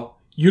of it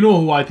all. You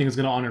know who I think is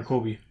going to honor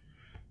Kobe?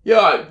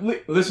 Yeah,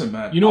 listen,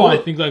 man. You know, I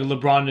think like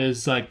LeBron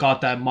is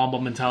got that Mamba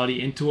mentality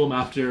into him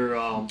after.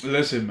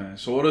 Listen, man.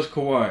 So does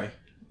Kawhi.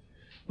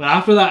 But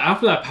after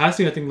that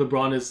passing, I think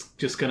LeBron is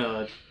just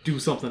gonna do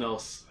something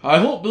else. I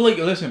hope.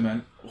 Listen,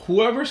 man.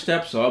 Whoever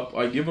steps up,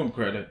 I give him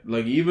credit.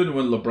 Like, even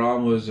when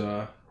LeBron was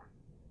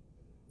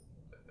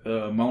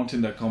mounting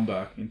that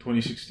comeback in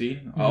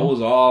 2016, I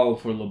was all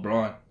for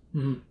LeBron.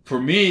 For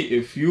me,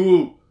 if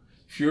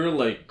you're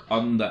like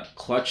on that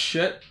clutch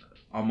shit,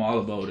 I'm all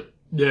about it.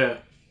 Yeah.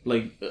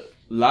 Like,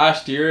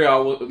 last year,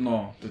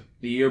 the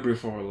year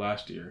before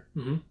last year,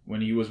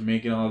 when he was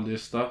making all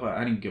this stuff,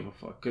 I didn't give a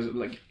fuck. Because,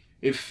 like,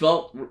 it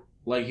felt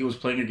like he was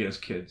playing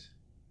against kids.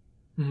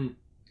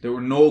 There were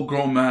no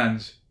grown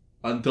mans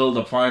until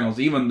the finals.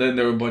 Even then,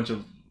 there were a bunch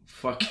of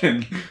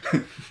fucking,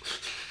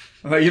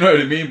 like, you know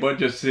what I mean?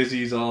 Bunch of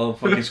sissies all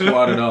fucking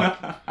squatted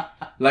up.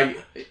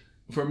 Like,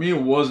 for me,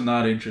 it was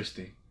not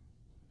interesting.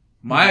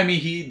 Miami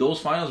Heat, those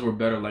finals were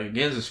better. Like,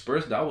 against the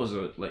Spurs, that was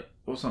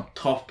some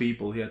tough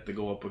people he had to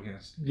go up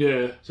against.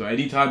 Yeah. So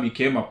anytime he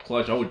came up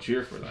clutch, I would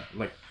cheer for that.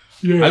 Like,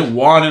 yeah. I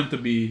want him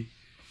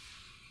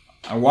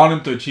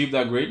to achieve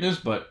that greatness,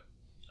 but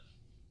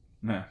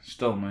man,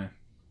 still, man.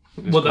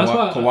 Well, that's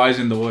why Kawhi's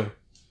in the way.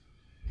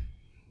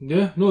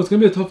 Yeah, no, it's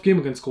gonna be a tough game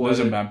against Kawhi.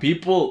 Listen, man,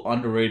 people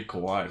underrate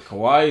Kawhi.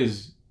 Kawhi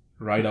is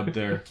right up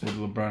there with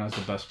LeBron as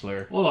the best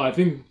player. Well, I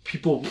think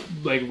people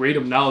like rate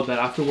him now that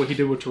after what he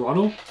did with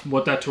Toronto,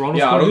 what that Toronto.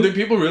 Yeah, I don't think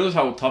people realize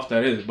how tough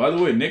that is. By the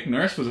way, Nick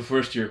Nurse was a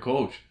first-year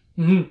coach.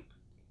 Mm-hmm.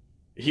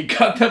 He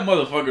got that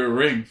motherfucker a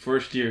ring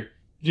first year.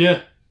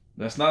 Yeah.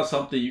 That's not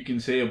something you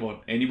can say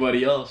about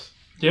anybody else.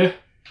 Yeah.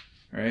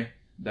 Right?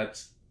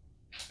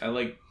 I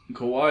like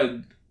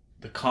Kawhi,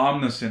 the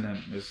calmness in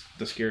him is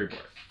the scary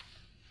part.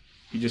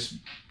 He just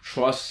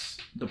trusts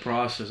the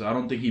process. I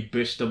don't think he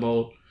bitched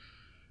about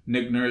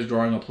Nick Nurse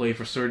drawing a play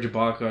for Serge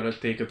Ibaka to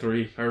take a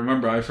three.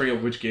 I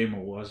forget which game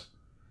it was.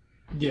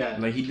 Yeah.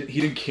 Like, he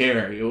didn't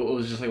care. It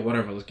was just like,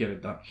 whatever, let's get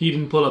it done. He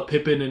didn't pull a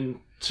Pippen and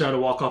try to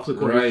walk off the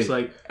court. Right. It's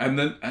like...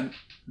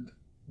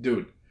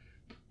 Dude,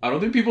 I don't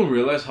think people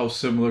realize how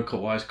similar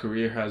Kawhi's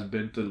career has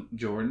been to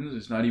Jordan's.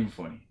 It's not even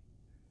funny.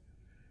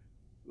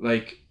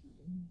 Like,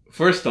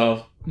 first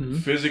off,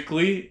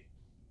 physically,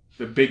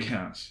 the big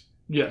hands.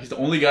 Yeah. He's the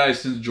only guy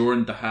since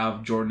Jordan to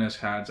have Jordan-esque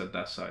hands at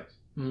that size.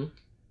 Mm-hmm.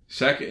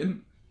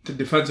 Second, to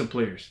defensive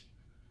players.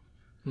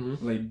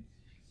 Mm-hmm. Like,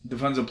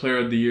 defensive player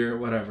of the year,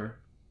 whatever.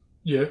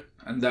 Yeah.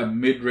 And that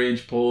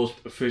mid-range post,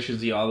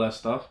 efficiency, all that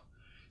stuff.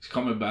 He's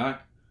coming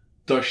back.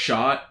 The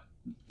shot,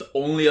 the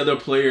only other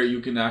player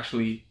you can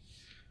actually...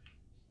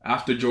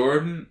 After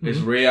Jordan is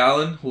Ray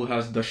Allen, who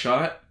has the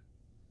shot.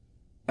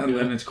 And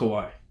then it's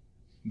Kawhi.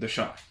 The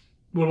shot.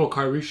 What about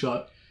Kyrie's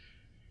shot?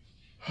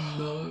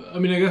 No, I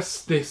mean, I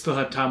guess they still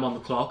had time on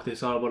the clock. They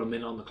saw about a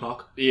minute on the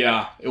clock.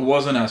 Yeah, it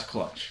wasn't as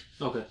clutch.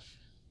 Okay.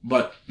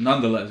 But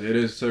nonetheless, it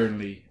is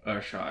certainly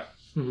a shot.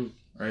 Mm-hmm.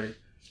 Right?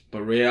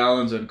 But Ray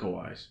Allen's and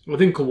Kawhi's. I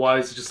think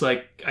Kawhi's just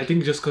like... I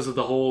think just because of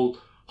the whole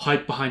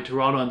hype behind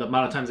Toronto and the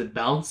amount of times it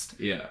bounced.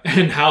 Yeah.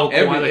 And how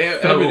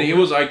Kawhi everything. It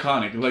was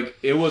iconic. Like,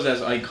 it was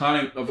as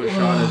iconic of a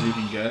shot as you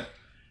can get.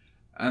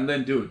 And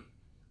then, dude...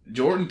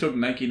 Jordan took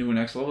Nike to a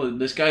next level.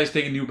 This guy is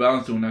taking New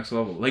Balance to a next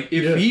level. Like,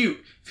 if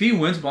he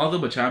wins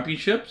multiple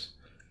championships,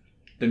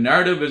 the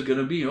narrative is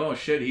gonna be, oh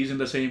shit, he's in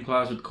the same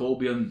class with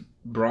Kobe and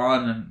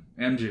Bron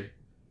and MJ.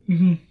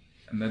 Mm-hmm.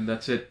 And then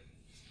that's it.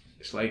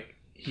 It's like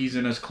he's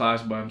in his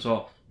class by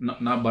himself,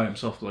 not by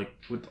himself, like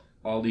with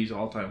all these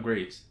all-time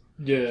greats.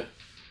 Yeah.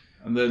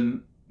 And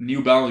then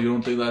New Balance, you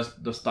don't think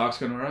the stock's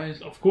gonna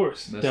rise? Of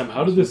course. Damn,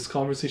 how did this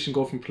conversation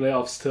go from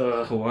playoffs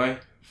to Kawhi?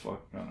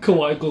 Fuck.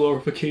 Kawhi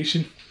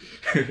glorification.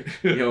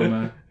 Yo,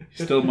 man.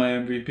 Still my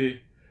MVP.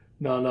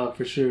 No,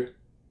 for sure.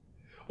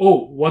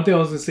 Oh, one thing I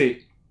was going to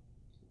say.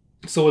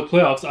 So with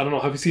playoffs, I don't know,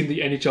 have you seen the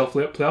NHL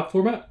playoff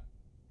format?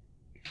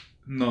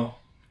 No.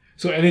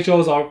 So NHL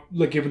is all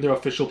like given their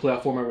official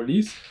playoff format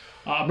release.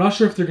 I'm not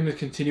sure if they're going to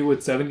continue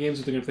with 7 games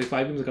or they're going to play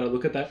 5 games. I got to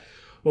look at that.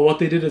 But what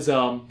they did is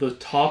the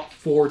top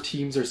 4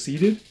 teams are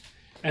seeded.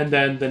 And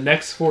then the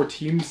next 4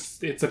 teams,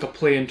 it's like a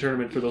play-in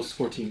tournament for those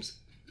 4 teams.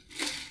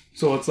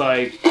 So it's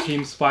like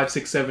teams 5,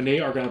 6, 7,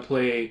 8 are going to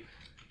play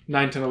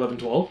 9, 10, 11,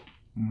 12.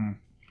 Mm-hmm.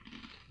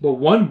 But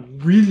one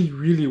really,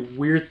 really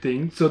weird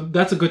thing. So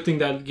that's a good thing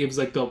that gives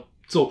like the...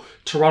 So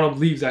Toronto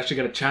Leafs actually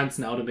get a chance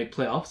now to make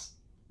playoffs.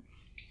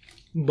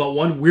 But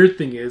one weird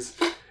thing is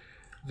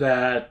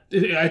that...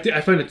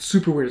 I find it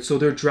super weird. So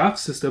their draft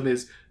system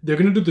is... They're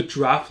going to do the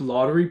draft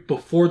lottery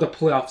before the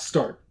playoffs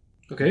start.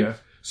 Okay? Yeah.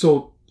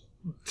 So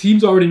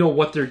teams already know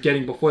what they're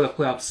getting before the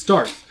playoffs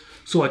start.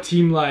 So a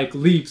team like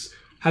Leafs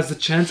has the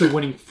chance of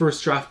winning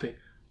first draft pick.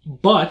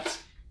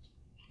 But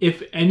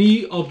if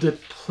any of the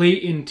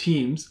play-in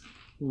teams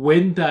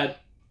win the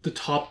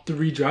top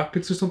 3 draft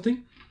picks or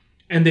something,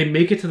 and they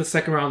make it to the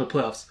second round of the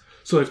playoffs.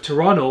 So if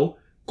Toronto,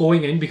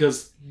 going in,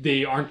 because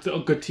they aren't a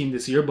good team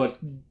this year, but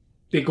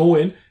they go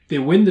in, they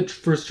win the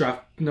first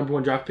draft, number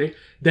 1 draft pick,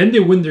 then they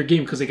win their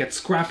game because they get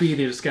scrappy,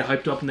 they just get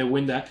hyped up and they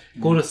win that.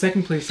 Go to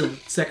second place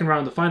of the second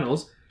round of the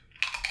finals,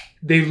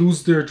 they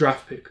lose their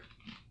draft pick.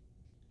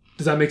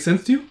 Does that make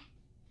sense to you?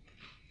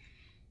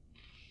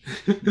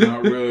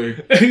 Not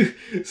really.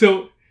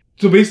 So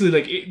basically,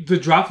 like, the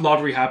draft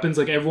lottery happens.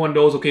 Like, everyone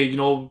knows, okay, you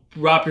know,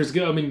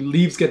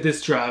 Leafs get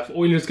this draft,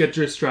 Oilers get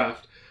this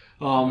draft,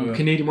 Montreal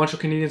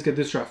Canadiens get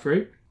this draft,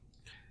 right?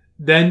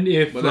 Then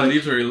if... But the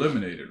Leafs are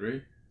eliminated,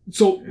 right?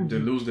 So... If they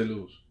lose, they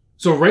lose.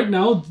 So right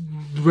now,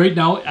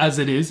 as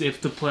it is,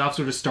 if the playoffs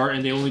were to start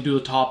and they only do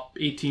the top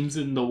 8 teams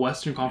in the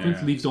Western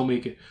Conference, Leafs don't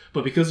make it.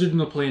 But because they're going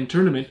to play in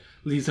tournament,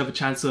 Leafs have a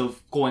chance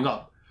of going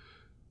up.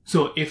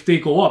 So if they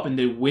go up and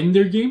they win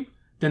their game,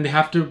 then they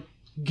have to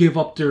give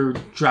up their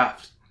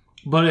draft.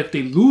 But if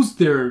they lose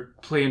their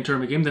play-in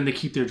tournament game, then they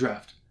keep their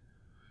draft.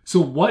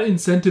 So what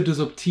incentive does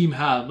a team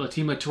have, a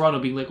team like Toronto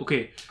being like,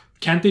 okay,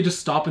 can't they just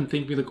stop and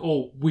think, be like,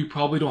 oh, we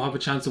probably don't have a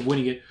chance of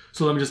winning it,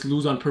 so let me just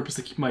lose on purpose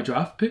to keep my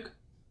draft pick?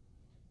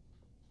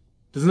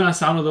 Doesn't that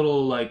sound a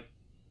little like...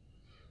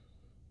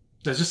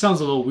 That just sounds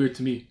a little weird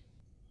to me.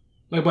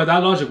 Like, by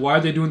that logic, why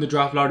are they doing the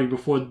draft lottery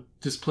before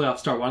this playoff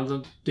start? Why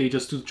don't they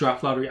just do the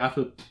draft lottery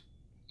after the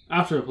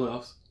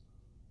playoffs?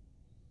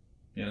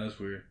 Yeah, that's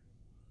weird.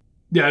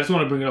 Yeah, I just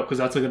want to bring it up because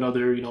that's like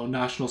another,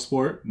 national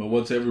sport. But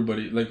what's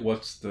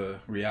the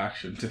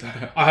reaction to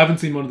that? I haven't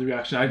seen one of the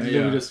reaction. I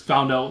literally just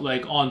found out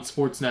like on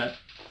Sportsnet,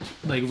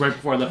 like right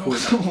before I left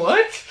work.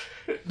 What?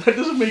 That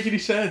doesn't make any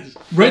sense.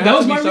 Right, that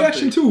was my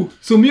reaction too.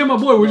 So me and my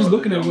boy, we're just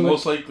looking at it.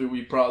 Most likely,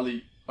 we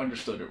probably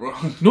understood it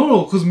wrong.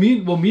 No, because me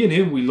and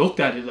him, we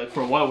looked at it like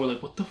for a while. We're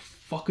like, what the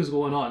fuck is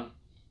going on?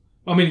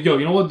 I mean,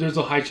 you know what? There's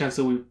a high chance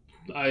that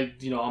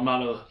I'm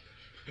not a...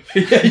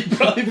 Yeah, you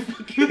probably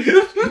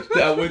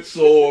that went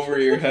so over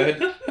your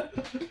head.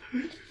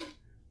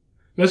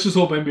 Let's just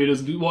hope NBA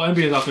doesn't do... Well,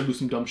 NBA is not going to do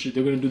some dumb shit.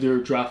 They're going to do their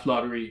draft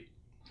lottery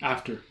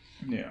after.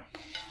 Yeah.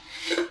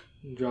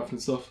 Draft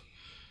and stuff.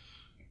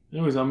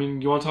 Anyways, I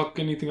mean, you want to talk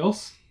anything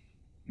else?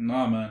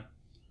 Nah, man.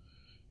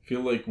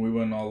 Feel like we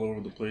went all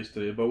over the place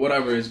today. But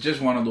whatever, it's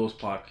just one of those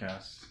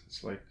podcasts.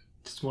 It's like...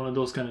 Just one of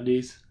those kind of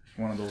days.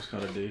 One of those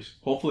kind of days.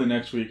 Hopefully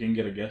next week we can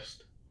get a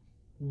guest.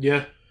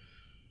 Yeah.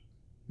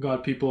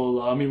 God,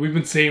 people... I mean, we've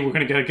been saying we're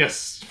going to get a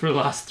guest for the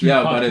last 3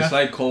 podcasts. Yeah, but it's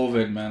like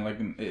COVID, man. Like,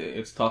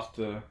 it's tough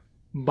to...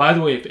 By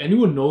the way, if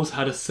anyone knows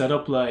how to set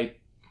up,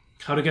 like,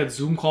 how to get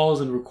Zoom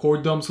calls and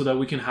record them so that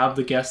we can have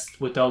the guests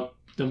without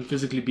them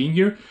physically being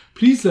here,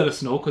 please let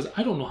us know, because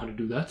I don't know how to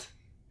do that.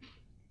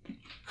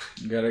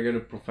 You gotta get a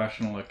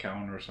professional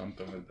account or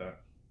something like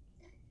that.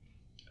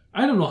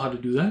 I don't know how to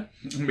do that.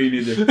 Me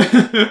neither.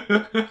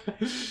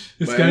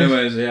 But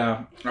anyways,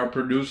 yeah. Our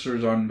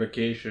producer's on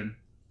vacation.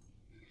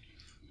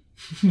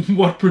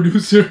 What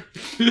producer?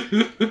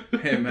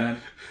 Hey,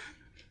 man.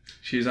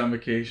 She's on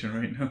vacation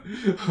right now.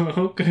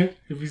 Okay,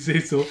 if you say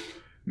so.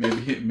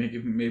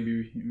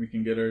 Maybe we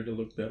can get her to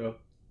look that up.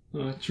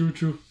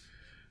 True.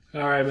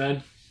 All right,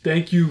 man.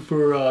 Thank you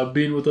for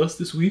being with us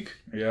this week.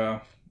 Yeah.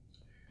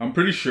 I'm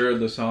pretty sure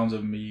the sounds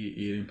of me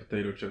eating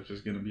potato chips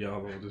is going to be all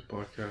over this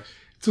podcast.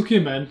 It's okay,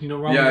 man.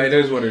 Ramadan, yeah, it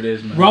is what it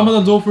is, man.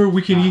 Ramadan's over.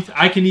 We can eat.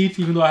 I can eat,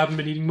 even though I haven't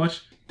been eating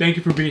much. Thank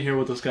you for being here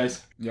with us,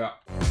 guys. Yeah.